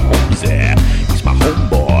 David Holmesy. He's my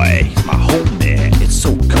homeboy. He's my homie. It's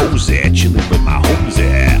so cozy, chilling with my Holmesy.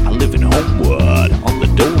 I live in Homewood, on the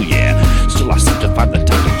dole, yeah. Still I seem to find the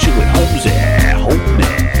time to chill with Holmesy.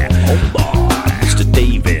 Homie, homeboy, Mr.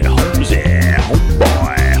 David Holmesy.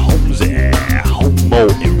 Homeboy, Holmesy.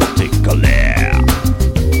 Homo-erotically.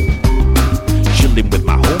 With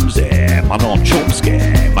my Holmesy, my Noam Chomsky,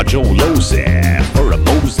 my Joe Losey, for a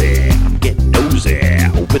mosey, I'm getting nosy,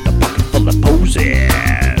 with a pocket full of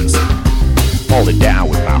posies, falling down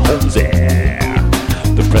with my Holmesy,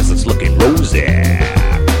 the present's looking rosy,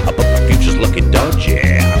 but my future's looking dodgy,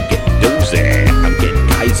 I'm getting dozy, I'm getting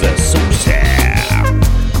Kaiser Soze,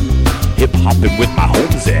 hip-hopping with my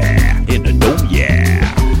Holmesy, in a dome,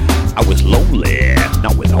 yeah, I was lonely,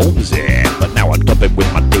 not with Holmesy, but now I'm dumping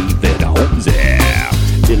with my David Holmesy.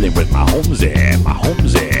 Dealing with my Holmesy,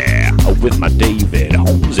 with my David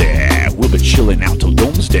Holmesy. We'll be chilling out till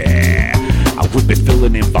doomsday. I would be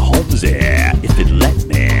filling in for Holmesy if it let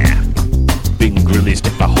me. Bing Grilly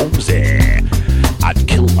stick for Holmesy. I'd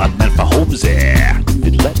kill a man for Holmesy if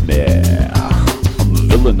it let me. I'm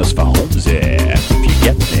villainous for Holmesy if you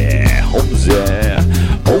get me, Holmesy.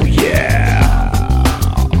 Oh yeah.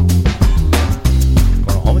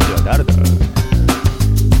 Holmesy, da da da.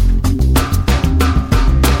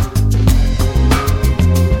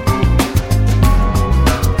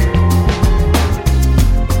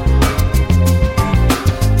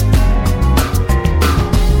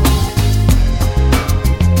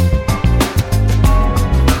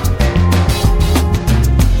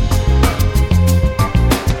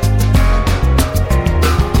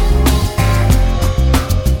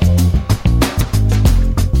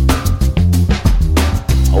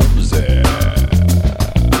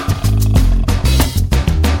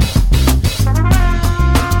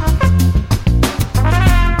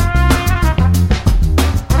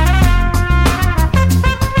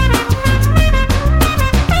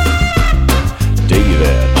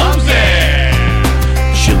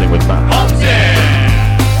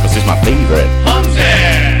 This is my favorite.